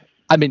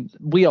 I mean,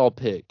 we all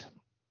picked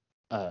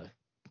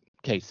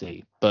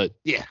KC, but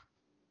yeah,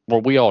 were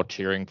we all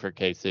cheering for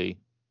KC?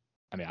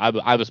 I mean,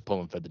 I was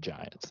pulling for the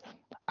Giants.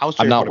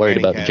 I'm not worried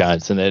about the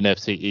Giants in the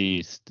NFC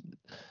East.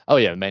 Oh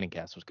yeah, the Manning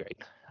cast was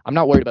great. I'm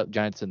not worried about the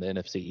Giants in the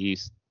NFC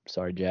East.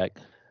 Sorry, Jack.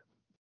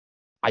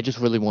 I just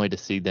really wanted to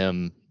see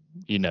them,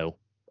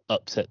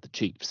 upset the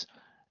Chiefs.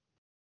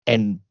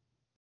 And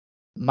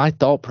my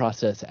thought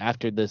process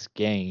after this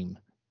game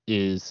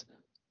is,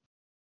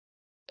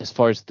 as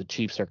far as the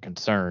Chiefs are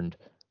concerned,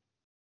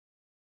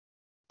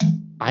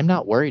 I'm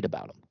not worried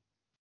about them.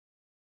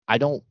 I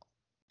don't,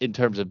 in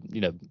terms of,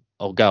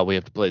 oh God, we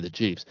have to play the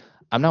Chiefs.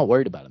 I'm not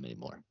worried about them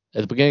anymore.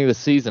 At the beginning of the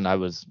season, I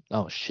was,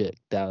 oh shit,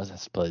 Dallas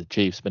has to play the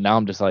Chiefs. But now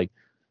I'm just like,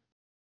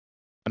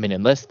 I mean,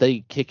 unless they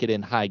kick it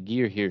in high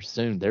gear here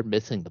soon, they're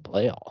missing the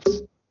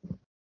playoffs.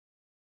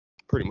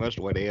 Pretty much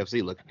the way the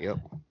AFC looking, yep.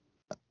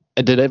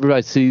 And did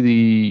everybody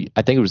see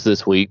I think it was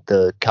this week,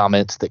 the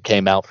comments that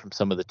came out from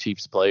some of the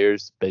Chiefs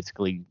players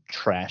basically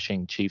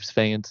trashing Chiefs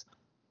fans?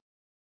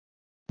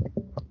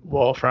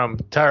 Well, from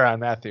Tyrann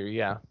Mathieu,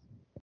 yeah.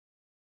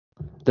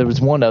 There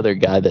was one other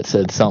guy that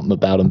said something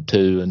about them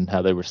too and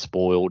how they were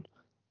spoiled,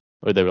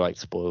 or they were like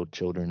spoiled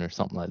children or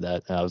something like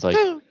that. And I was like,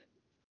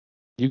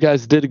 you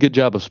guys did a good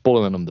job of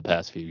spoiling them the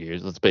past few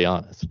years. Let's be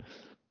honest.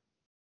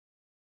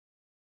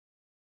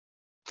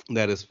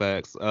 That is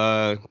facts.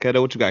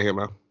 Kato, what you got here,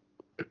 man?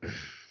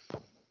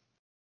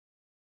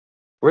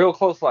 Real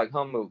close, like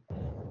Hummoo.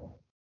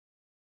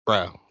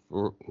 Bro,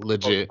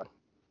 legit.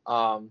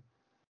 I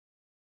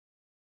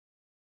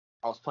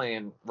was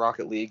playing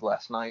Rocket League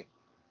last night,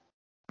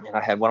 and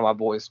I had one of my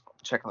boys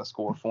checking the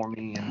score for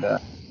me, and I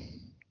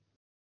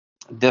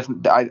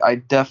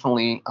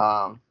definitely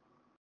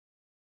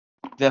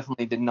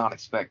did not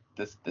expect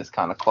this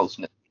kind of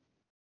closeness.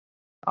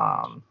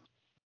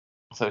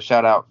 So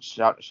shout out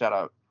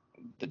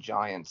the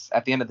Giants.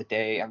 At the end of the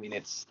day, I mean,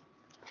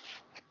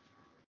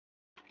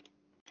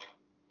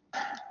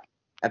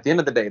 at the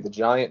end of the day, the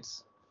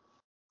Giants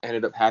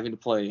ended up having to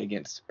play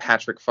against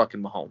Patrick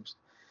fucking Mahomes.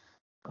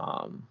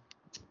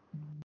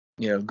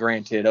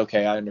 Granted,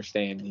 okay, I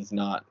understand he's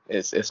not.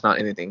 It's not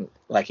anything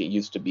like it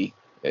used to be.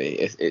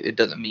 It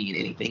doesn't mean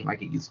anything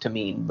like it used to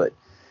mean. But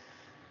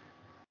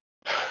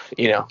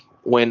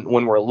when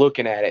we're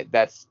looking at it,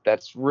 that's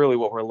really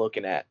what we're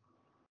looking at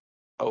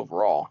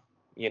overall.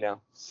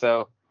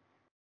 So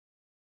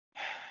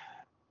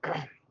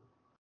I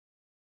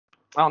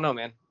don't know,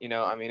 man.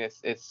 I mean,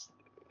 it's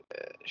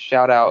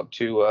shout out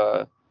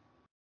to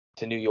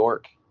New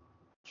York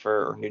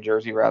or New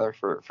Jersey rather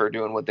for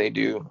doing what they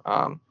do.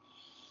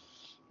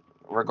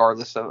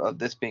 Regardless of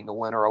this being a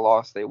win or a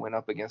loss, they went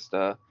up against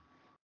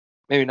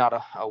maybe not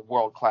a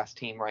world-class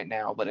team right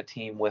now, but a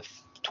team with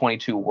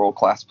 22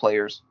 world-class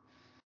players.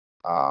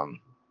 And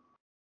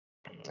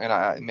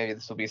maybe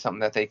this will be something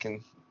that they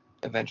can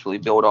eventually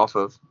build off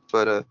of.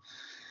 But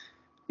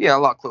yeah, a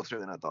lot closer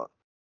than I thought.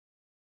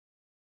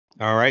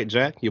 All right,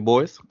 Jack, your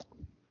boys.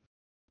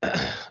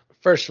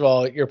 First of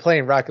all, you're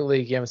playing Rocket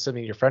League. You haven't sent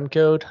me your friend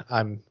code.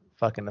 I'm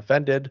fucking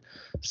offended.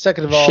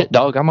 Second of all, Shit,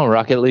 dog, I'm on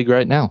Rocket League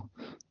right now.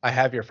 I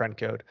have your friend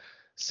code.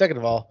 Second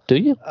of all, Do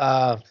you?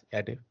 yeah,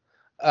 I do.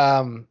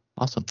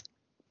 Awesome.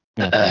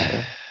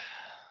 Yeah,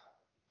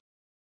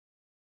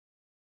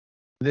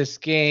 This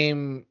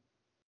game,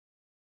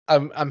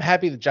 I'm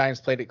happy the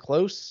Giants played it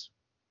close.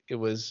 It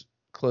was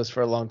close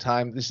for a long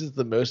time. This is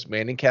the most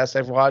Manning cast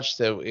I've watched,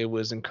 so it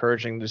was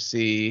encouraging to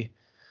see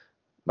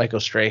Michael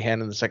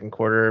Strahan in the second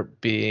quarter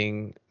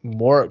being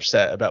more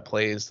upset about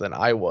plays than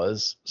I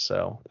was.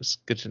 So it's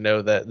good to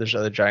know that there's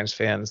other Giants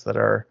fans that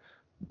are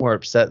more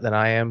upset than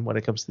I am when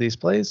it comes to these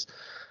plays.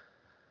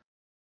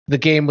 The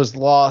game was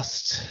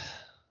lost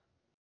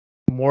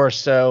more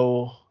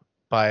so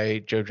by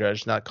Joe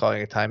Judge not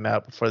calling a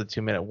timeout before the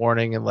 2-minute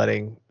warning and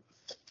letting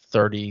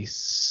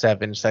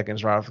 37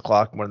 seconds run off the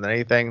clock more than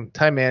anything.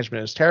 Time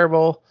management is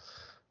terrible.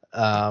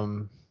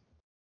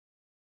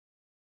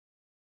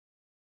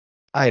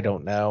 I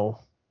don't know.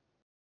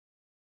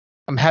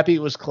 I'm happy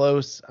it was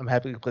close. I'm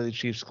happy to play the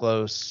Chiefs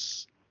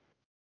close.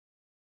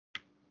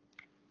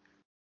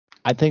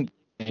 I think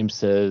the game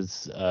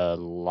says a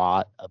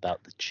lot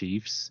about the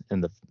Chiefs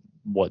and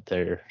what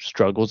their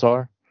struggles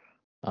are.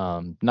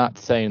 Not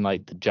saying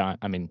like the Giants.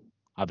 I mean,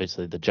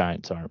 obviously the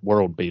Giants aren't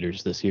world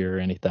beaters this year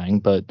or anything,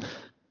 but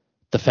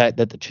the fact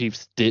that the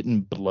Chiefs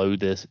didn't blow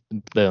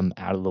them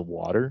out of the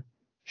water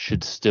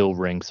should still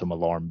ring some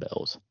alarm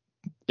bells.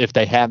 If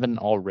they haven't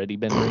already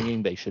been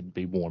ringing, they should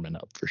be warming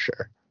up for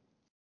sure.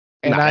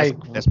 And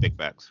That's big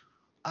facts.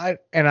 I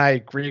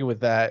agree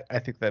with that. I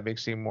think that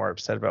makes me more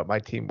upset about my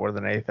team more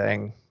than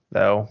anything,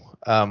 though.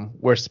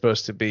 We're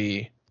supposed to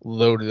be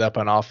loaded up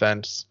on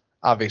offense.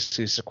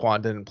 Obviously,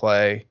 Saquon didn't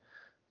play.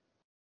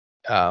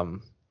 Galladay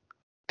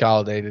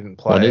didn't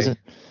play. Well,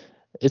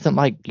 isn't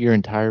like your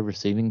entire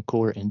receiving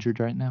core injured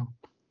right now?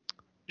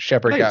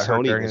 Shepard got hurt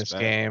Tony during was this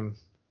back. game.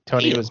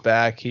 Tony was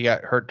back. He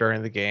got hurt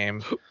during the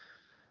game.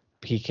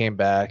 He came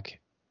back.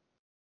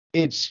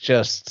 It's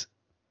just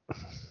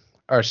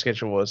our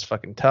schedule was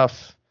fucking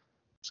tough.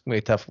 It's gonna be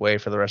a tough way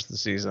for the rest of the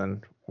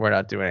season. We're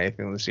not doing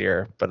anything this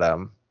year, but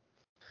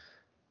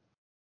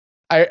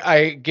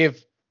I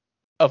give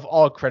of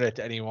all credit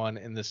to anyone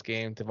in this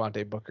game.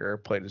 Devontae Booker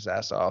played his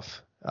ass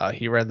off.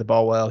 He ran the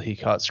ball well. He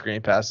caught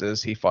screen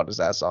passes. He fought his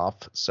ass off.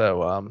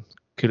 So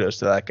kudos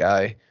to that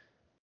guy.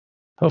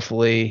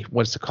 Hopefully,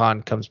 once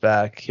Saquon comes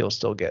back, he'll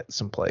still get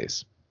some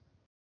plays.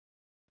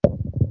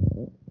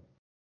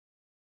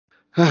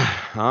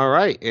 All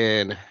right,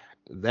 and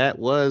that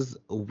was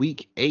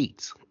week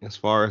 8 as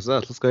far as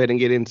us. Let's go ahead and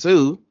get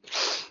into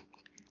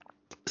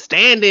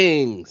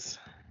standings.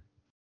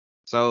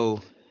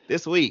 So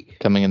this week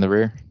Coming in the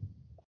rear.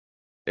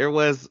 there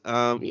was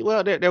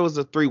there was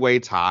a 3-way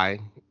tie,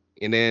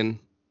 and then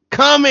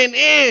coming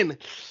in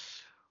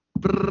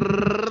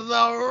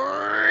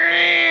the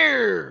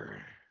rear,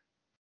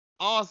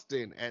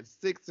 Austin at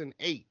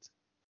 6-8.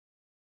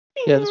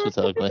 Yeah, this was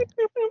ugly.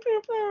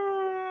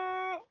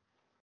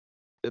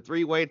 The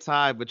 3-way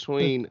tie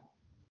between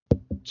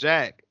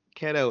Jack,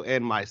 Keto,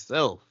 and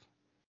myself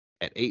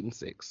at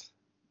 8-6.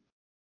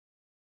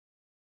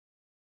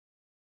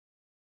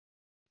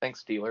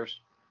 Thanks, Steelers.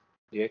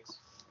 Dicks.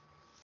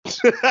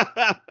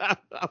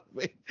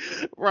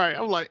 Right.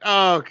 I'm like,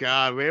 oh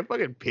God, man.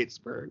 Fucking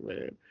Pittsburgh,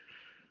 man.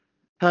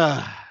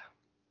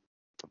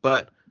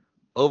 But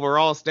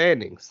overall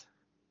standings.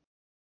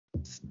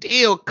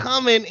 Still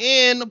coming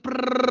in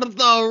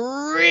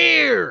the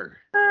rear.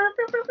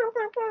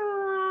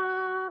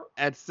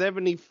 At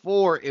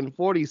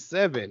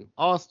 74-47,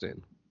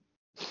 Austin.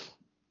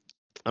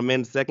 I'm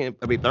in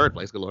third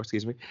place, good Lord,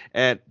 excuse me.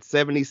 At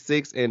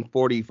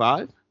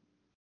 76-45.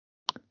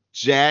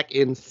 Jack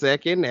in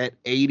second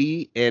at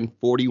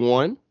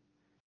 80-41.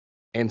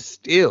 And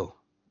still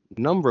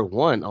number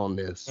one on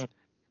this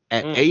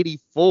at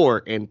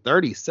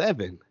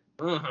 84-37.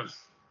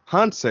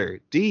 Hunter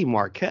D.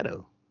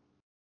 Marketo.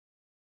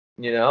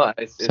 You know,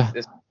 it's a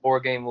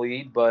 4-game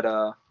lead,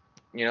 but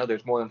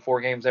there's more than 4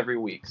 games every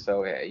week.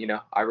 So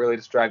I really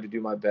just strive to do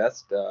my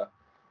best.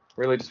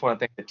 Really just want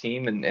to thank the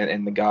team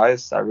and the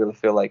guys. I really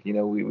feel like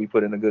we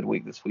put in a good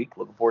week this week.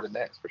 Looking forward to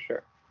next for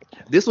sure.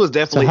 This was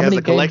definitely So how as many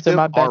a collective. games am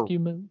I back you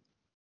moved?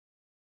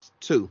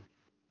 2.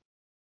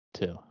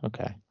 2.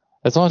 Okay.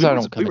 As long as I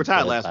don't come we were in tied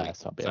dead last last,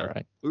 week. I'll be Sorry. all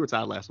right. We were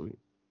tied last week.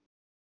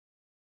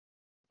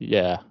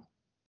 Yeah.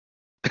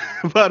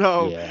 But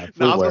Yeah,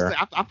 no, I was we gonna were. say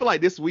I feel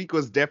like this week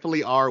was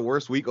definitely our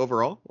worst week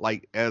overall,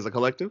 like as a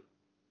collective.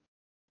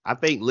 I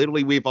think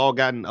literally we've all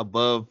gotten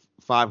above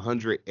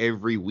 500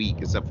 every week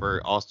except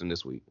for Austin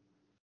this week.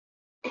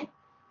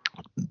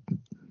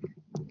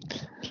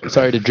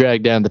 Sorry to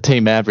drag down the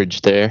team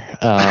average there.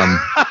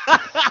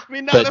 I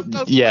mean, no, But that's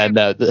no yeah, slam.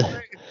 no,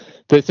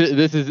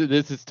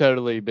 this has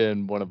totally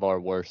been one of our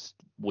worst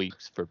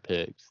weeks for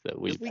picks that This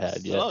we've week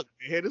had yet. sucked,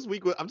 man. This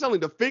week I'm telling you,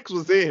 the fix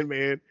was in,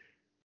 man.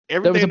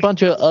 There was a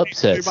bunch of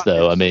upsets,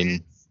 though. I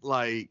mean,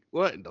 like,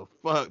 what in the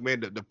fuck, man?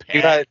 The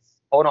You guys,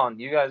 hold on.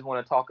 You guys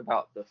want to talk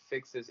about the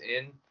fixes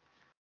in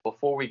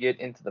before we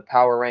get into the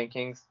power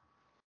rankings?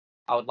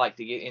 I would like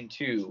to get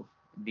into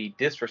the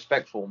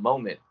disrespectful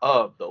moment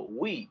of the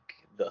week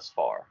thus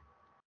far.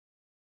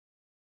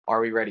 Are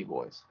we ready,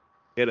 boys?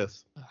 Hit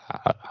us.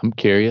 I'm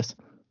curious.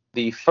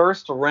 The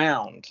first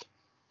round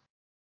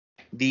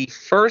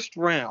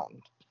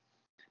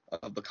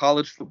of the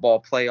college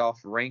football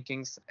playoff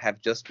rankings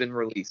have just been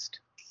released.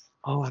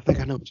 Oh, I think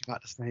I know what you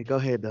got to say. Go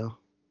ahead, though.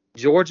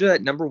 Georgia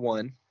at number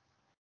 1,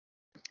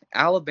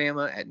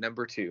 Alabama at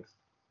number 2,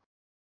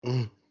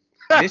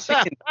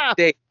 Michigan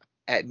State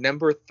at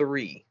number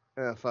 3.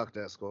 Yeah, fuck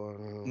that score.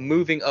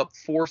 Moving up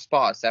 4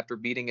 spots after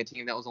beating a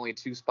team that was only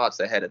 2 spots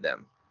ahead of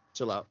them.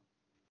 Chill out.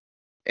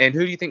 And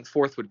who do you think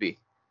 4th would be?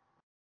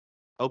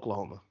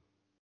 Oklahoma.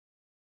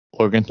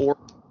 Oregon.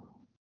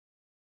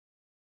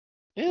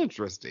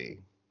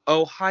 Interesting.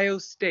 Ohio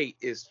State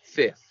is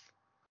 5th,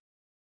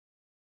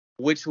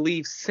 which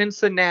leaves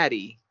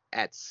Cincinnati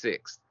at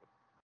 6th.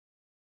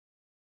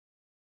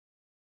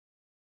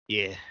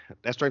 Yeah,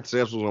 that strength of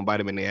sales was gonna bite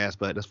him in the ass,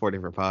 but that's for a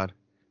different pod.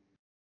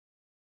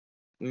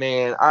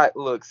 Man,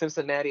 look,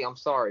 Cincinnati, I'm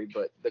sorry,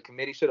 but the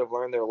committee should have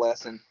learned their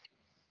lesson.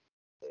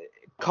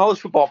 College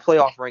football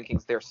playoff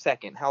rankings, they're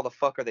second. How the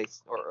fuck are they?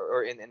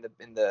 Or in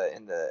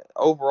the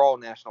overall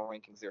national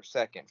rankings, they're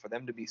second. For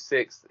them to be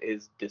 6th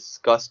is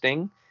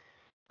disgusting.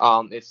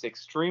 It's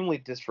extremely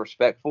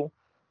disrespectful.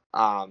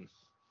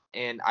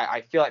 And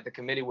I feel like the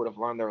committee would have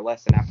learned their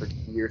lesson after 2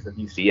 years of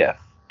UCF,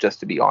 just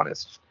to be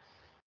honest.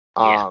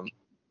 And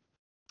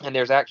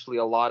there's actually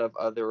a lot of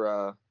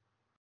other.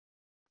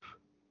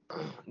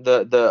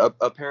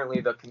 Apparently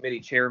the committee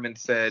chairman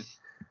said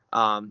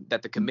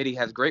that the committee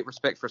has great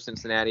respect for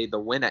Cincinnati. The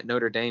win at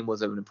Notre Dame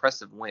was an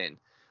impressive win,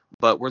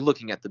 but we're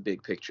looking at the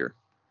big picture.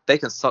 They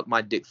can suck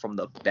my dick from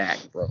the back,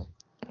 bro.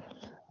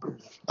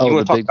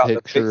 Oh, the big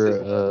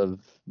picture of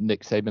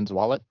Nick Saban's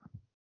wallet?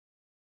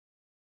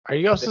 Are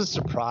you also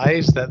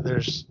surprised that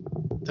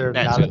they're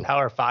not a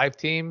Power 5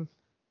 team?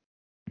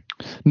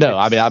 No,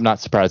 I mean, I'm not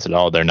surprised at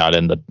all they're not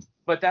in the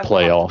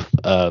playoff.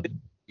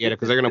 Yeah,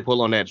 because they're gonna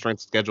pull on that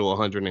strength schedule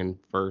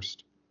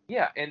 101st.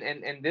 Yeah,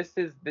 and this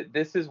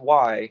is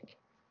why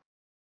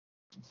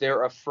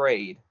they're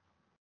afraid,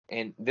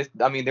 and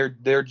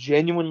they're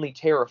genuinely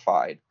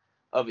terrified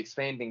of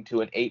expanding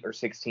to an 8 or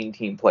 16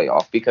 team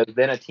playoff, because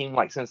then a team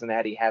like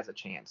Cincinnati has a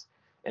chance,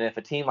 and if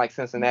a team like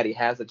Cincinnati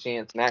has a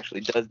chance and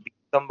actually does beat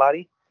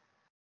somebody,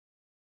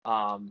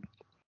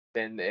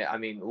 then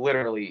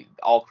literally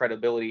all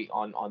credibility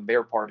on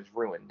their part is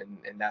ruined,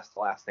 and that's the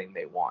last thing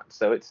they want.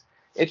 So it's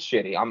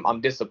shitty.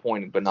 I'm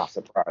disappointed, but not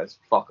surprised.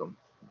 Fuck them,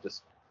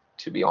 just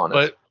to be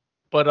honest.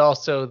 But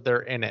also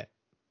they're in it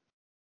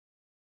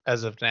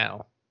as of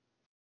now.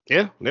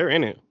 Yeah, they're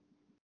in it.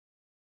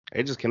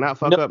 They just cannot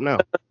fuck up now.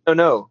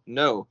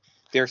 No.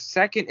 They're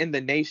second in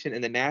the nation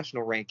in the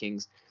national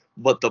rankings,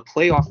 but the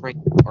playoff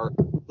rankings are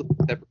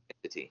a separate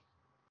entity.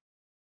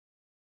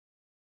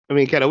 I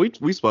mean, Kato,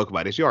 we spoke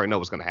about this. You already know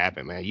what's going to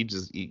happen, man. You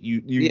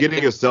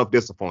getting yourself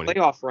disappointed.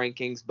 Playoff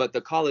rankings, but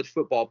the college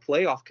football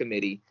playoff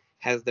committee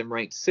has them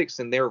ranked 6th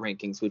in their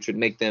rankings, which would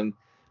make them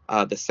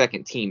the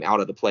second team out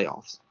of the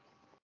playoffs.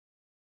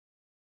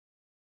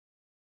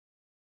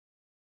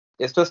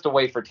 It's just a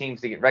way for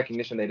teams to get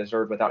recognition they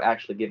deserve without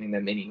actually giving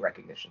them any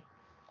recognition.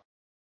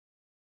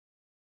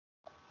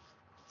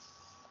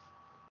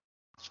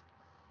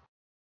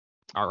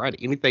 All right.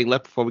 Anything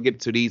left before we get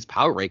to these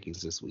power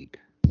rankings this week?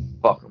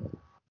 Fuck them.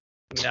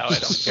 No, I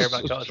don't care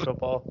about college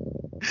football.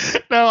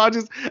 No,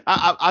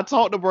 I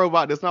talked to bro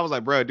about this, and I was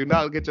like, bro, do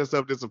not get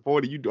yourself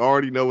disappointed. You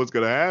already know what's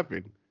gonna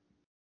happen.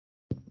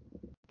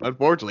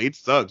 Unfortunately, it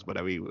sucks, but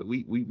I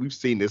mean, we've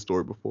seen this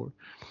story before.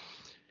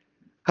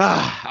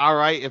 All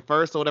right, at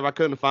first or whatever, I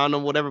couldn't find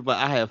them, whatever, but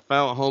I have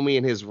found homie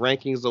and his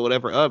rankings or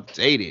whatever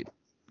updated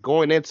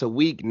going into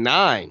week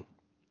 9.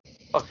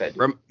 Okay.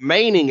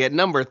 Remaining at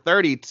number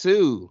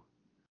 32,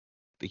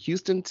 the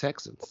Houston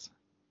Texans.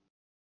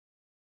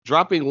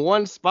 Dropping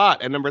 1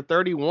 spot at number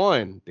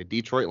 31, the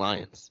Detroit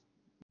Lions.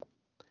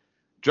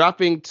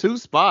 Dropping 2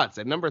 spots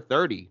at number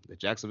 30, the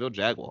Jacksonville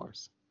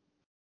Jaguars.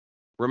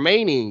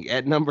 Remaining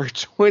at number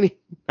 29,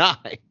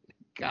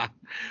 God,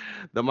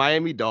 the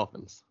Miami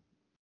Dolphins.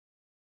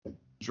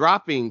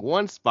 Dropping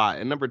 1 spot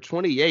at number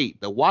 28,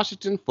 the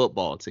Washington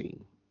Football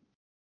Team.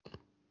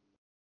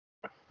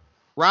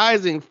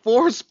 Rising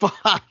 4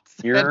 spots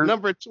at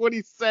number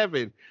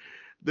 27,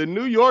 the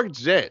New York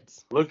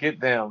Jets. Look at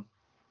them.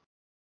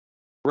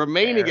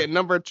 Remaining at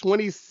number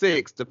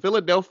 26, the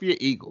Philadelphia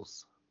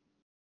Eagles.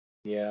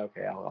 Yeah,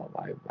 okay,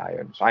 I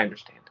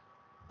understand.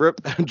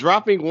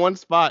 Dropping 1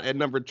 spot at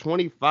number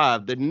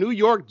 25, the New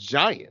York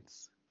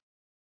Giants.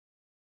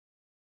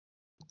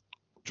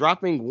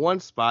 Dropping 1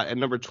 spot at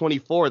number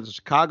 24, the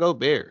Chicago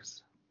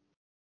Bears.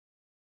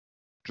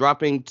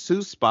 Dropping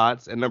 2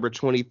 spots at number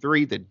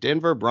 23, the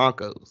Denver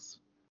Broncos.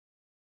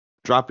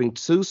 Dropping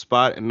 2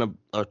 spots at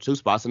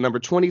number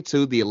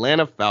 22, the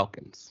Atlanta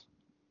Falcons.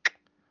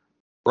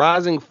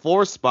 Rising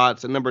 4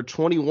 spots at number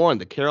 21,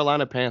 the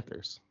Carolina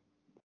Panthers.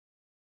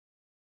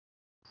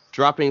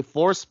 Dropping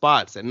 4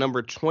 spots at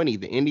number 20,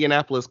 the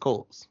Indianapolis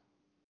Colts.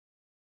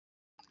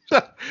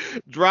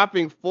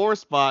 Dropping 4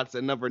 spots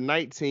at number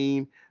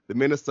 19, the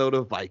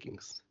Minnesota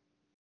Vikings.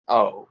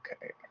 Oh,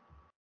 okay.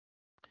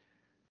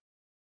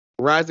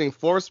 Rising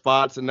 4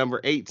 spots at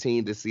number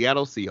 18, the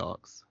Seattle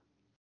Seahawks.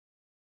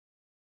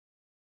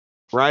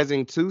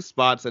 Rising 2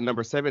 spots at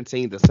number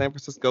 17, the San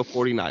Francisco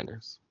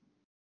 49ers.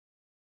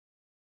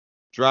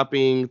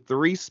 Dropping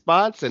 3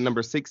 spots at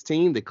number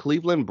 16, the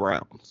Cleveland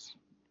Browns.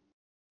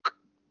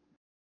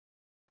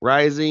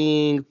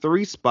 Rising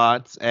 3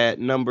 spots at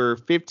number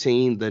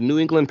 15, the New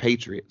England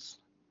Patriots.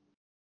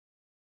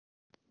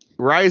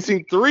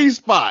 Rising 3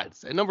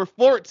 spots at number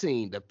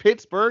 14, the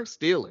Pittsburgh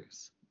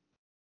Steelers.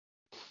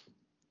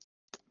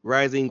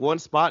 Rising 1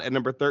 spot at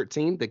number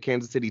 13, the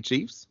Kansas City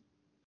Chiefs.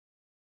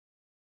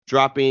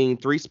 Dropping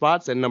 3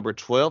 spots at number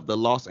 12, the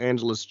Los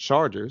Angeles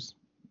Chargers.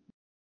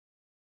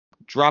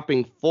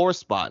 Dropping 4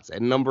 spots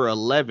at number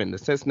 11, the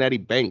Cincinnati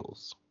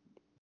Bengals.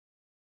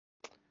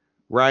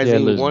 Rising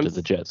losing one to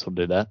the Jets will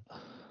do that.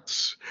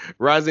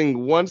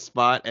 Rising 1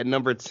 spot at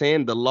number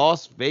 10, the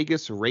Las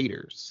Vegas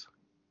Raiders.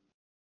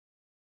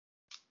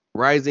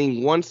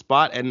 Rising 1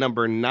 spot at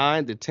number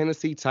 9, the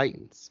Tennessee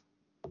Titans.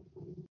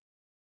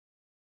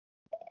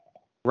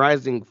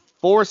 Rising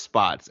 4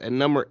 spots at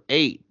number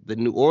 8, the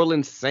New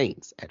Orleans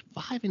Saints at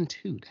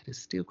 5-2. That is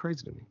still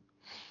crazy to me.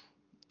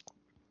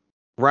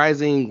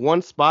 Rising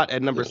 1 spot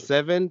at number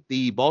 7,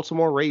 the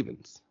Baltimore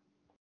Ravens.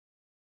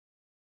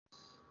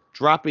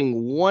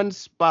 Dropping 1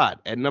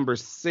 spot at number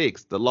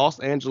 6, the Los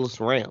Angeles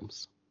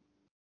Rams.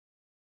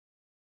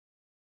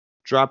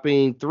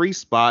 Dropping 3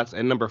 spots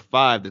at number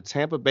 5, the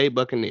Tampa Bay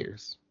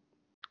Buccaneers.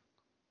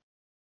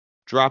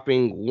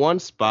 Dropping 1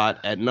 spot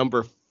at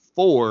number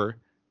 4,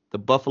 the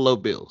Buffalo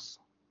Bills.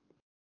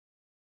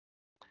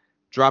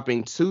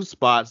 Dropping 2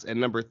 spots at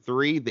number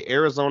 3, the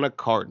Arizona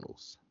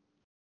Cardinals.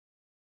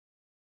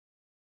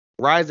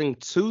 Rising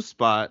 2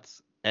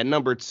 spots at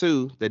number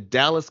 2, the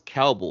Dallas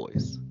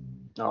Cowboys.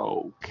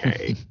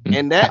 Okay.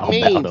 And that How about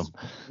means 'em?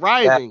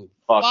 rising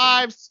fucking-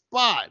 5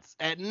 spots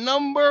at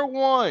number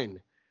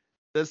 1,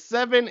 the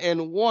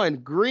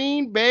 7-1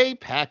 Green Bay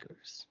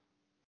Packers.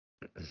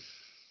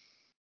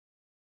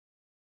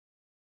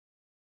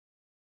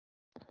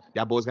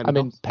 Y'all boys got I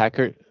any mean,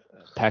 thoughts?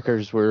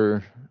 Packers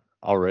were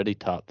already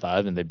top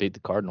 5 and they beat the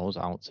Cardinals.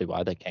 I don't see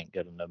why they can't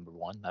go to number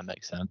 1. That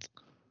makes sense.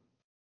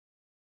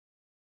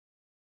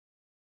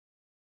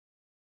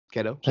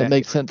 Kiddo, That chat.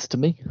 makes sense to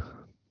me.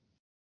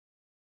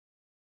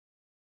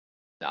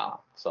 Nah,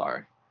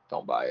 sorry.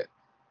 Don't buy it.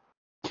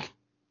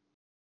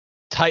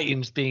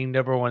 Titans being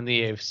number 1 in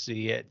the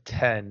AFC at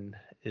 10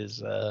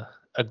 is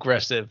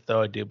aggressive,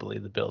 though I do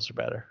believe the Bills are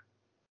better.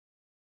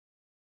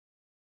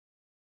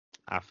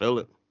 I feel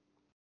it.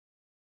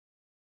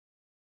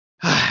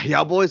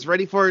 Y'all boys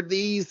ready for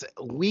these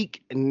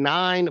week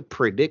 9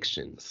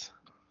 predictions?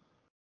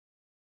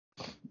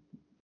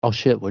 Oh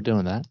shit, we're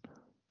doing that.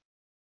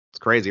 It's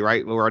crazy,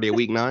 right? We're already at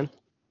week 9.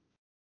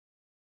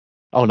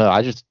 Oh no,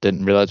 I just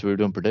didn't realize we were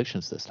doing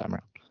predictions this time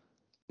around.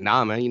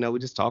 Nah, man, we're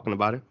just talking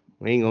about it.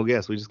 We ain't gonna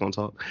guess. We just gonna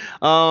talk.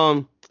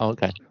 Oh,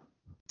 okay.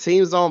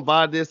 Teams on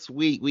bye this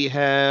week. We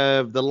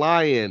have the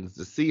Lions,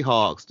 the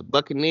Seahawks, the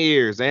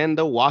Buccaneers, and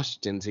the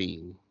Washington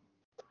team.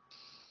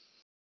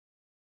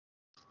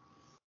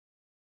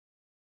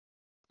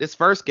 This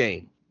first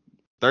game,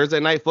 Thursday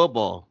Night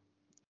Football.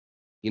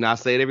 I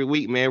say it every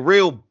week, man.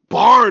 Real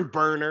barn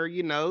burner,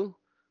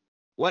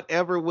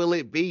 Whatever will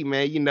it be,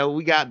 man?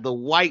 We got the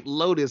White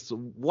Lotus,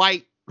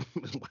 Mike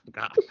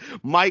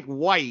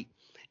White,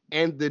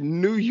 and the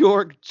New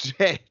York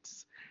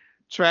Jets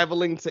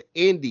traveling to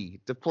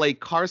Indy to play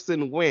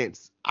Carson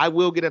Wentz. I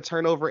will get a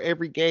turnover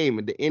every game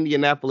in the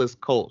Indianapolis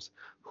Colts.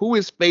 Who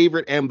is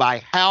favored and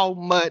by how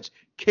much?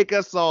 Kick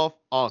us off,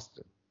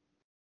 Austin.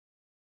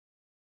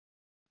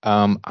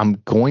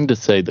 I'm going to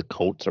say the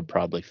Colts are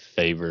probably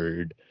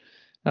favored.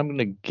 I'm going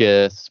to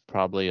guess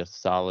probably a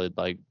solid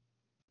 4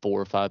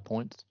 or 5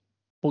 points.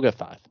 We'll get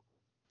 5.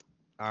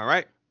 All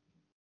right.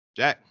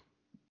 Jack.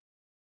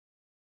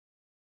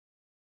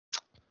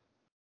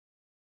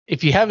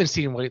 If you haven't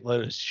seen White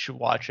Lotus, you should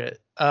watch it.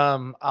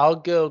 I'll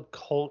go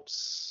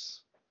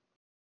Colts.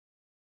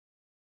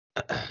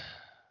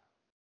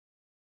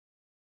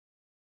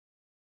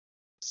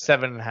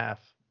 7.5.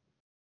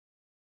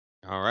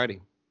 All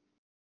righty.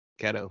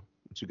 Keto,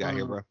 what you got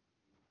here, bro?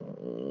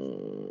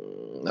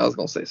 I was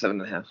gonna say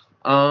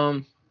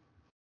 7.5.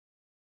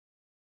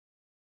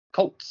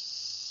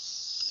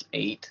 Colts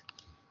 8.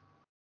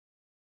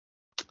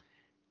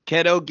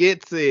 Keto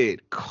gets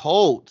it.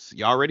 Colts.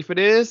 Y'all ready for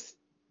this?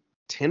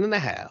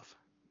 10.5.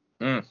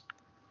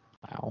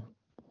 Wow.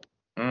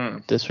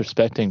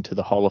 Disrespecting to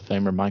the Hall of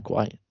Famer Mike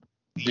White.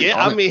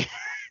 Yeah, I mean,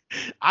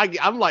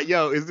 I'm like,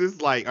 yo, is this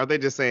are they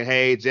just saying,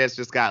 hey, Jets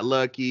just got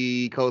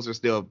lucky, Colts are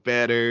still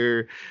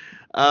better?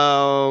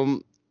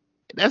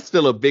 That's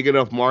still a big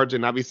enough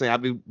margin. I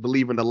be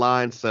believing the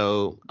line,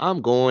 so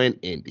I'm going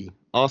Indy.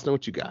 Austin,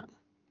 what you got?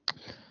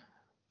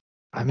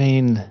 I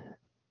mean,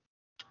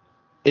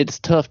 it's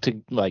tough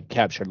to like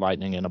capture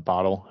lightning in a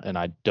bottle, and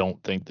I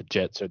don't think the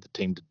Jets are the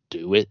team to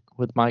do it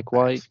with Mike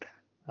White.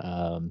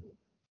 So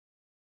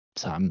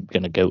I'm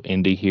gonna go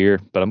Indy here,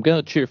 but I'm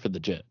gonna cheer for the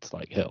Jets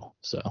like hell.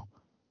 So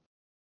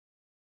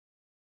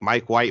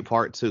Mike White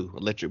Part 2,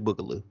 Electric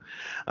Boogaloo.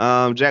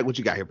 Jack, what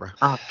you got here, bro?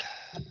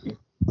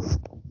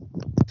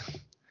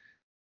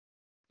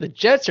 The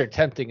Jets are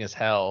tempting as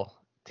hell.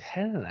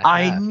 10.5.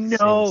 I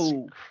know.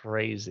 Seems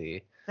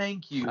crazy.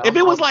 Thank you. If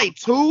it was like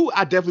 2,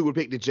 I definitely would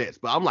pick the Jets.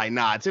 But I'm like,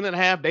 nah,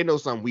 10.5, they know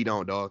something we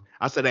don't, dog.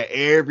 I said that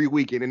every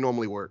weekend. It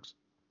normally works.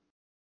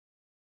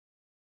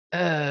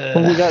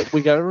 Well,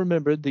 we got to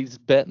remember these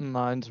betting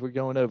lines we're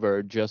going over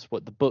are just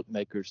what the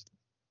bookmakers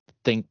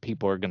think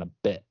people are going to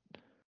bet.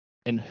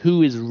 And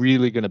who is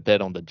really going to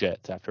bet on the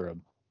Jets after a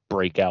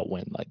breakout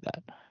win like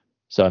that?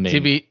 So I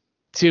mean,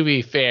 to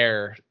be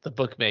fair, the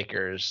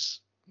bookmakers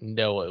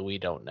know what we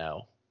don't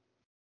know.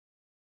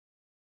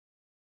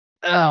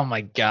 Oh my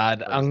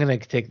God, I'm gonna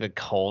take the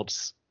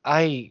Colts.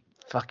 I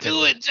fucking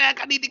do it, Jack.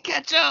 I need to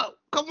catch up.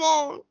 Come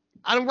on,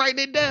 I'm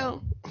writing it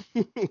down.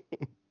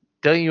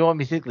 Don't you want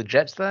me to take the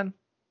Jets then?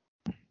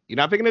 You're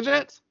not picking the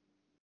Jets?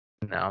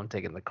 No, I'm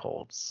taking the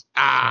Colts.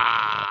 All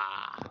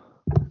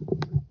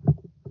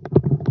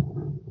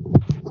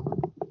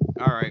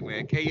right,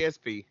 man.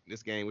 KSP,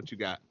 this game, what you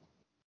got?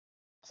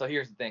 So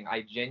here's the thing.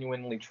 I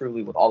genuinely,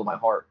 truly, with all of my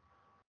heart,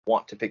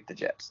 want to pick the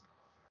Jets.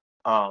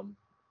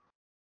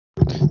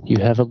 You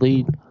have a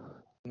lead.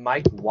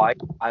 Mike White,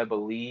 I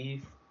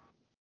believe,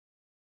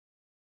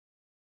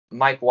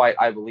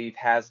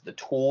 has the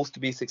tools to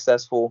be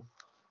successful,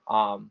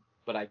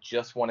 but I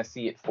just want to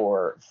see it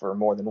for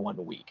more than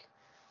 1 week.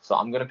 So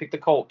I'm going to pick the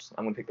Colts.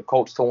 I'm going to pick the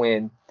Colts to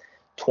win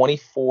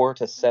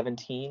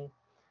 24-17.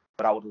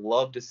 But I would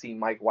love to see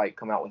Mike White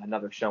come out with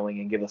another showing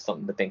and give us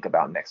something to think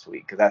about next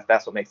week, because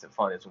that's what makes it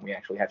fun, is when we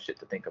actually have shit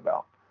to think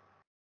about.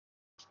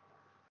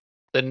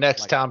 The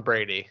next Tom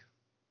Brady.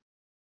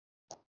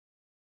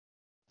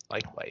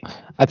 Mike White.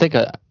 I think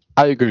I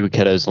agree with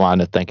Keto's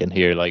line of thinking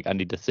here. Like, I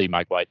need to see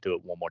Mike White do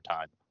it one more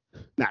time.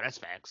 Nah, that's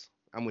facts.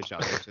 I'm with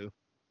y'all there, too.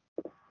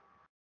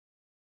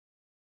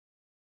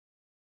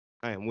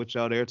 I am with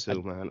y'all there,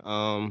 too, man.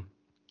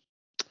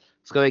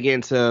 Let's go get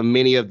into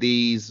many of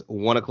these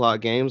 1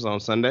 o'clock games on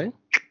Sunday.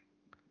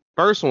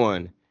 First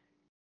one,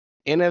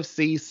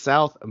 NFC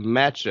South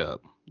matchup.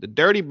 The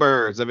Dirty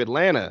Birds of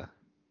Atlanta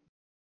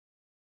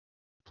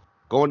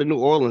going to New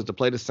Orleans to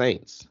play the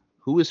Saints.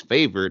 Who is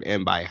favored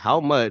and by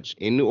how much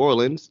in New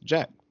Orleans,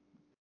 Jack?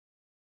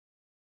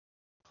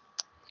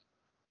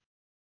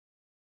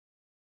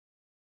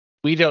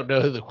 We don't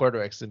know who the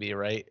quarterback's to be,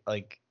 right?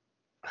 Like,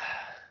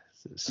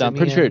 No, I'm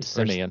pretty sure it's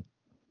Simeon.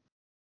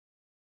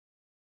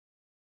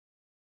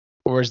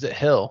 Or is it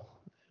Hill?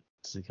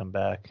 Does he come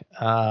back?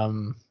 I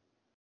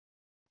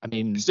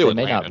mean, Still they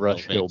may Atlanta, not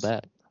rush no Hill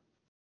offense. back.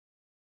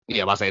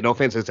 Yeah, I say no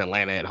offense, it's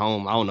Atlanta at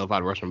home. I don't know if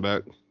I'd rush him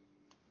back.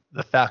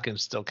 The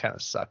Falcons still kind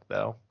of suck,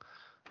 though.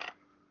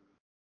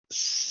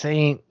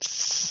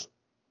 Saints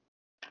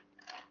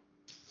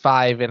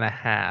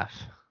 5.5.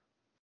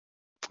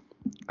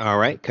 All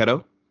right,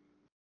 Keto.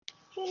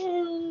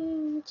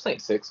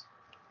 Saints 6.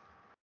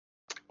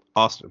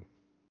 Austin.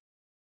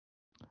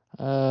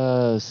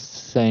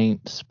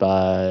 Saints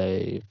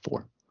by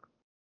 4.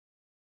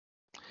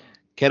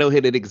 Keto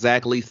hit it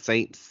exactly,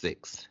 Saints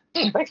 6.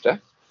 Thanks, Jeff.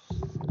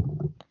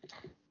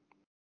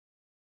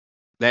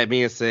 That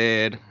being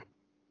said,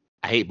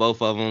 I hate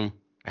both of them.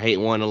 I hate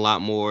one a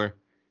lot more.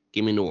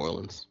 Give me New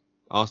Orleans.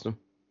 Austin?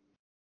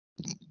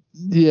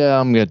 Yeah,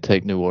 I'm going to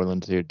take New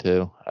Orleans here,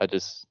 too. I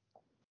just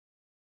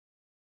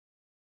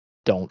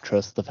don't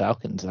trust the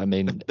Falcons. I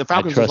mean, The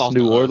Falcons I trust lost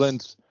New to us.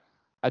 Orleans.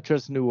 I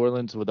trust New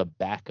Orleans with a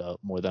backup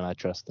more than I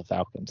trust the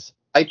Falcons.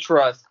 I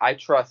trust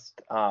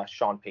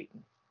Sean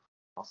Payton.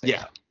 I'll say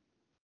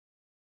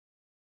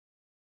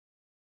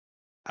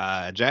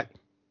Yeah. Jack?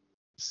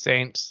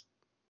 Saints.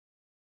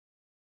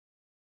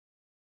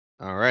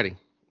 Alrighty.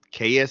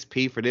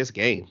 KSP for this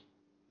game.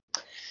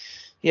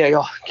 Yeah,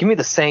 y'all, give me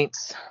the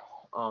Saints.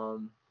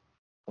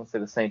 Let's say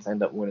the Saints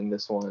end up winning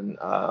this one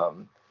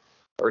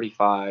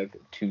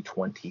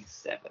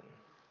 35-27.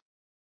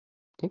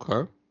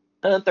 Okay.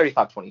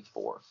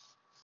 35-24.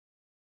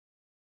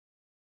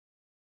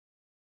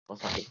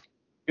 Let's not give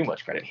too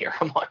much credit here.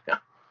 Come on now.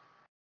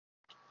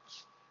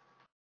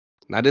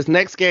 Now this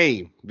next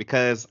game,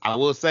 because I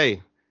will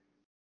say,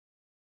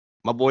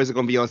 my boys are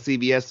going to be on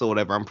CBS or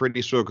whatever. I'm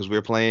pretty sure, because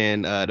we're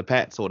playing the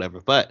Pats or whatever.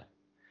 But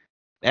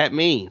that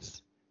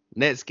means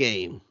next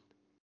game,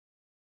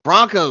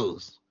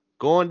 Broncos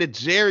going to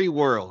Jerry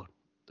World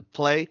to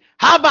play.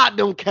 How about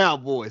them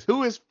Cowboys?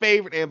 Who is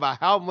favored and by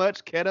how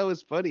much? Keto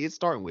is funny. It's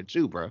starting with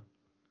you, bro.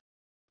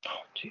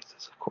 Oh,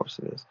 Jesus, of course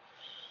it is.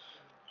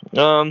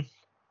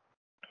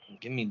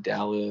 Give me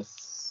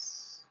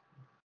Dallas.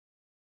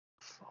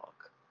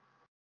 Fuck.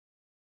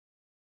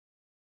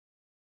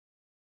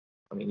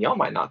 I mean, y'all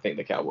might not think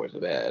the Cowboys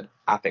are bad.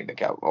 I think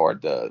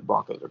the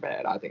Broncos are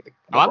bad. I think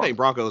I think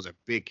Broncos are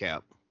big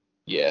cap.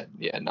 Yeah,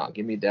 no.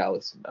 Give me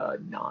Dallas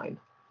 9.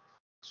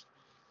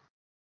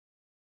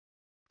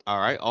 All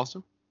right,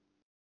 awesome.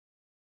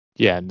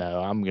 Yeah, no,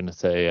 I'm gonna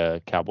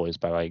say Cowboys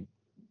by like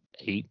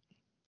 8.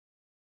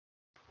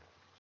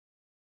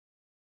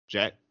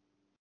 Jack.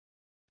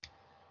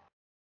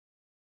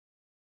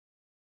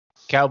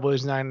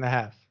 Cowboys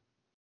 9.5.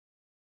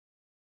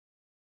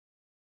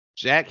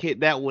 Jack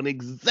hit that one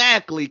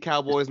exactly.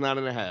 Cowboys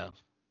 9.5.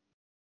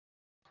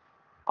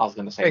 I was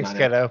gonna say Thanks, 9.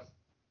 kiddo.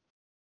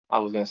 I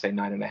was gonna say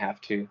 9.5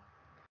 too.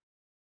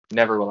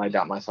 Never will I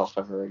doubt myself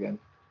ever again.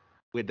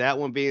 With that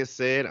one being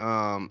said,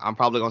 I'm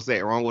probably gonna say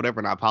it wrong, whatever,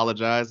 and I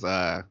apologize.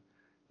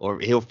 Or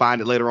he'll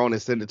find it later on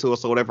and send it to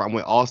us or whatever. I'm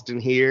with Austin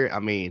here. I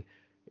mean,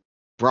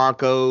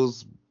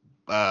 Broncos,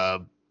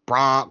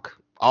 Bronc,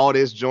 all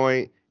this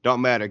joint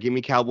don't matter. Give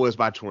me Cowboys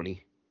by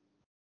 20.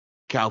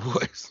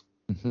 Cowboys.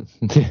 I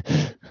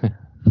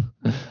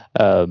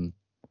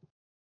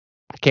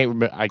can't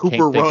remember. I Cooper can't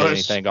think of Rush.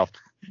 anything off.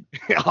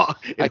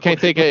 I can't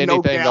think of No anything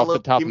off the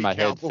Gallup, top give of me my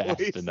head Cowboys.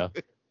 fast enough.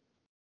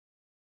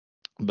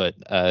 But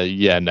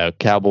yeah, no,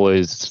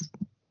 Cowboys.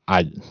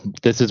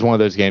 This is one of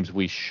those games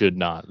we should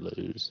not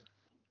lose.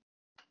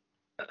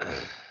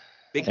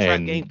 Big trap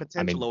And, game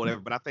potential or whatever,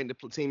 but I think the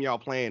team y'all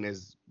playing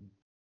is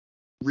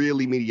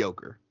really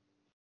mediocre.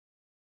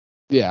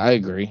 Yeah, I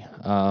agree.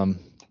 I'm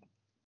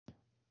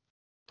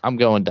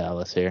going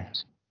Dallas here.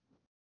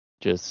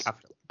 Just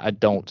I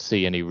don't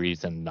see any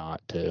reason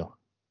not to.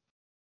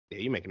 Yeah,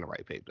 you're making the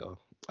right pick though.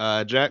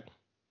 Jack,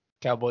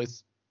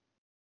 Cowboys.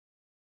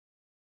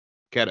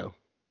 Keto.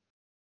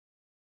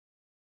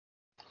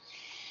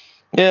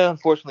 Yeah,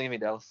 unfortunately, give me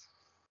Dallas.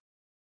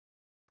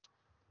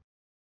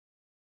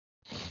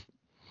 What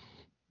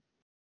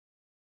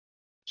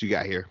you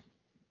got here?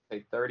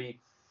 Say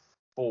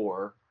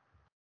 34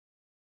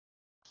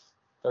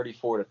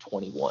 to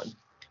 21.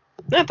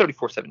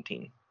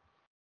 34-17.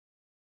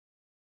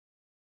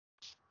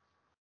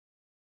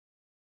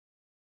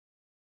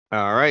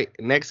 All right,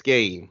 next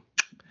game.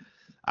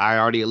 I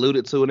already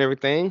alluded to and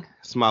everything.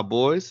 It's my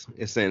boys.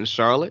 It's in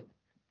Charlotte.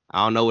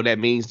 I don't know what that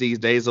means these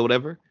days or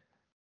whatever.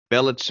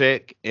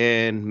 Belichick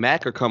and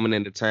Mac are coming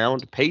into town.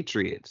 The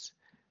Patriots.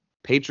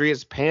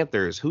 Patriots,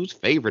 Panthers. Who's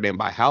favored and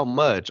by how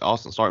much?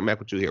 Austin, start Mac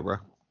with you here, bro.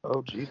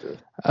 Oh, Jesus.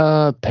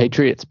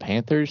 Patriots,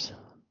 Panthers.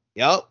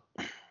 Yep.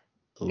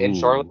 In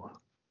Charlotte?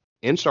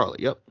 In Charlotte,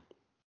 yep.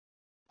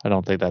 I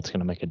don't think that's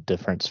going to make a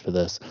difference for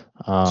this.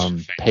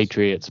 Facts.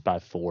 Patriots by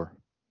 4.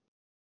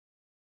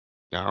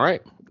 All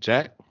right,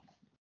 Jack.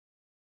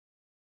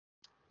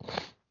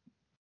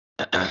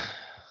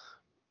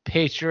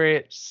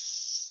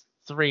 Patriots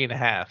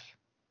 3.5.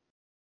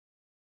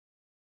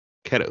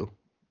 Keto.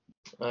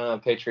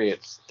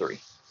 Patriots 3.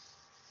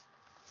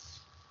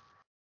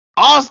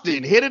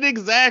 Austin hit it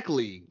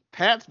exactly.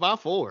 Pats by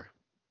 4.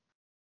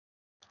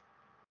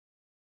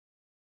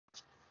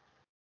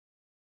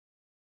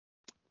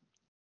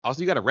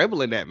 Also, you got a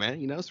rebel in that,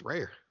 man. You know, it's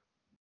rare.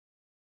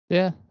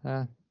 Yeah,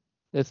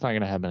 it's not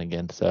going to happen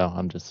again. So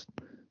I'm just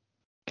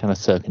kind of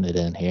soaking it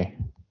in here.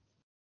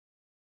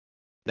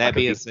 That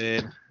being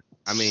said,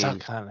 I mean,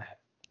 Suck on it.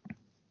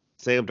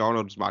 Sam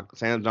Darnold's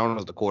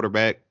the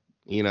quarterback.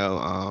 You know,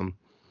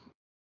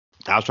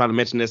 I was trying to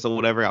mention this or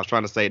whatever. I was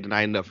trying to say it, and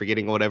I ended up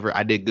forgetting or whatever.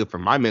 I did good for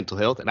my mental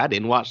health, and I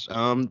didn't watch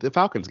the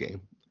Falcons game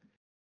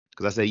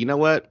because I said, you know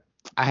what?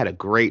 I had a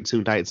great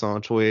 2 nights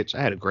on Twitch.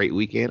 I had a great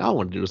weekend. I don't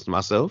want to do this to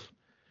myself.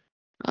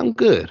 I'm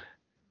good.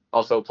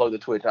 Also, plug the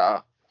Twitch.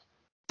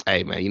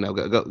 Hey man, you know,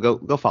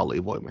 go follow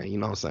your boy, man. You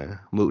know what I'm saying?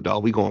 Moot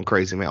dog, we going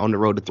crazy, man. On the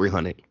road to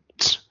 300.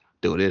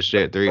 Do this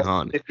shit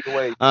 300.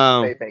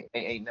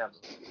 Ain't never.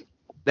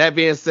 That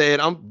being said,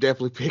 I'm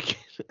definitely picking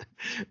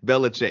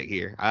Belichick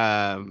here.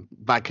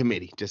 By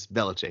committee, just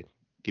Belichick.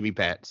 Give me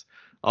Pats.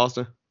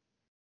 Austin.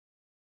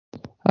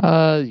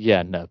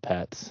 Yeah, no,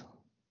 Pats.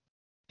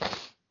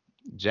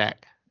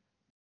 Jack.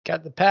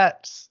 Got the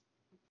Pats.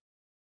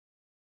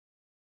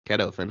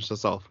 Keto, finish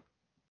us off.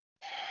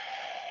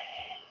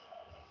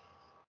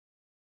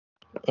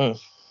 Mm.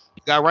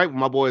 You got right with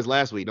my boys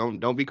last week.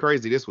 Don't be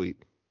crazy this week.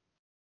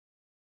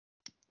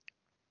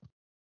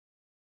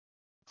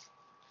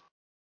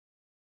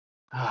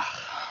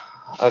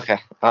 Okay.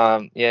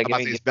 Yeah. Give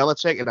me. It's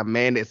Belichick and a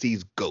man that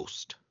sees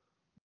ghost.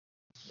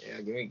 Yeah.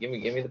 Give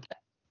me the.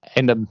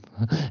 And a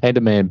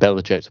man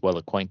Belichick's well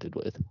acquainted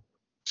with.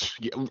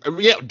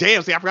 Yeah.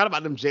 Damn. See, I forgot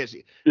about them Jets.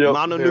 Yep,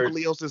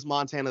 Mononucleosis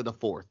Montana the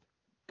 4th.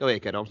 Go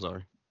ahead, Keto. I'm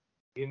sorry.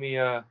 Give me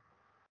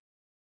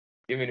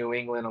New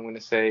England. I'm gonna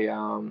say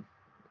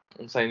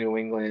New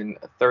England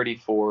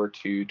 34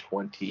 to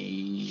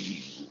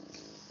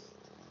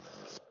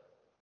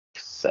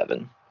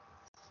 27.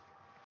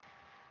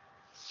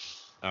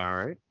 All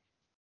right.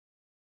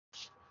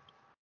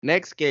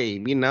 Next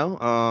game,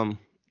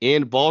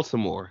 in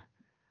Baltimore.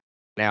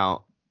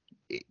 Now,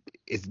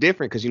 it's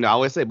different because, I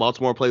always say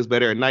Baltimore plays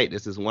better at night.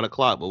 This is 1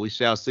 o'clock, but we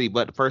shall see.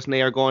 But the person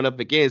they are going up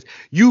against,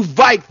 you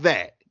Vike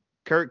that.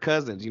 Kirk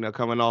Cousins,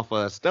 coming off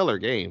a stellar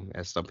game,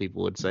 as some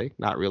people would say.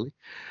 Not really.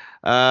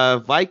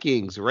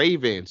 Vikings,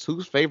 Ravens.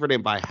 Who's favored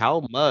and by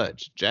how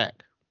much?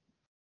 Jack.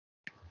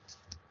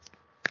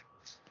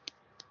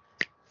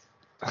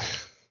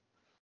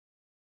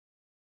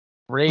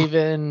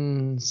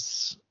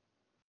 Ravens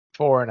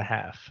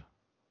 4.5.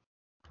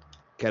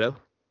 Keto.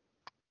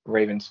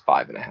 Ravens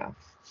 5.5.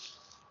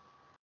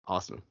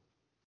 Austin.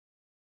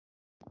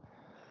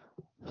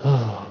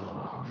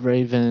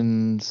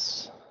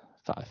 Ravens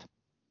 5.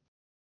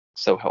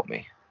 So help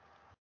me.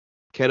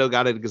 Keto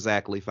got it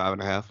exactly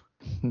 5.5.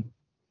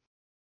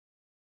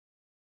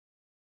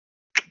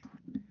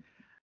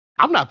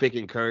 I'm not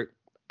picking Kurt.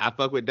 I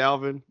fuck with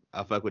Dalvin.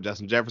 I fuck with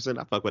Justin Jefferson.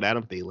 I fuck with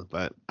Adam Thielen.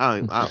 But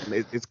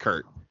it's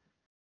Kurt.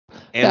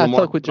 And Yeah, I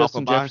Lamar fuck with coming off a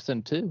Justin bye.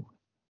 Jefferson too.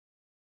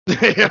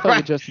 I fuck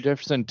with Justin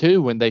Jefferson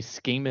too when they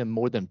scheme him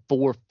more than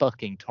 4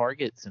 fucking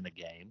targets in a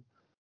game.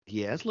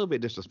 Yeah, it's a little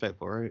bit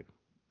disrespectful, right?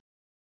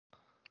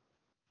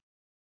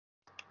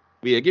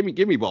 Yeah, give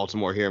me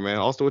Baltimore here, man.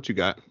 Austin, what you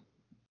got?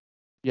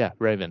 Yeah,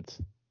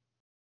 Ravens.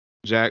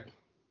 Jack.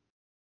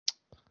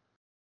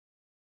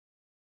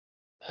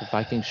 The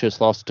Vikings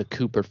just lost to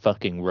Cooper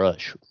fucking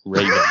Rush.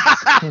 Ravens.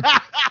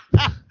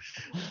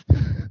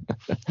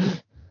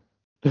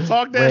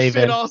 Talk that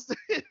Raven. shit, Austin.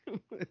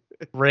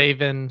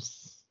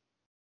 Ravens.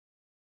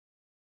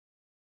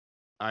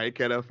 All right,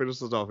 Keto,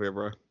 finish us off here,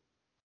 bro.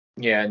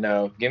 Yeah,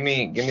 no. Give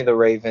me the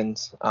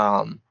Ravens.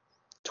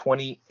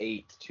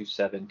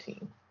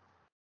 28-17.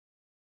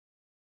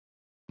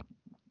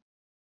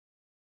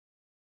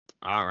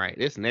 All right,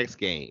 this next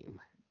game.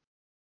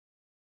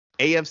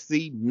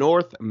 AFC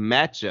North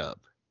matchup.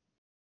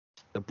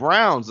 The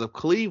Browns of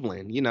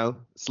Cleveland,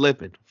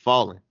 slipping,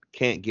 falling,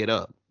 can't get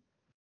up.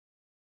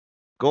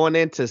 Going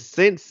into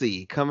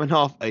Cincy, coming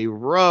off a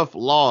rough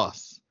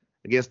loss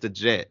against the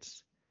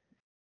Jets.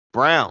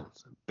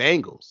 Browns,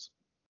 Bengals.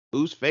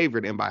 Who's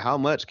favored and by how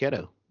much,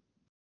 Keto?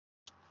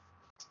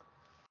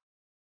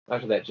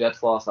 After that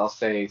Jets loss, I'll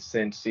say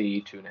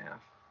Cincy 2.5.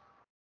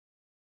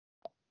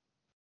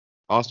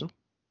 Austin?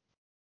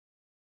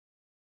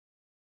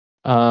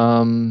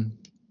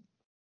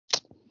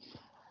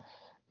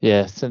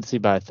 Yeah,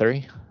 Cincy by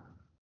 3.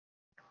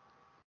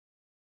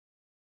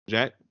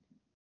 Jack?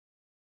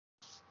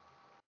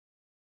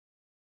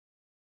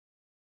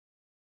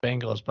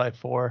 Bengals by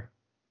 4.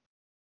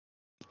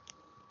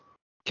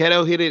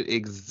 Keto hit it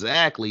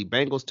exactly.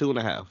 Bengals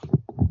 2.5.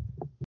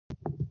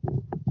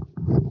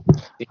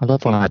 I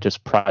love when I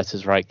just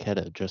prices right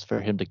Keto just for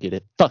him to get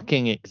it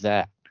fucking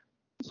exact.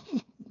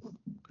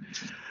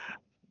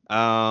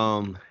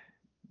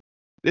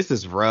 This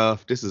is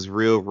rough. This is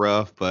real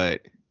rough,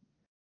 but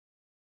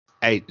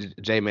hey,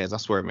 J-Mans, I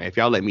swear, man, if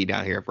y'all let me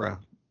down here, bro.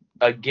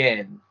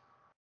 Again.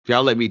 If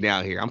y'all let me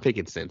down here, I'm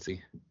picking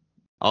Cincy.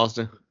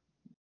 Austin?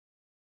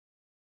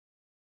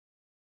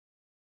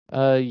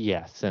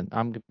 Yeah,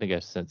 I'm gonna go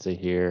Cincy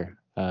here.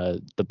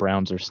 The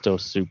Browns are still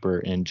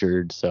super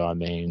injured, so I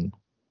mean,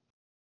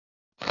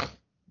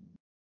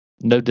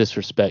 no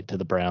disrespect to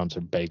the Browns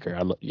or Baker.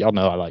 Y'all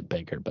know I like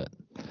Baker, but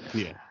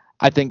Yeah.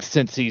 I think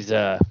Cincy's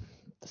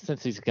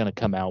gonna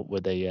come out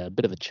with a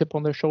bit of a chip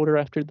on their shoulder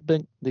after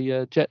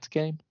the Jets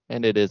game,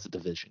 and it is a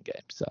division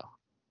game, so.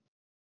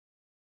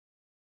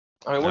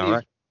 I mean, what All do you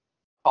right.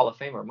 Hall of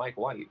Famer Mike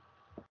White?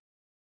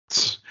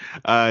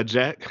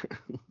 Jack?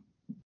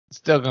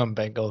 Still going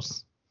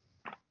Bengals.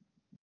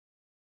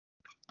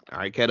 All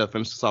right, Keto,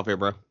 finish us off here,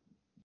 bro.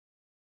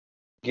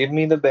 Give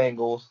me the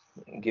Bengals.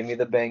 Give me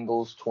the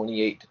Bengals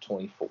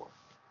 28-24.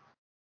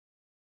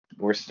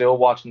 We're still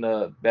watching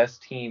the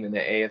best team in the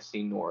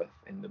AFC North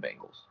in the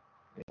Bengals,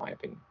 in my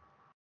opinion.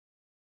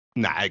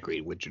 Nah, I agree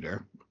with you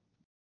there.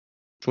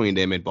 Between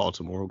them and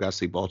Baltimore. We got to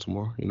see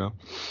Baltimore,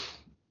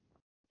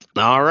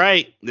 All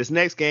right. This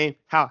next game,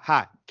 how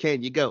high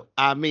can you go?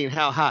 I mean,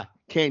 how high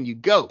can you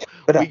go?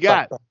 We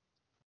got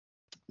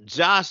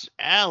Josh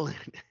Allen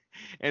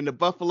and the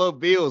Buffalo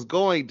Bills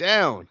going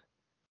down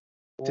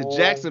to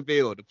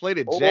Jacksonville to play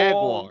the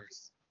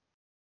Jaguars.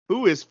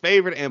 Who is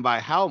favored and by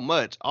how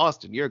much?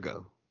 Austin, your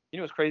go. You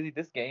know what's crazy?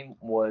 This game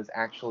was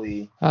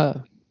actually Uh,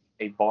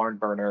 a barn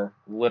burner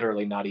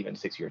literally not even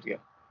 6 years ago.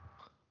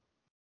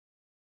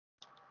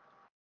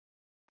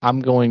 I'm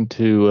going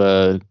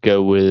to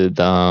go with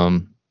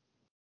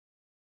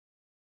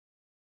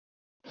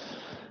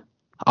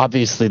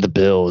obviously the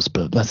Bills,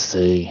 but let's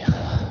see,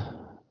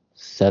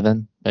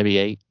 7, maybe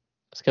 8.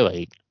 Let's go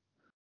 8.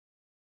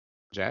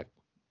 Jack?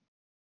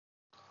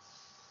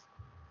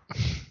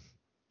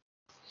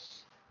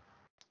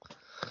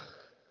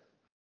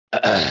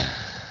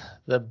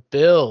 The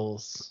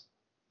Bills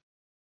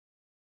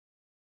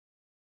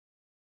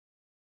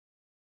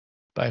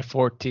by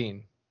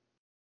 14.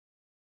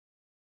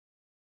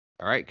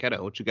 All right,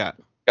 Keto, what you got?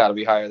 Got to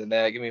be higher than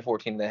that. Give me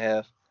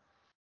 14.5.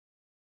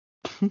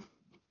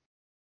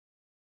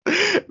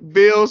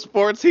 Bills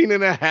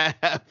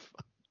 14.5.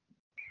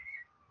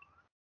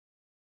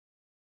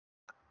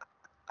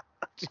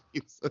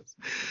 Jesus.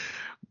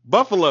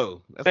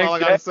 Buffalo. That's all I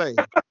gotta say.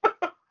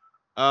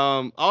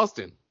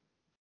 Austin.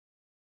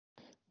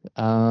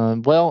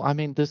 Well, I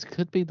mean, this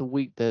could be the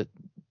week that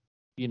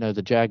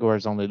the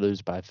Jaguars only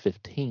lose by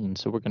 15,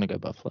 so we're gonna go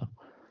Buffalo.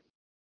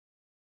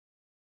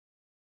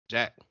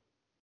 Jack.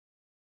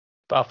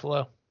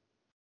 Buffalo.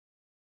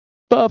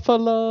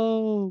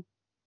 Buffalo.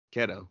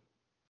 Keto.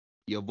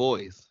 Your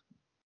boys.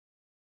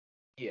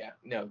 Yeah,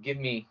 no, give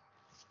me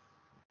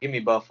Give me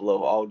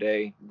Buffalo all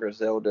day.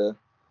 Griselda.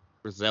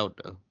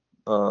 Griselda.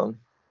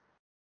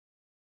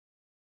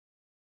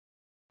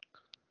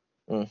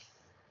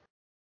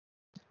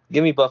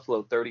 Give me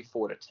Buffalo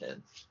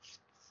 34-10.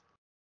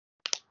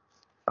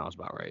 Sounds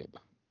about right.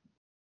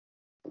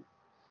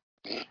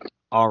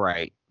 All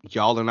right.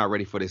 Y'all are not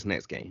ready for this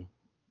next game.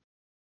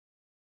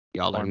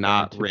 Y'all are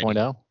not ready.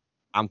 2.0.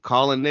 I'm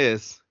calling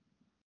this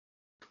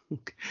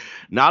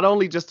not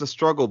only just a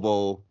struggle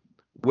bowl,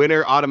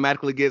 winner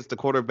automatically gets the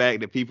quarterback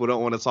that people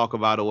don't want to talk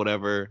about or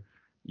whatever,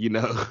 you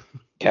know.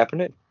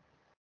 Kaepernick?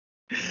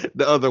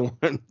 The other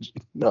one.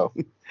 No.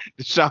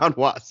 Deshaun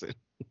Watson.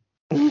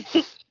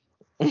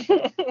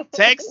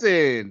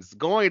 Texans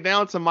going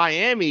down to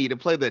Miami to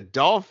play the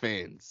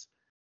Dolphins.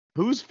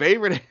 Who's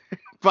favored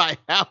by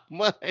how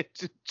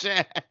much,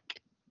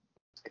 Jack?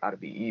 It's got to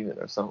be even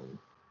or something.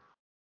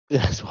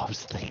 That's what I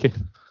was thinking.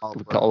 Oh,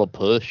 We call a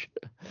push.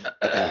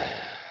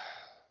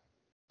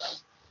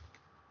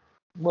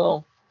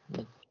 Well,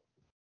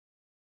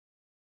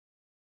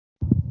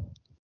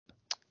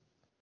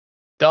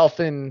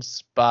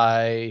 Dolphins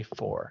by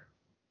 4.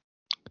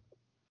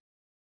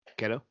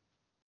 Keto?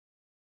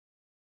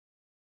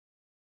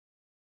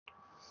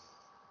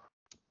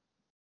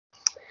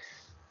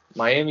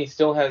 Miami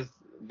still has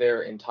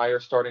their entire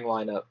starting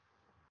lineup.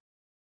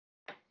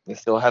 They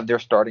still have their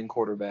starting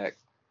quarterback.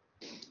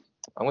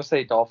 I'm going to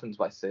say Dolphins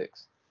by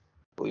 6,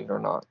 believe it or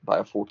not, by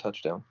a full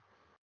touchdown.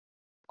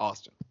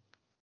 Austin.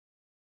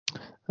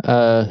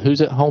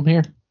 Who's at home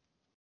here?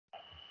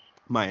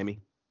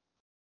 Miami.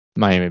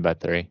 Miami by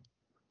 3.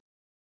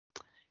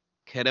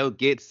 Keto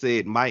gets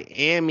it.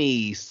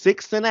 Miami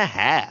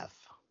 6.5.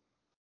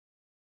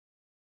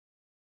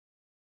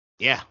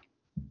 Yeah.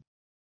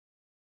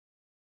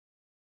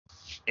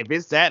 If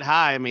it's that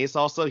high, I mean, it's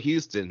also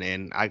Houston,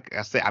 and I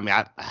say, I mean,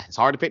 it's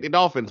hard to pick the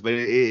Dolphins, but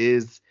it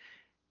is.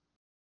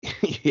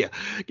 Yeah,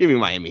 give me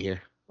Miami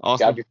here.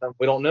 Awesome.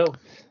 We don't know.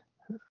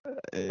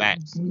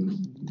 Facts.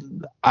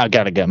 I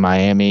gotta get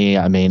Miami.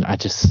 I mean,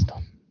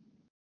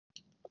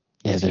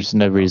 there's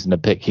no reason to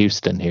pick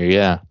Houston here.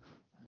 Yeah,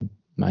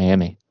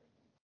 Miami.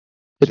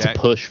 It's Jack? a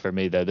push for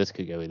me though. This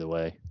could go either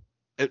way.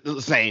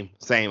 Same.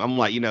 I'm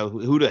like,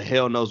 who the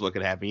hell knows what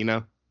could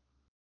happen,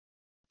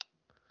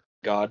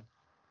 God.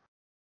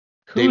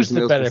 Who's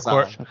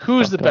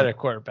Davis the better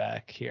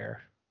quarterback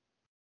here?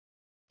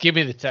 Give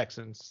me the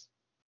Texans.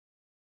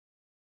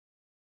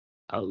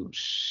 Oh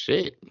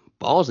shit,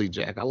 ballsy,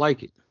 Jack. I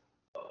like it.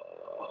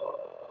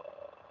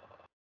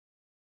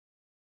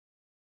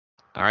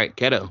 All right,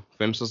 Keto,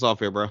 finish us off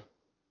here, bro.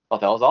 Oh,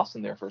 that was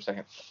Austin there for a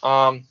second.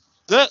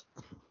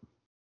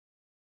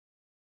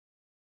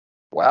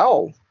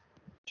 Wow,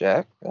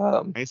 Jack.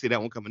 I ain't see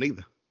that one coming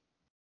either.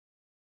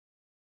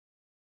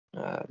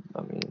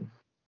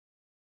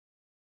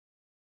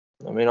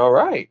 I mean, all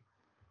right.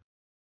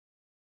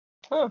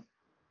 Huh.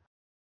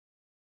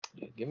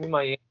 Yeah, give me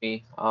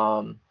Miami.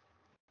 I'm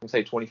gonna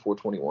say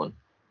 24-21.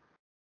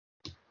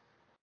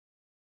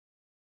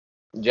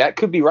 Jack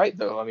could be right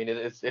though. I mean,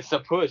 it's a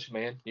push,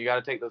 man. You got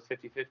to take those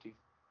 50-50.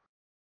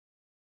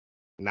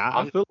 Nah,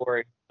 I'm just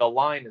worried. The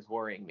line is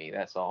worrying me.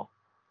 That's all.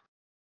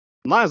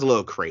 Line's a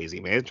little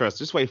crazy, man.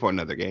 Just wait for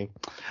another game.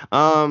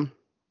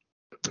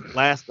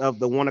 Last of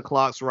the 1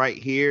 o'clocks right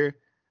here.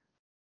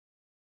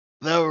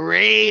 The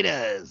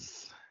Raiders.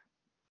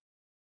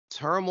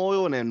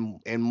 Turmoil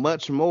and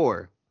much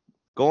more.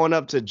 Going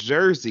up to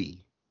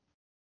Jersey.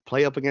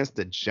 Play up against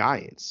the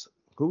Giants.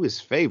 Who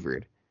is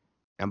favored?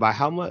 And by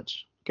how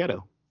much?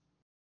 Keto.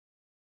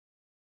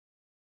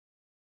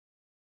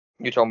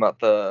 You talking about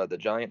the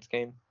Giants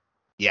game?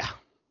 Yeah.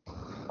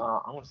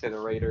 I'm gonna say the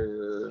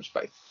Raiders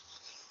by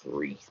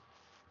 3.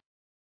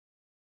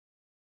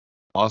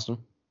 Austin.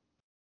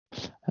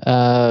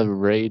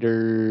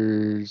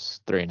 Raiders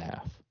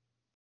 3.5.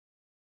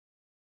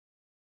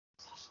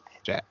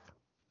 Jack.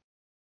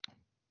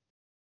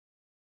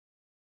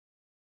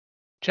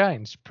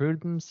 Giants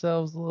proved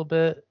themselves a little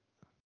bit.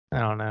 I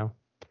don't know.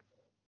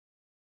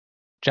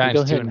 Can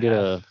Giants we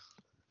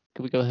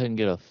go ahead and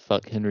get a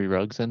fuck Henry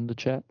Ruggs in the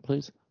chat,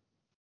 please?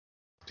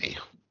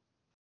 Damn.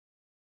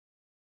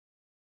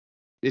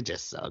 It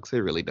just sucks. It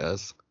really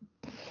does.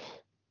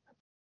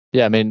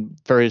 Yeah, I mean,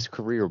 for his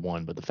career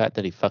one, but the fact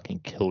that he fucking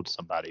killed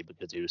somebody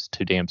because he was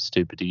too damn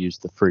stupid to use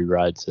the free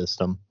ride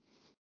system.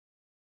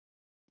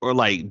 Or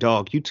like,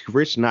 dog, you too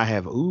rich to not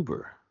have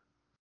Uber.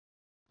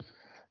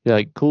 Yeah,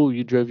 like, cool,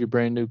 you drove your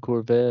brand new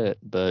Corvette,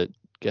 but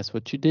guess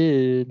what you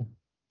did?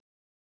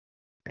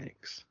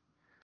 Thanks.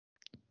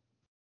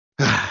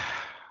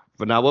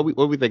 But now, what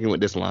we thinking with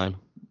this line?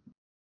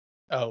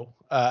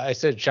 I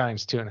said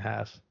Giants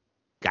 2.5.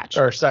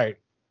 Gotcha. Or sorry.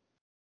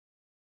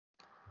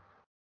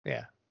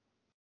 Yeah.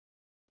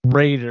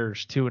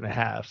 Raiders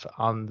 2.5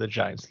 on the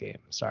Giants game.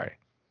 Sorry.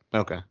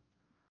 Okay.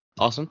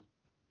 Awesome.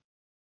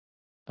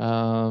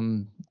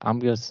 I'm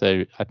gonna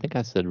say I think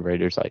I said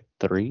Raiders like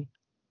 3.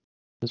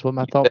 Is what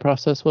my thought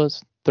process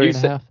was.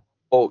 3.5.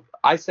 Oh,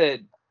 I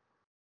said.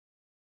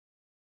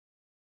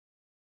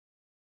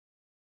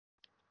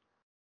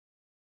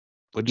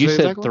 What'd You say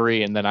said exactly?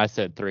 3, and then I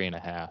said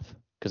 3.5.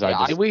 because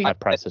Yeah, I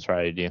price this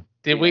right you.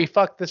 Did we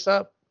fuck this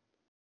up?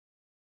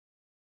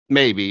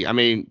 Maybe. I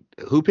mean,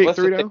 who picked Let's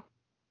 3 just though?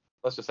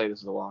 Let's just say this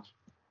is a loss.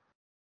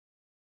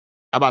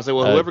 I'm about to say,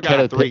 well, whoever got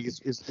Keto 3,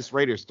 picked- it's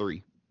Raiders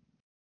 3.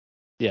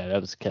 Yeah,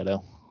 that was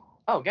Keto.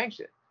 Oh, gang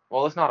shit.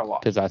 Well, it's not a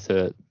loss. Because I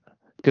said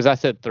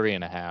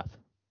 3.5,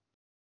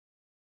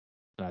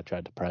 and I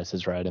tried to price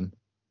his right him.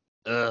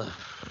 Ugh,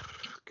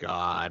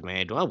 God,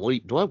 man, do I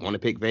want to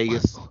pick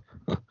Vegas?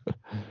 And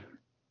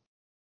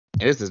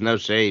this is no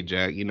shade,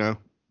 Jack. You know.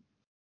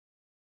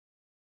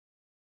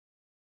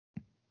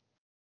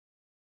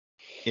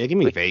 Yeah, give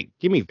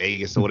me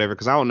Vegas or whatever,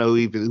 because I don't know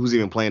who's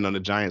even playing on the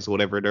Giants or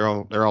whatever. They're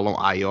all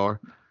on IR.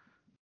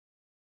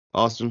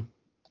 Austin.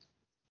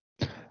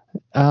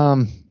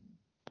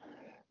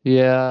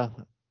 Yeah,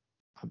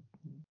 I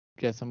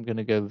guess I'm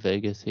gonna go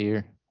Vegas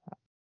here.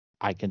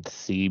 I can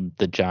see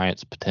the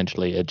Giants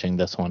potentially edging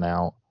this one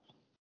out,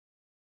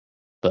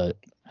 but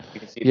You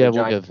can see yeah, the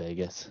we'll go Giants.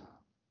 Vegas.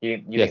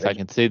 You Yes, think I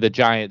can see the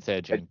Giants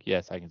edging.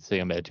 Yes, I can see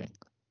them edging.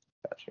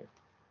 Gotcha.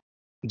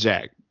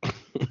 Jack.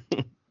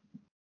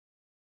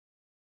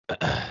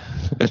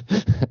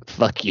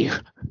 Fuck you.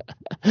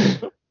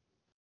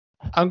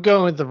 I'm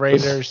going with the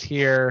Raiders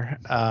here.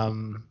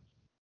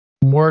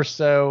 More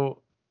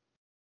so,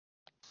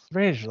 the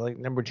Raiders are like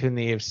number 2 in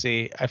the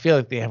AFC. I feel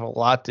like they have a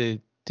lot to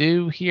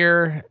do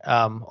here,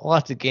 a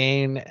lot to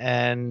gain,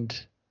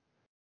 and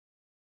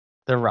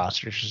their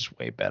roster is just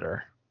way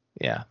better.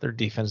 Yeah, their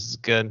defense is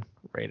good.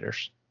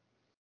 Raiders.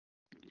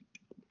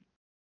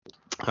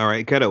 All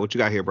right, Keto, what you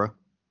got here, bro?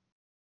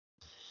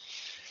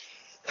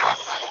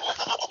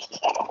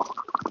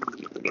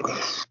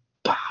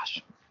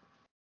 Gosh.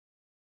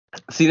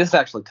 See, this is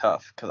actually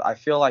tough because I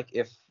feel like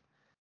if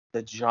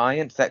the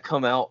Giants that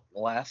come out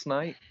last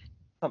night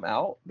come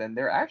out, then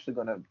they're actually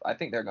I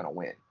think they're gonna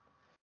win.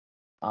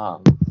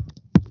 But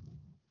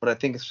I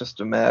think it's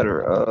just a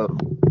matter of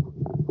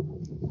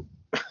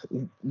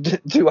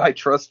do I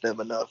trust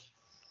them enough?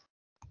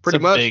 Pretty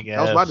It's a much. big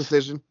That was my F.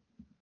 decision.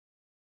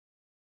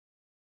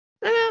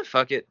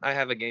 Fuck it. I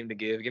have a game to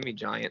give. Give me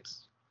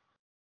Giants.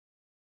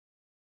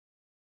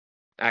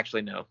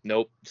 Actually, no.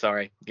 Nope.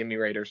 Sorry. Give me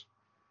Raiders.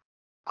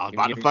 I was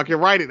about to fucking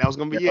write it. That was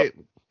gonna be it.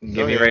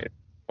 Give me Raiders.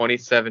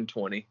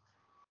 27-20.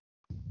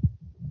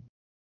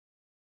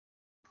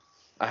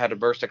 I had a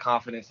burst of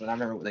confidence, and I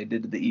remember what they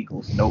did to the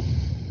Eagles. Nope.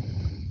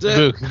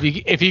 Luke,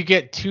 if you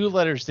get 2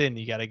 letters in,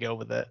 you got to go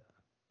with it.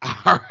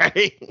 All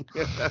right.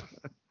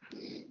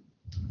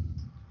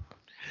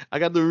 I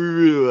got the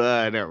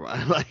never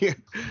mind. Like,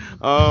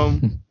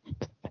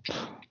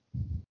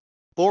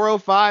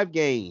 405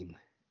 game.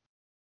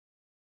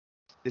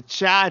 The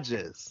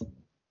Chargers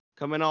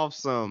coming off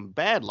some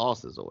bad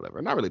losses or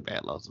whatever. Not really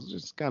bad losses,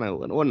 just kind of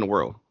what in the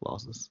world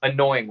losses.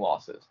 Annoying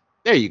losses.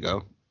 There you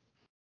go.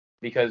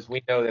 Because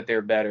we know that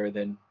they're better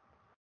than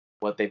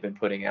what they've been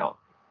putting out.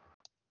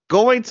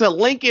 Going to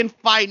Lincoln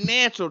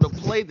Financial to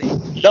play the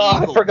Eagles.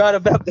 I forgot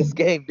about this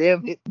game.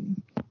 Damn it.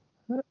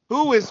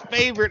 Who is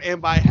favored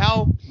and by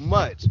how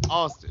much,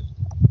 Austin?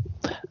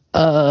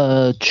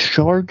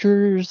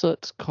 Chargers,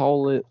 let's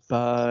call it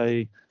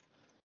by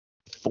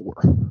 4.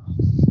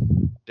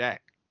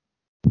 Jack.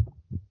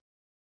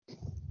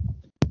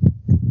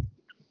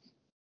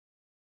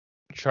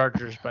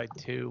 Chargers by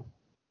 2.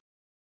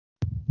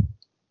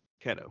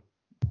 Keto.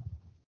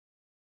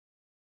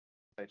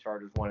 They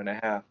Chargers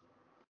 1.5.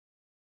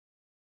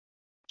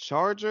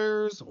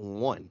 Chargers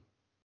 1.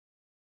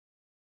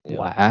 Yeah.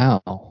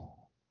 Wow.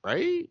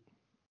 Right?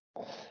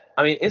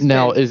 I mean,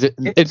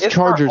 It's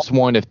Chargers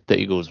 1 if the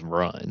Eagles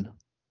run.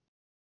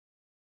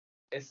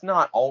 It's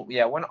not all.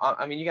 Yeah,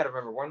 I mean, you got to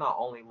remember, we're not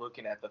only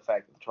looking at the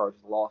fact that the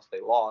Chargers lost.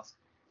 They lost,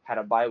 had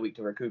a bye week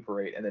to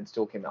recuperate, and then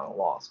still came out and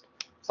lost.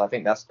 So I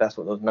think that's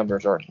what those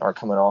numbers are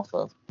coming off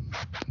of.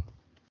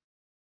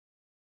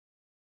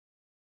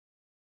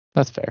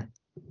 That's fair.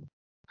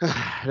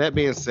 That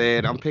being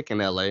said, I'm picking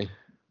LA.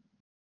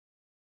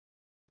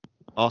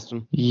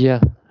 Austin. Yeah,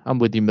 I'm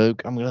with you,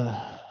 Mook. I'm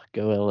gonna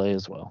go LA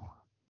as well.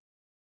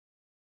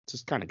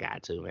 Just kind of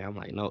got to, man. I'm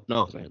like, no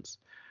offense.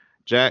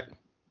 Jack.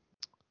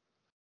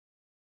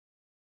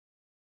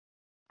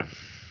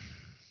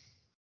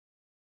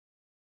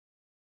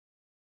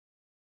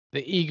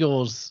 The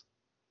Eagles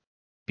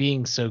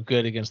being so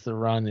good against the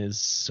run is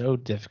so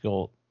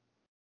difficult.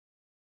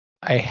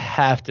 I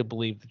have to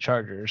believe the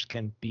Chargers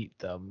can beat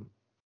them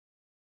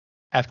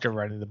after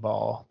running the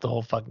ball the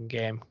whole fucking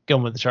game.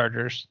 Going with the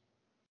Chargers.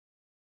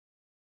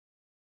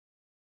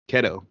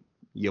 Keto,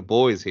 your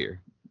boy's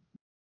here.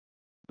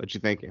 What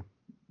you thinking?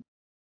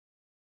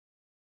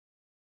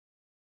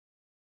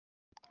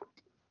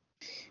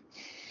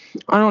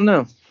 I don't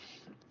know.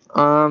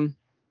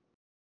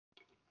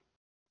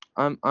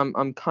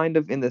 I'm kind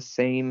of in the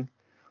same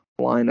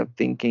line of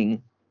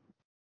thinking.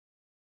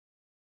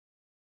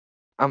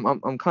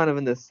 I'm kind of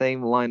in the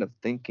same line of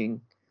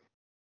thinking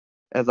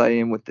as I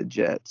am with the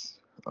Jets.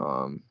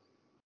 I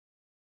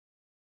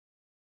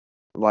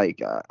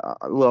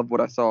love what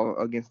I saw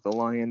against the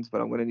Lions,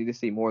 but I'm going to need to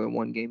see more than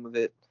one game of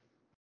it.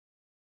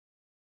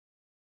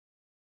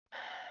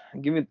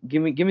 Give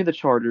me the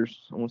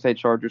Chargers. I'm gonna say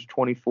Chargers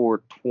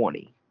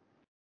 24-20.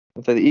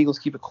 I'll say the Eagles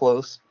keep it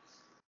close,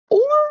 or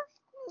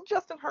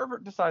Justin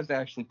Herbert decides to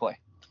actually play.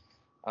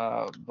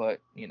 But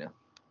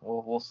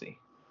we'll see.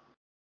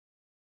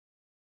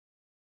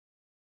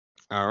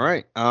 All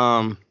right.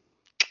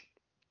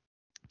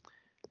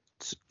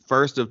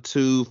 First of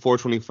two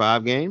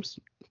 425 games.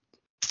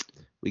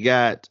 We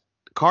got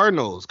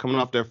Cardinals coming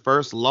off their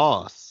first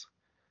loss,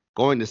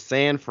 going to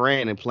San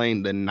Fran and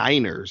playing the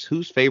Niners.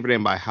 Who's favored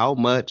and by how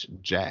much,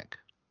 Jack?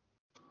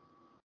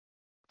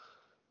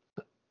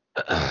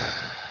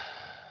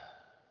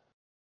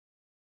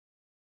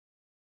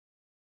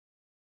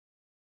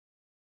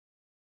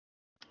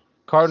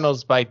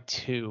 Cardinals by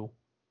 2.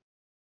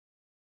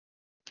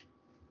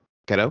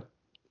 Keto?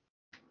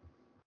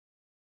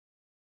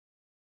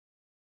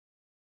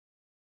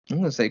 I'm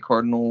gonna say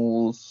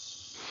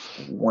Cardinals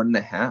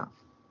 1.5.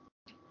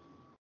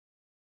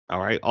 All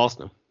right,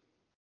 Austin.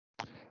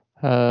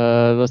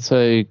 Let's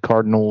say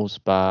Cardinals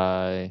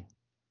by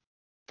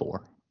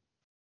 4. I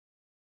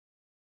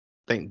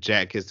think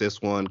Jack is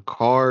this one.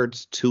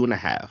 Cards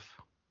 2.5.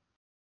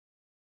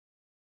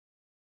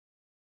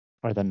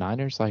 Are the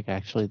Niners like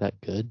actually that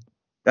good?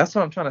 That's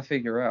what I'm trying to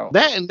figure out.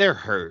 That and they're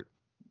hurt.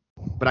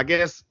 But I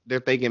guess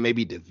they're thinking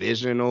maybe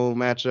divisional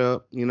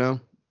matchup,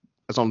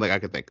 That's the only thing I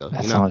could think of.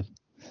 That's the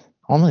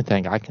only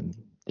thing I can.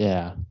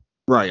 Yeah.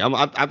 Right.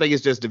 I think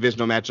it's just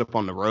divisional matchup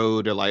on the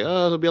road. They're like,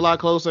 oh, it'll be a lot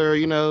closer,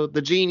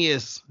 the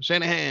genius,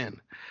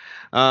 Shanahan.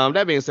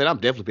 That being said, I'm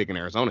definitely picking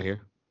Arizona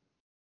here.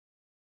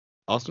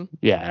 Austin?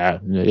 Yeah,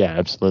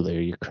 absolutely.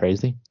 Are you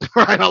crazy?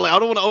 Right. I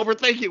don't want to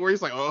overthink it where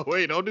he's like, oh,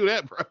 wait, don't do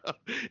that, bro.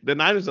 The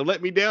Niners have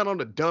let me down on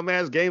the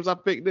dumbass games I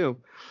picked them.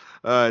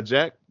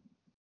 Jack?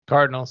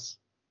 Cardinals.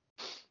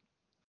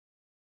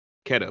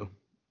 Keto?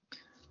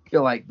 I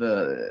feel like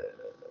the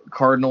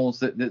Cardinals,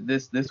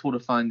 this will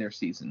define their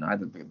season.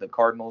 Either the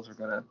Cardinals are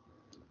gonna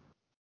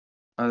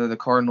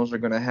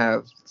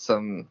have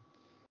some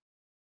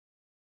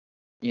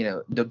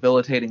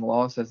debilitating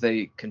loss as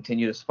they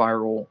continue to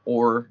spiral,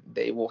 or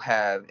they will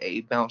have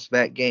a bounce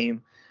back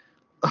game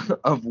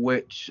of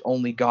which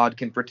only God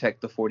can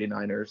protect the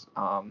 49ers.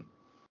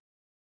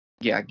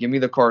 Give me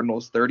the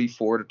Cardinals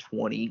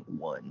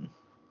 34-21.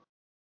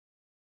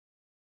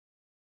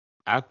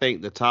 I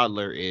think the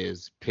toddler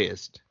is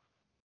pissed.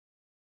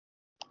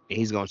 And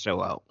he's going to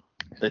show out.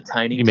 The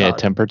tiny You mean a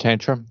temper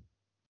tantrum?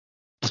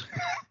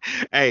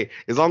 Hey,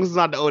 as long as it's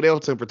not the Odell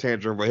temper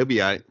tantrum, bro, he'll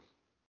be all right.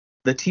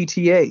 The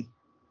TTA.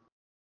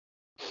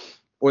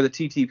 Or the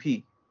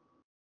TTP.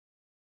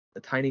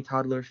 The tiny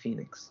toddler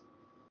Phoenix.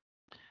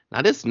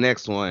 Now this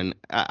next one,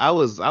 I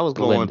was going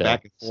Glendale,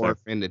 back and forth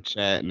in the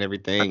chat and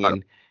everything,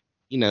 and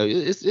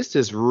it's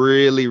just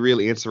really,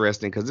 really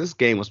interesting because this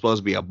game was supposed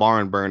to be a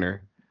barn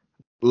burner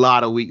a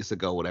lot of weeks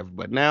ago, whatever.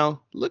 But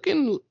now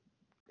looking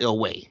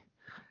away.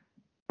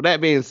 With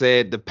that being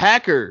said, the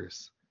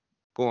Packers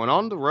going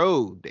on the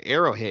road to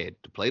Arrowhead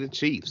to play the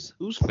Chiefs.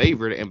 Who's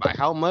favored and by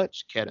how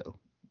much? Keto.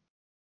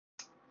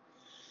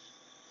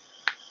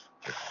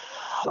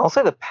 I'll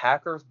say the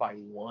Packers by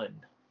 1.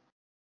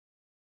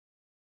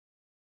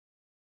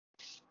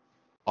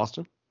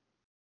 Austin?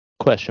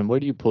 Question: where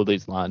do you pull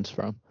these lines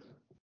from?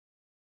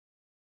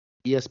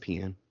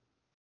 ESPN.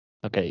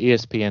 Okay,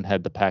 ESPN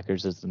had the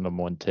Packers as the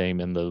number 1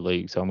 team in the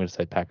league, so I'm going to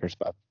say Packers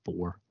by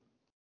 4.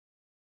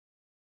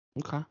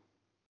 Okay.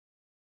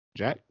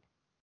 Jack?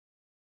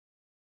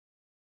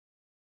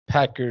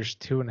 Packers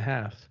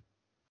 2.5.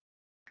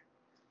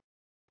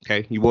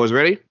 Okay, you boys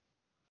ready?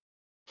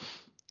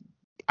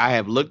 I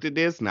have looked at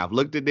this, and I've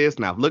looked at this,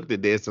 and I've looked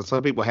at this, and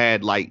some people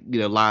had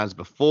lines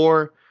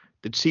before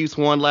the Chiefs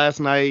won last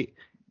night,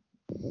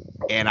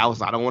 and I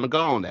don't want to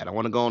go on that. I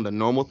want to go on the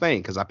normal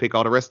thing because I pick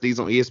all the rest of these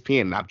on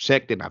ESPN, and I've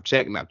checked it, and I've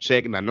checked, and I've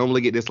checked, and I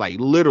normally get this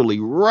literally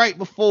right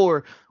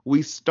before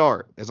we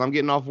start as I'm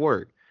getting off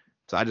work.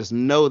 So I just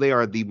know they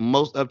are the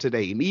most up to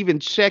date, and even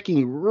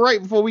checking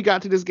right before we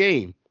got to this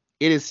game,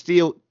 it is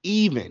still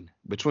even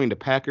between the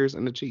Packers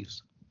and the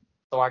Chiefs.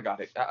 So I got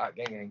it.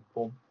 Gang.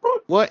 Boom.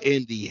 What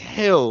in the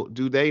hell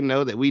do they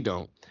know that we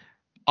don't?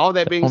 All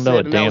that being I don't know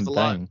said, a and that was damn a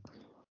lot. thing.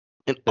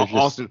 And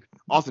There's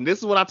Austin, this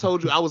is what I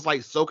told you. I was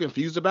so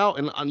confused about,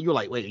 and you were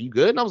like, "Wait, are you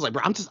good?" And I was like,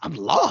 "Bro, I'm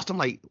lost." I'm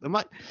like, "Am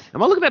I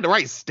looking at the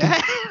right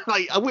stat?"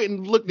 I went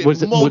and looked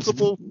at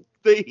multiple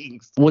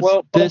things.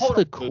 Was this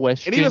the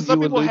question And even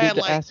some you people alluded had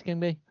to asking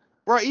me?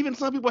 Right, even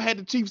some people had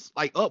the Chiefs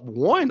up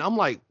 1. I'm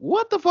like,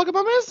 what the fuck am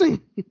I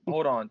missing?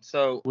 Hold on.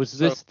 So Was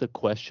this the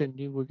question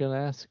you were going to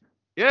ask?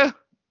 Yeah.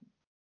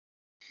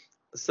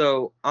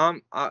 So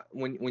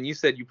when you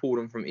said you pulled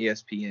them from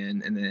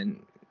ESPN, and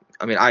then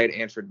I had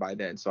answered by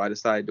then, so I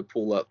decided to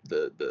pull up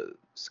the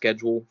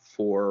schedule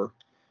for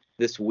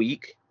this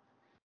week.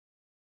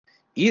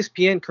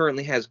 ESPN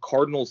currently has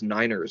Cardinals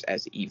Niners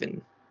as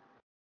even.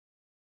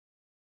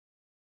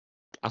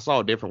 I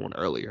saw a different one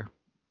earlier.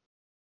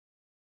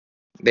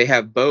 They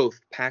have both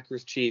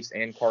Packers Chiefs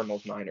and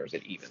Cardinals Niners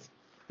at even.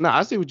 No,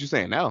 I see what you're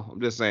saying now. I'm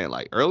just saying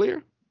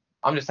earlier.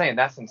 I'm just saying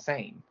that's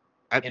insane.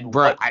 I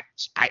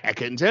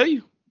couldn't tell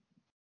you.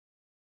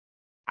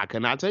 I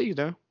could not tell you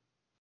though.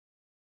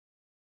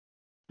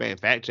 Man,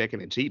 fact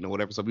checking and cheating or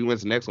whatever. So we went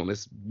to the next one.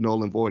 It's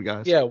null and void,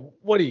 guys. Yeah,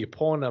 what are you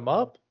pulling them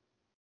up?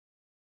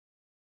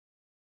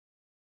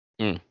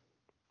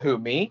 Who,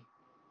 me?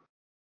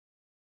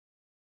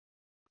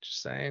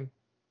 Just saying.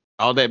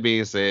 All that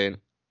being said,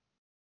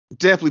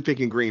 definitely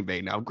picking Green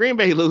Bay. Now, if Green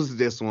Bay loses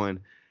this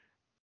one,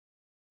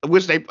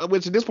 which at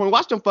this point,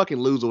 watch them fucking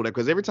lose or whatever.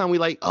 Because every time we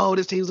like, oh,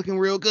 this team's looking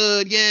real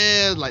good,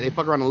 yeah, like they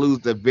fuck around and lose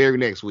the very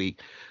next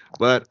week.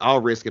 But I'll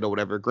risk it or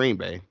whatever. Green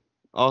Bay,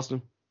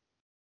 Austin.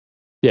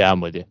 Yeah,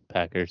 I'm with you,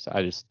 Packers.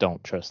 I just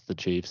don't trust the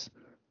Chiefs.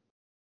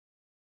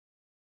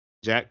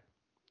 Jack.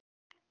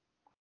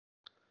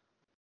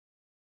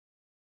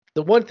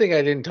 The one thing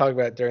I didn't talk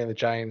about during the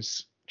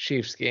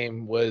Giants-Chiefs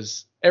game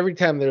was every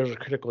time there was a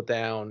critical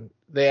down,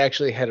 they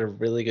actually had a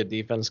really good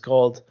defense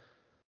called.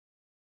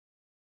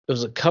 It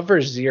was a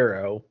cover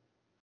 0,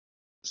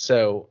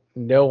 so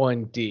no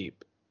one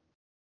deep.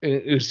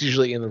 It was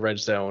usually in the red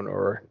zone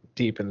or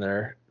deep in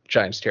their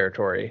Giants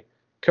territory.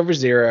 Cover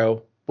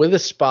 0 with a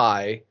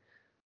spy,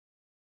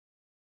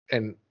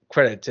 and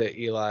credit to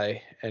Eli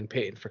and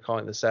Peyton for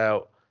calling this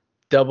out.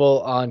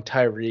 Double on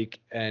Tyreek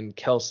and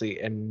Kelsey,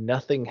 and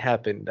nothing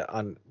happened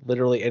on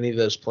literally any of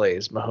those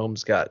plays.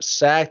 Mahomes got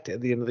sacked at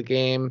the end of the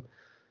game.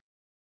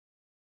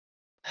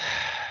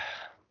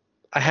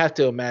 I have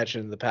to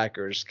imagine the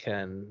Packers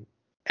can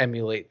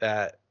emulate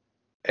that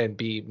and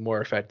be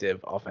more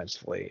effective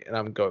offensively, and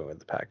I'm going with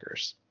the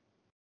Packers.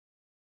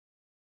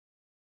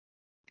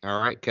 All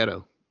right,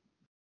 Keto.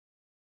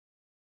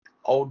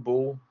 Old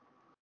Bull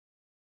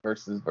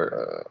versus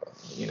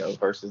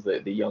versus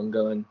the young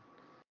gun.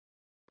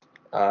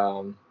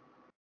 I'm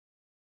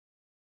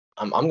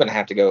gonna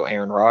have to go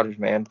Aaron Rodgers,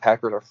 man.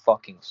 Packers are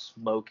fucking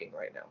smoking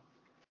right now.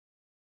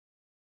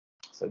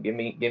 So give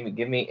me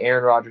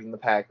Aaron Rodgers and the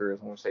Packers.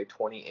 I'm gonna say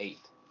 28-20.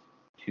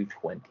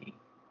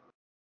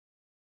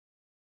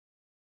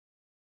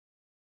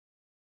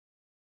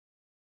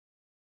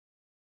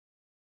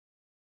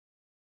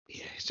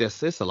 Yeah,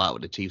 it's a lot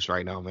with the Chiefs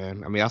right now,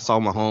 man. I mean, I saw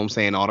Mahomes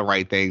saying all the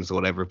right things or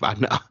whatever, but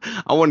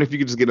I wonder if you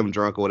could just get him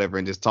drunk or whatever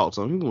and just talk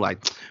to him. He'd be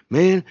like,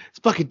 man, this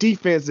fucking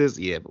defense is,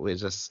 yeah, but it's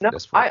just. No,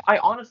 I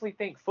honestly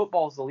think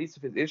football is the least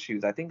of his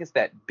issues. I think it's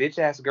that bitch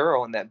ass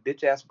girl and that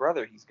bitch ass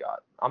brother he's got.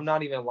 I'm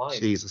not even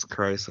lying. Jesus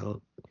Christ.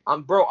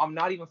 I'm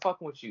not even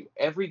fucking with you.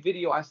 Every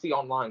video I see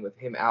online with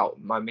him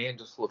out, my man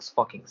just looks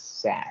fucking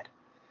sad.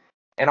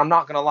 And I'm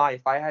not gonna lie,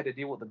 if I had to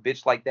deal with a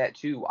bitch like that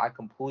too, I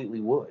completely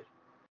would.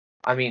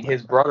 I mean,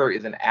 his brother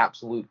is an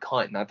absolute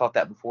cunt, and I thought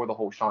that before the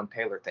whole Sean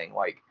Taylor thing.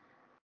 Like,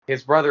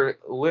 his brother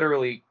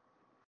literally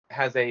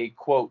has a,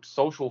 quote,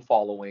 social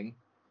following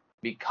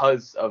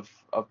because of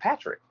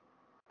Patrick.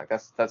 Like,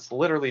 that's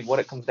literally what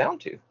it comes down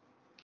to.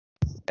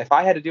 If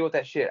I had to deal with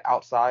that shit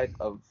outside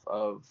of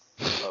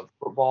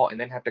football and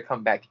then have to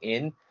come back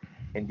in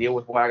and deal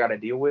with what I got to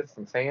deal with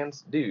from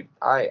fans, dude,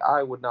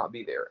 I would not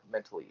be there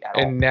mentally at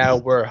all. And now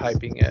we're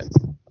hyping it.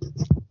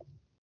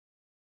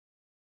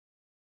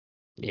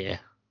 Yeah.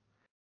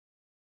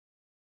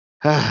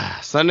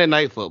 Sunday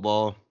Night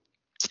Football.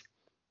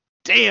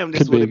 Damn,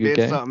 this would have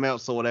been something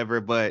else or whatever,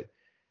 but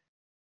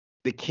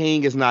the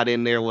King is not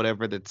in there,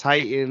 whatever. The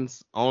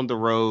Titans on the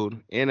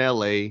road in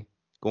LA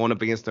going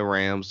up against the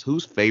Rams.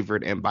 Who's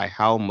favored and by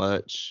how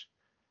much?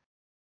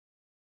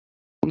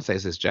 I'm going to say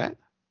it's this, Jack.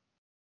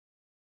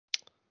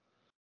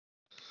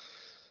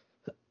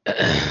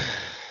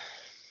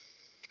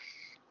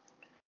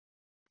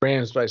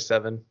 Rams by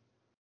 7.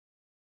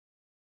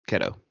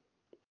 Keto.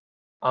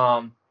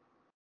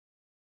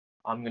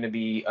 I'm going to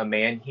be a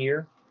man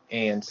here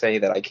and say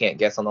that I can't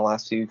guess on the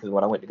last two because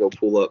when I went to go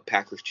pull up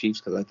Packers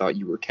Chiefs because I thought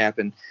you were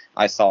capping,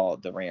 I saw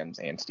the Rams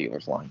and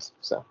Steelers lines.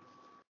 So,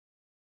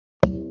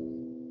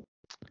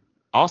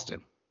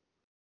 Austin.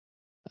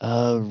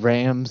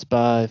 Rams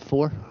by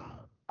 4.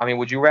 I mean,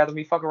 would you rather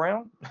me fuck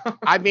around?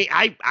 I mean,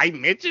 I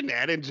mentioned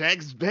that and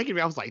Jack's begging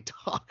me. I was like,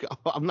 dog,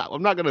 I'm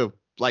not gonna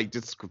like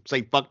just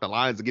say fuck the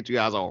lines and get you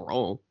guys all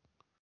wrong.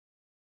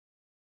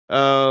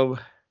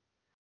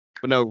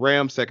 But no,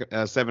 Rams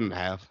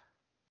 7.5.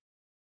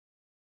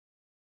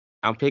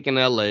 I'm picking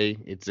LA.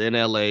 It's in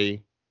LA.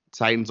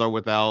 Titans are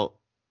without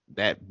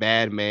that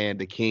bad man,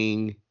 the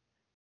King.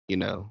 You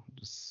know,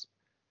 just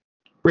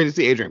ready to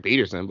see Adrian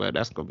Peterson, but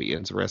that's gonna be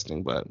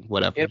interesting. But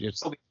whatever.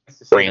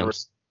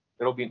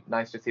 It'll be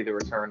nice to see the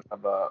return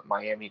of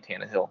Miami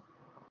Tannehill.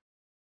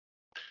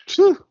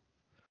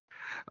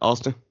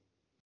 Austin.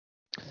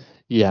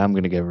 Yeah, I'm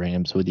gonna go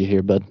Rams with you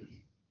here, bud.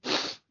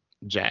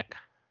 Jack. I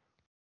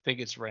think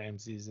it's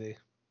Rams easy.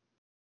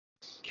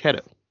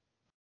 Keto.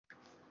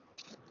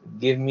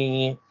 Give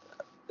me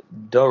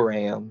the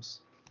Rams.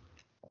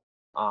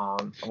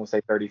 I'm gonna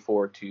say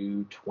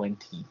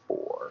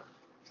 34-24.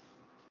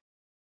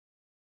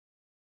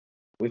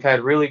 We've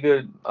had really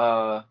good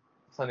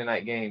Sunday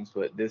night games,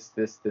 but this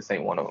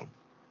ain't one of them.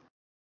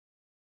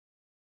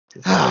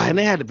 And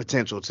they had the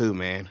potential too,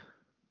 man.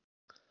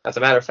 As a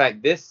matter of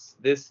fact, this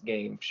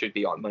game should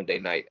be on Monday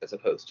night as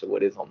opposed to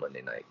what is on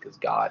Monday night, because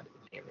God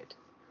damn it.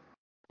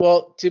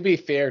 Well, to be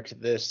fair to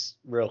this,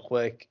 real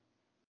quick,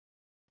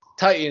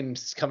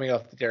 Titans coming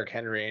off the Derrick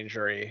Henry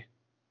injury,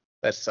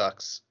 That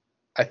sucks.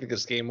 I think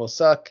this game will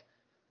suck.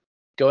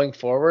 Going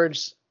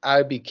forwards,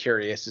 I'd be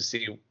curious to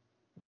see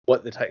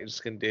what the Titans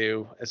can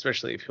do,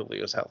 especially if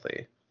Julio's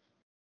healthy.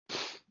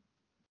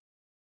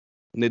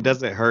 And it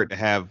doesn't hurt to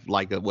have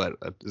like is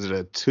it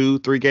a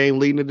 2-3 game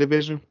lead in the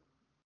division?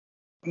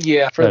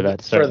 Yeah.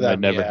 That certainly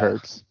them, never yeah.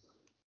 hurts.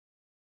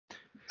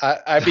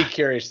 I'd be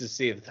curious to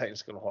see if the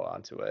Titans can hold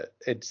on to it.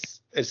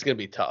 It's going to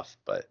be tough,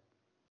 but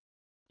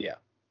yeah.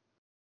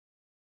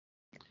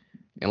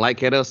 And like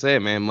Keto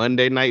said, man,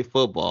 Monday Night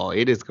Football,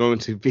 it is going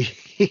to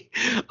be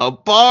a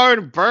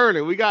barn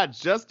burner. We got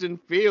Justin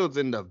Fields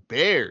and the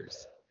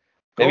Bears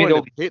Maybe going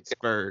they'll to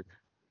Pittsburgh.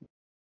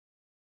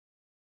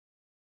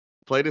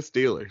 Play the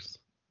Steelers.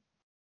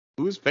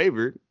 Who's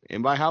favored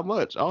and by how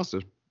much,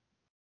 Austin?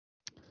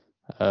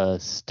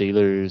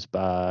 Steelers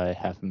by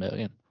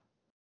 500,000.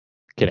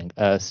 Kidding.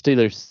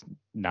 Steelers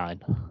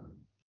 9.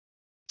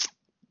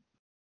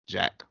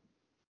 Jack.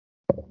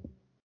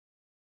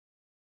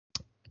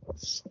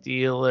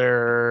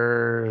 Steelers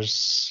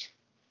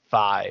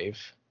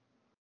 5.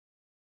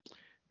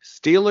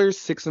 Steelers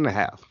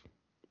 6.5.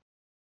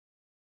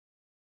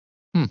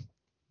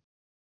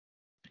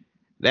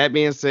 That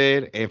being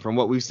said, and from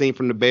what we've seen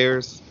from the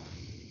Bears,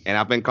 and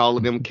I've been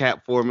calling them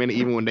cap for a minute,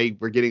 even when they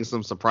were getting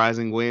some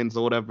surprising wins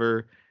or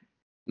whatever.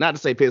 Not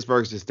to say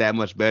Pittsburgh's just that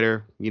much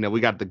better. You know,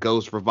 we got the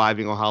ghost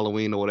reviving on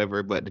Halloween or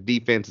whatever, but the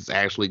defense is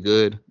actually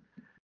good.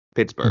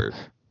 Pittsburgh.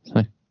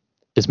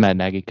 Is Matt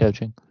Nagy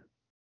coaching?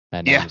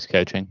 Matt Nagy's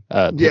coaching.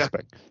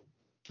 Pittsburgh.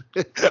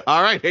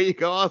 All right, there you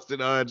go, Austin.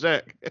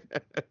 Jack.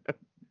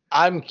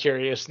 I'm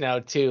curious now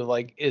too.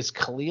 Like, is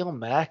Khalil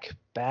Mack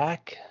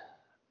back?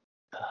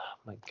 Oh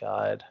my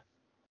God.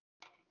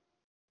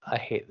 I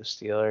hate the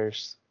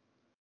Steelers.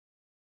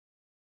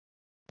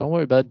 Don't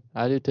worry, bud.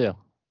 I do too.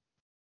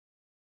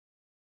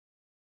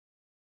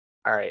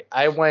 All right.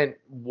 I went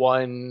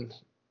one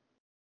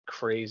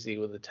crazy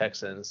with the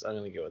Texans. I'm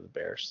going to go with the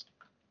Bears.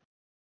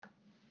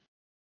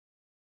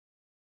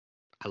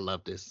 I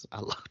love this.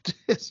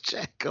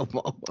 Jack. Come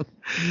on.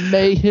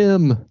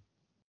 Mayhem.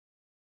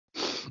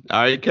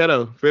 All right,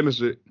 Keto,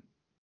 finish it.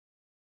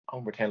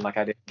 I'll pretend like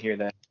I didn't hear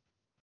that.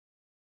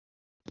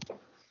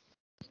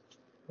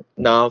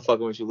 No, I'm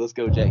fucking with you. Let's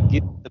go, Jack.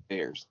 Give me the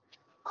Bears.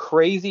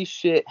 Crazy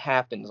shit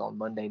happens on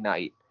Monday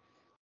night.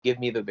 Give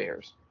me the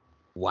Bears.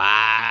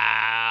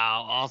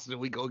 Wow. Austin,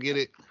 we go get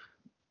it.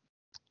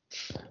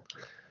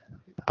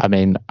 I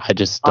mean, I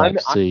just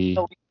don't see.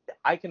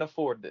 I can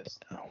afford this.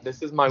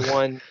 This is my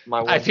one.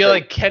 I feel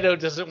like Keto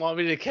doesn't want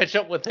me to catch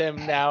up with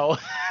him now.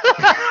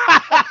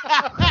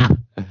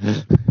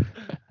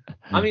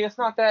 I mean, it's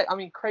not that. I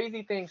mean,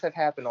 crazy things have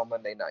happened on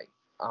Monday night.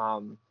 I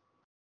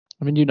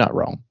mean, you're not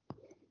wrong.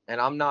 And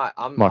I'm not.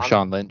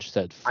 Marshawn Lynch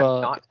said, "Fuck."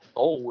 I'm not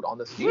sold on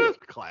the Steelers.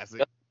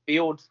 Classic.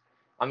 Fields.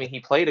 I mean, he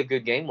played a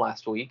good game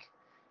last week.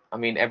 I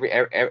mean,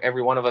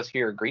 every one of us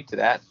here agreed to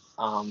that.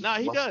 No,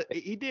 he does.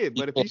 He did.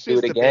 But if he can't do shits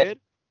it the again. bed,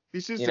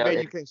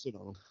 you can't shit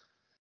on him.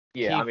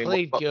 Yeah, he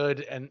played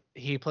good, and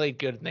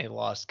they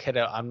lost.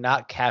 Kiddo, I'm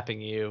not capping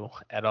you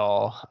at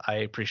all. I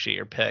appreciate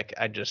your pick.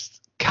 I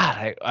just,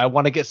 God, I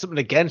want to get something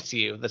against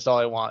you. That's all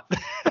I want.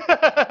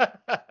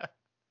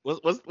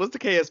 What's the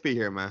KSP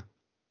here, man?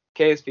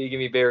 KSP, give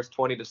me Bears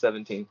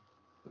 20-17.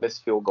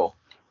 Missed field goal.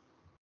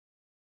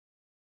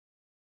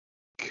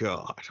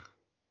 God.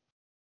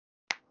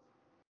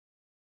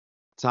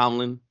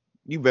 Tomlin,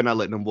 you better not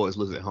let them boys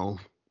lose at home.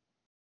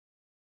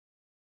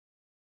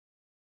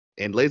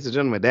 And ladies and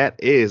gentlemen, that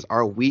is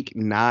our week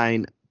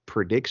 9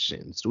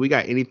 predictions. Do we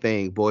got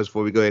anything, boys,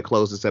 before we go ahead and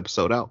close this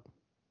episode out?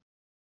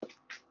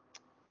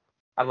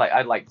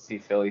 I'd like to see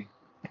Philly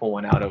pull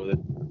one out over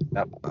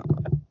that.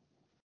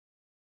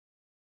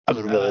 I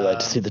would really like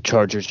to see the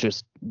Chargers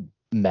just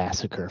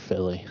massacre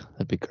Philly.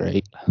 That'd be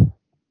great.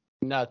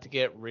 Not to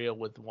get real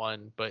with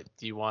one, but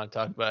do you want to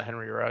talk about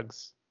Henry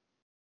Ruggs?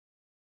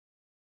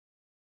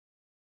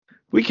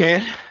 We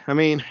can. I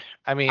mean,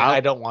 I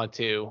don't want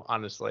to,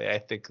 honestly. I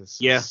think this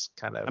is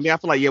kind of. I mean, I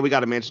feel like, we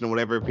got to mention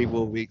whatever people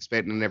will be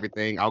expecting and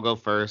everything. I'll go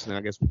first, and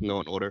I guess we can go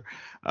in order.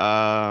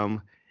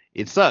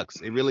 It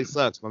sucks. It really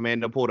sucks. My man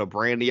done pulled a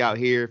Brandy out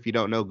here. If you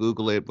don't know,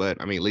 Google it. But,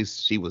 I mean, at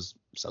least she was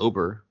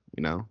sober,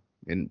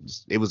 and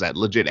it was a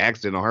legit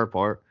accident on her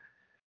part.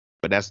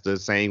 But that's the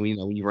same,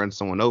 when you run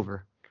someone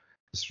over.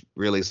 It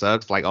really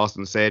sucks. Like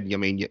Austin said, I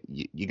mean,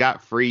 you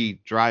got free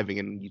driving,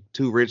 and you're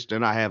too rich to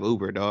not have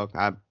Uber, dog.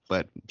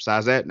 But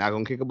besides that, not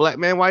going to kick a black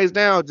man while he's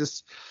down.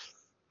 Just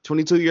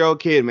 22-year-old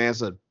kid, man.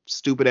 It's a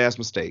stupid-ass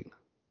mistake.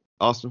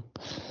 Austin?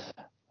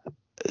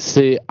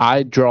 See,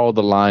 I draw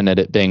the line at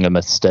it being a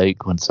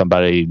mistake when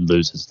somebody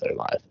loses their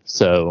life.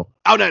 So.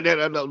 Oh, no.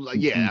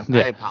 Yeah.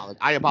 I apologize.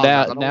 I don't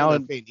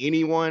want to offend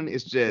anyone.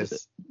 It's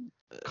just,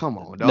 come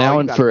on, dog. Now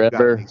and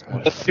forever.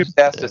 A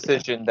stupid-ass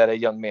decision that a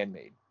young man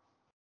made.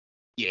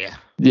 Yeah.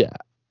 Yeah.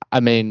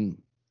 I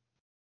mean,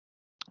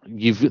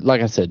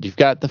 like I said, you've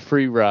got the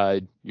free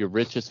ride. You're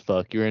rich as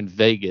fuck. You're in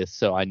Vegas,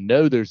 so I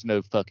know there's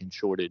no fucking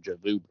shortage of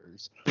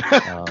Ubers.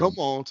 Come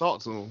on, talk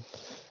to him.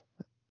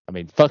 I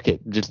mean, fuck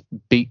it. Just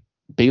be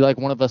like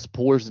one of us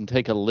poors and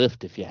take a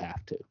Lyft if you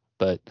have to.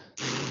 But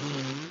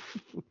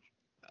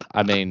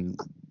I mean,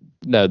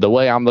 no, the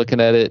way I'm looking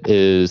at it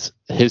is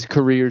his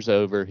career's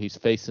over. He's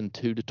facing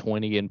 2 to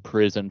 20 in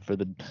prison for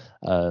the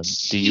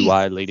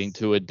DUI leading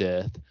to a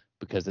death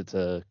because it's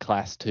a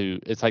class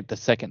 2. It's like the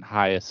second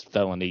highest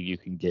felony you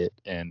can get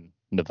in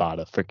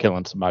Nevada for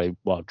killing somebody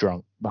while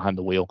drunk behind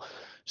the wheel.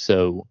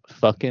 So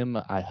fuck him.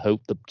 I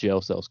hope the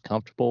jail cell's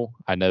comfortable.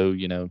 I know,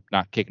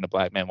 not kicking a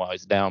black man while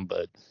he's down,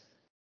 but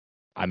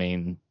I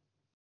mean,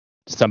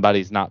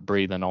 somebody's not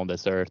breathing on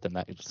this earth, and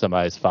that's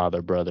somebody's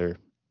father, brother,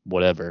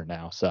 whatever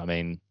now. So I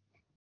mean,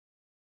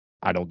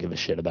 I don't give a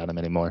shit about him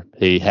anymore.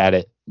 He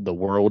had the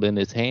world in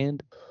his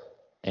hand,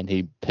 and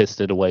he pissed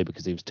it away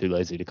because he was too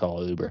lazy to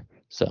call Uber.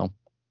 So,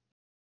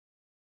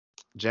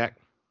 Jack.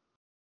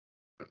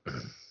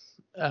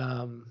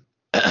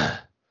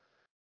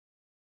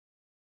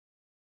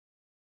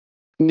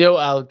 No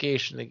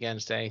allegation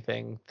against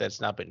anything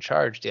that's not been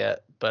charged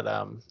yet, but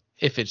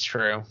if it's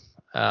true,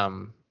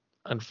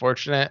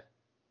 unfortunate.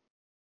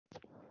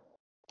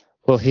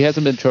 Well, he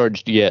hasn't been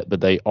charged yet,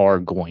 but they are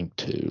going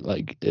to.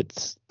 Like,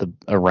 it's the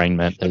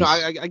arraignment. No,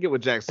 I get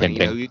what Jack's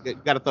saying. You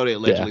got to throw that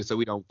allegedly so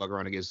we don't fuck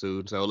around and get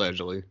sued. So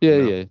allegedly.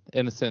 Yeah.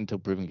 Innocent until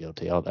proven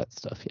guilty, all that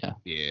stuff. Yeah.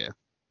 Yeah.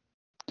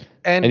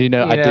 And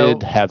I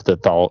did have the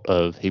thought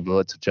of he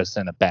was just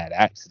in a bad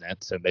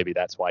accident, so maybe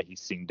that's why he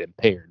seemed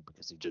impaired,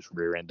 because he just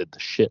rear-ended the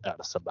shit out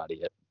of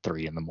somebody at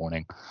 3 a.m.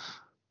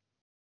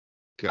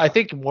 I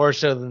think more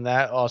so than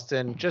that,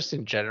 Austin, just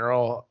in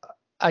general,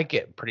 I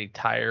get pretty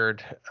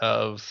tired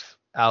of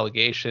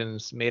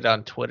allegations made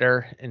on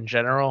Twitter in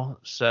general.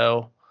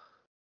 So,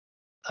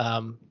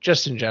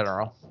 just in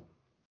general,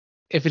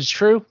 if it's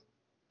true,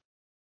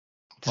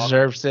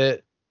 deserves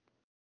it.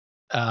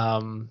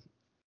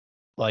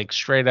 Like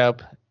straight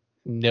up,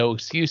 no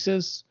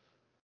excuses,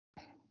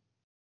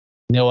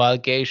 no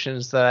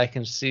allegations that I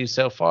can see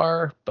so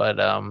far. But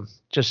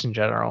just in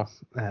general,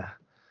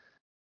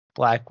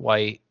 black,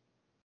 white,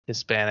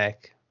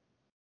 Hispanic,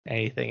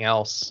 anything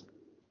else.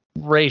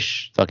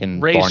 Race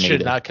Barney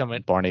should not come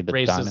in. Barney the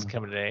race Diamond. doesn't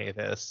come into any of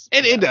this.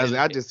 It doesn't.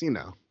 I just,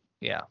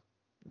 Yeah.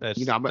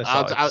 That's, but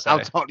I'll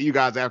talk to you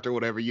guys after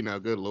whatever,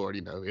 good Lord,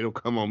 it'll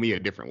come on me a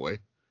different way.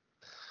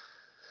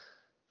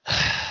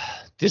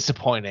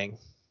 Disappointing.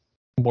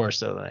 More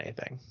so than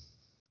anything.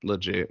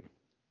 Legit.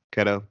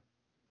 Keto.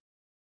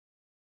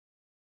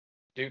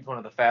 Dude's one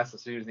of the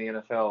fastest dudes in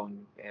the NFL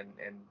and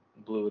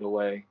blew it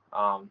away.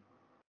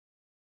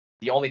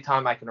 The only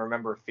time I can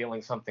remember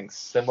feeling something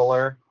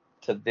similar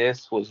to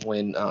this was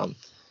when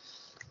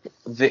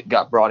Vic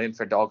got brought in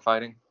for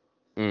dogfighting.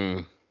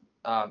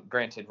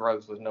 Granted,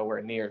 Rose was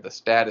nowhere near the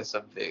status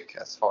of Vic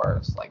as far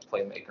as like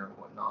playmaker and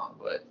whatnot,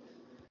 but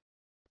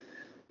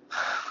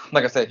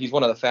like I said, he's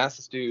one of the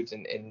fastest dudes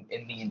in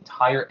the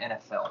entire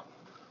NFL.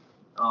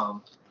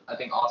 I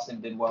think Austin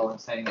did well in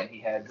saying that he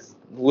has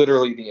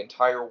literally the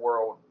entire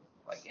world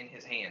like in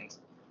his hands,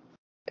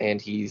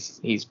 and he's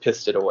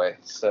pissed it away.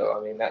 So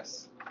I mean,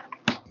 that's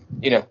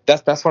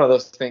one of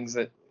those things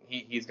that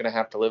he's gonna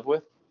have to live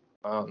with.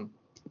 And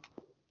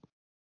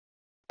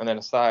then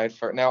aside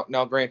for now,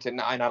 granted,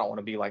 I don't want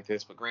to be like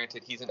this, but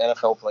granted, he's an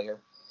NFL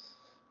player.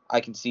 I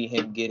can see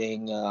him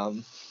getting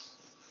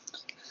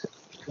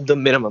the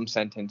minimum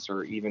sentence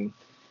or even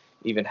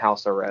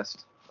house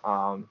arrest.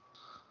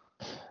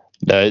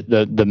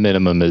 The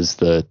minimum is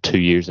the 2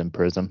 years in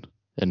prison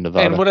in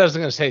Nevada. And what I was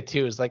going to say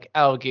too is like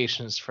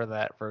allegations for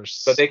that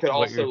versus but they could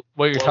what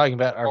you're talking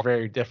about are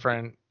very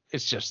different.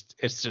 It's just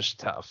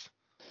tough.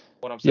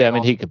 What I'm saying, yeah, I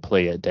mean he could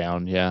play it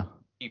down. Yeah,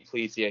 he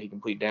can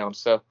plead down.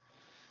 So,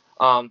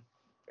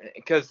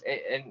 because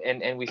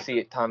and we see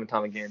it time and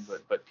time again,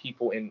 but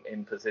people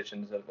in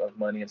positions of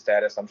money and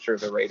status, I'm sure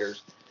the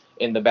Raiders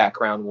in the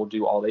background will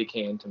do all they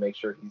can to make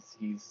sure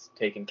he's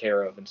taken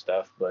care of and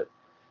stuff, but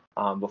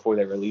before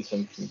they release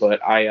him. But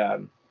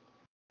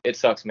it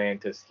sucks, man,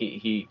 because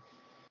he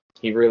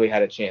really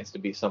had a chance to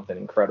be something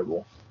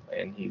incredible,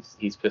 and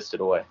he's pissed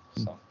it away.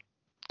 So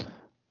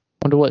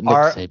wonder what Nick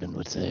Saban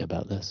would say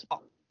about this.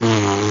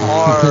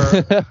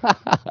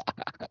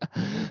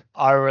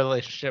 Our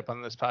relationship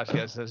on this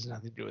podcast has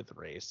nothing to do with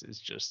race. It's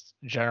just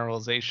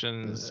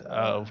generalizations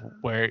of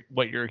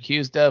what you're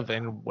accused of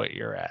and what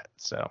you're at.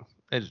 So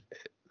it's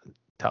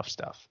tough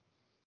stuff.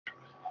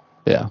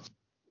 Yeah,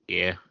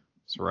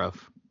 it's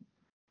rough.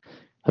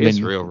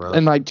 It's real rough.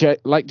 And like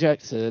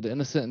Jack said,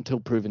 innocent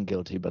until proven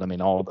guilty. But I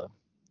mean, all the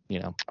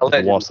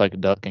walks like a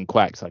duck and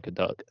quacks like a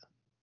duck.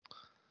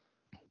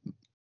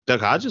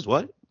 Duck Hodges,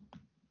 what?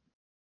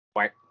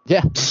 Quack.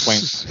 Yeah.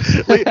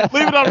 leave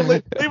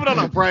it on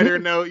a brighter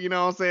note. You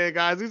know what I'm saying,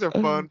 guys? These are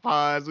fun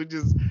pods.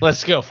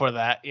 Let's go for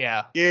that.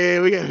 Yeah. Yeah,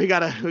 we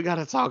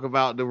gotta talk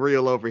about the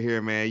real over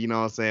here, man. You know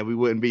what I'm saying? We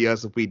wouldn't be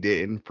us if we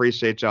didn't.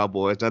 Appreciate y'all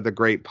boys. Another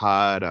great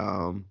pod.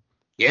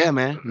 Yeah,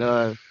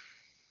 man.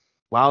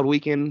 Wild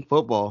weekend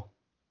football.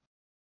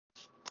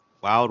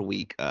 Wild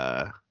week.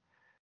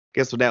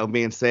 Guess with that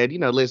being said,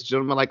 ladies and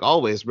gentlemen, like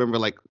always,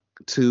 remember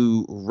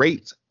to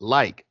rate,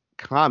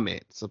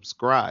 comment,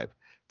 subscribe,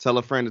 tell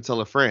a friend to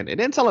tell a friend, and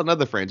then tell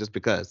another friend just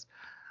because.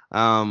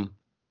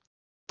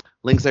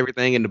 Links,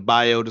 everything in the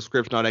bio,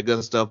 description, all that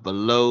good stuff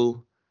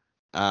below.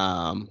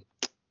 New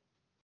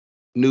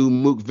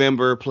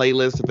Mookvember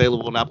playlist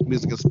available on Apple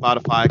Music and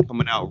Spotify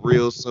coming out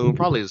real soon,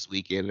 probably this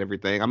weekend and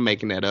everything. I'm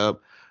making that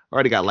up.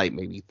 Already got like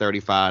maybe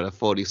 35 to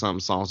 40 something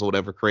songs or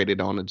whatever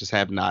created on it. Just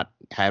have not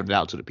had it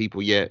out to the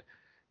people yet.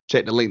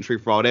 Check the link tree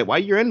for all that. While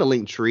you're in the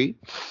link tree,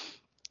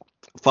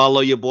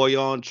 follow your boy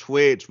on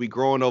Twitch. We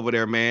growing over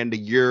there, man. The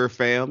Your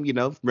Fam,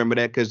 remember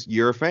that because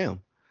Your Fam.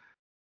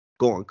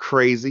 Going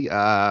crazy.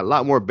 A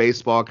lot more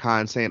baseball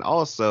content.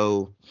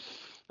 Also,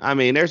 I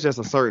mean, there's just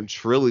a certain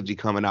trilogy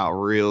coming out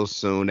real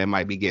soon that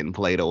might be getting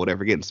played or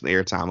whatever, getting some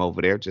airtime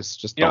over there.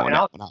 Just throwing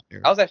that one out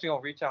there. I was actually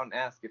gonna reach out and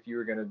ask if you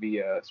were gonna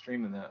be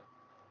streaming that.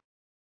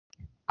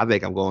 I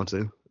think I'm going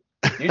to.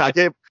 I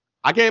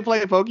can't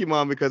play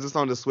Pokemon because it's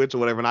on the Switch or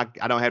whatever, and I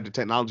don't have the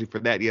technology for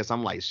that yet. So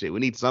I'm like, shit,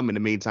 we need something in the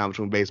meantime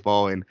between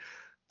baseball and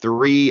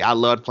 3. I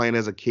loved playing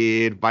as a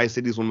kid. Vice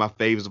City is one of my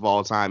favorites of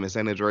all time, and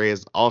San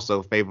Andreas also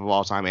a favorite of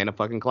all time and a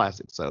fucking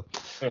classic. So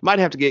might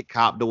have to get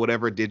copped or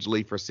whatever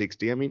digitally for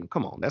 $60. I mean,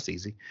 come on, that's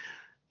easy.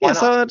 Yeah,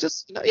 so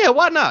just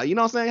why not? You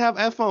know what I'm saying?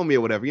 Have fun with me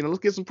or whatever. Let's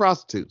get some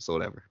prostitutes or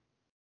whatever.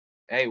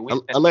 Hey,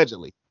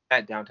 allegedly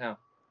at downtown.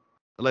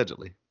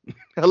 Allegedly.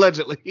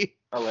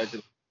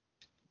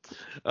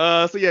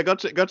 So yeah, go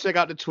check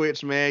out the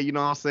Twitch, man. You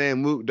know what I'm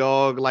saying? Mook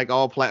Dog, like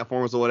all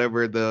platforms or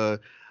whatever. The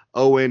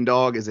ON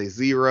Dog is a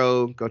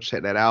 0. Go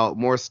check that out.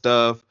 More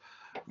stuff.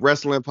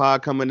 Wrestling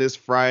Pod coming this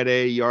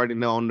Friday. You already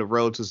know, on the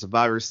road to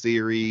Survivor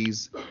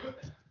Series.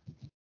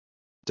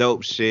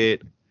 Dope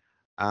shit.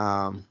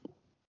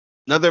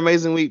 Another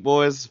amazing week,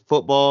 boys.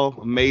 Football,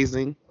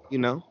 amazing.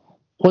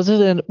 Was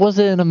it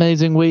an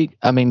amazing week?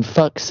 I mean,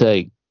 fuck's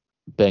sake,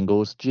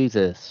 Bengals,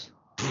 Jesus.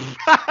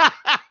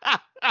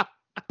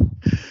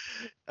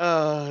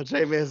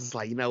 J-Man's is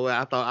like, you know what?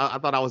 I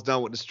thought I was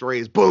done with the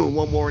strays. Boom,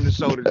 one more in the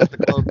shoulder just to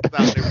close this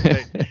out and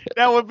everything.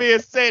 That would be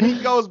said.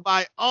 He goes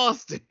by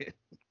Austin.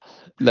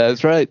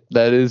 That's right.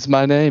 That is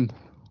my name.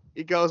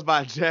 He goes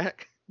by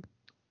Jack.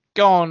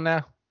 Go on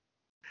now.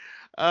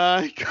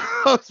 He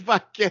goes by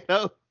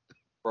Ghetto.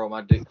 Bro,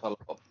 my dick fell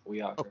off.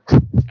 We out here.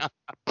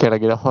 Can I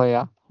get a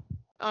hoya?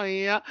 Oh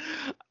yeah.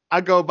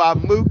 I go by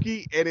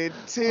Mookie, and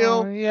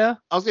until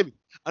I'll give you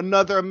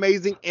another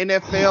amazing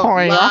NFL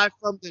live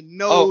from the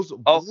nose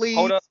bleeds.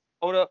 Hold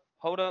up.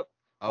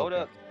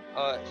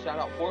 Shout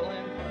out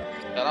Portland.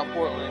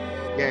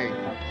 Gang.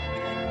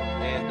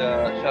 And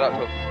shout out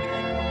Kofi.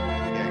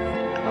 Gang.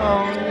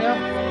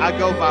 I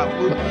go by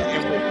Mookie,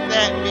 and with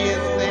that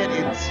being said,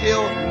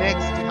 until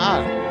next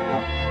time.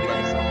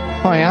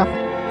 Oh yeah.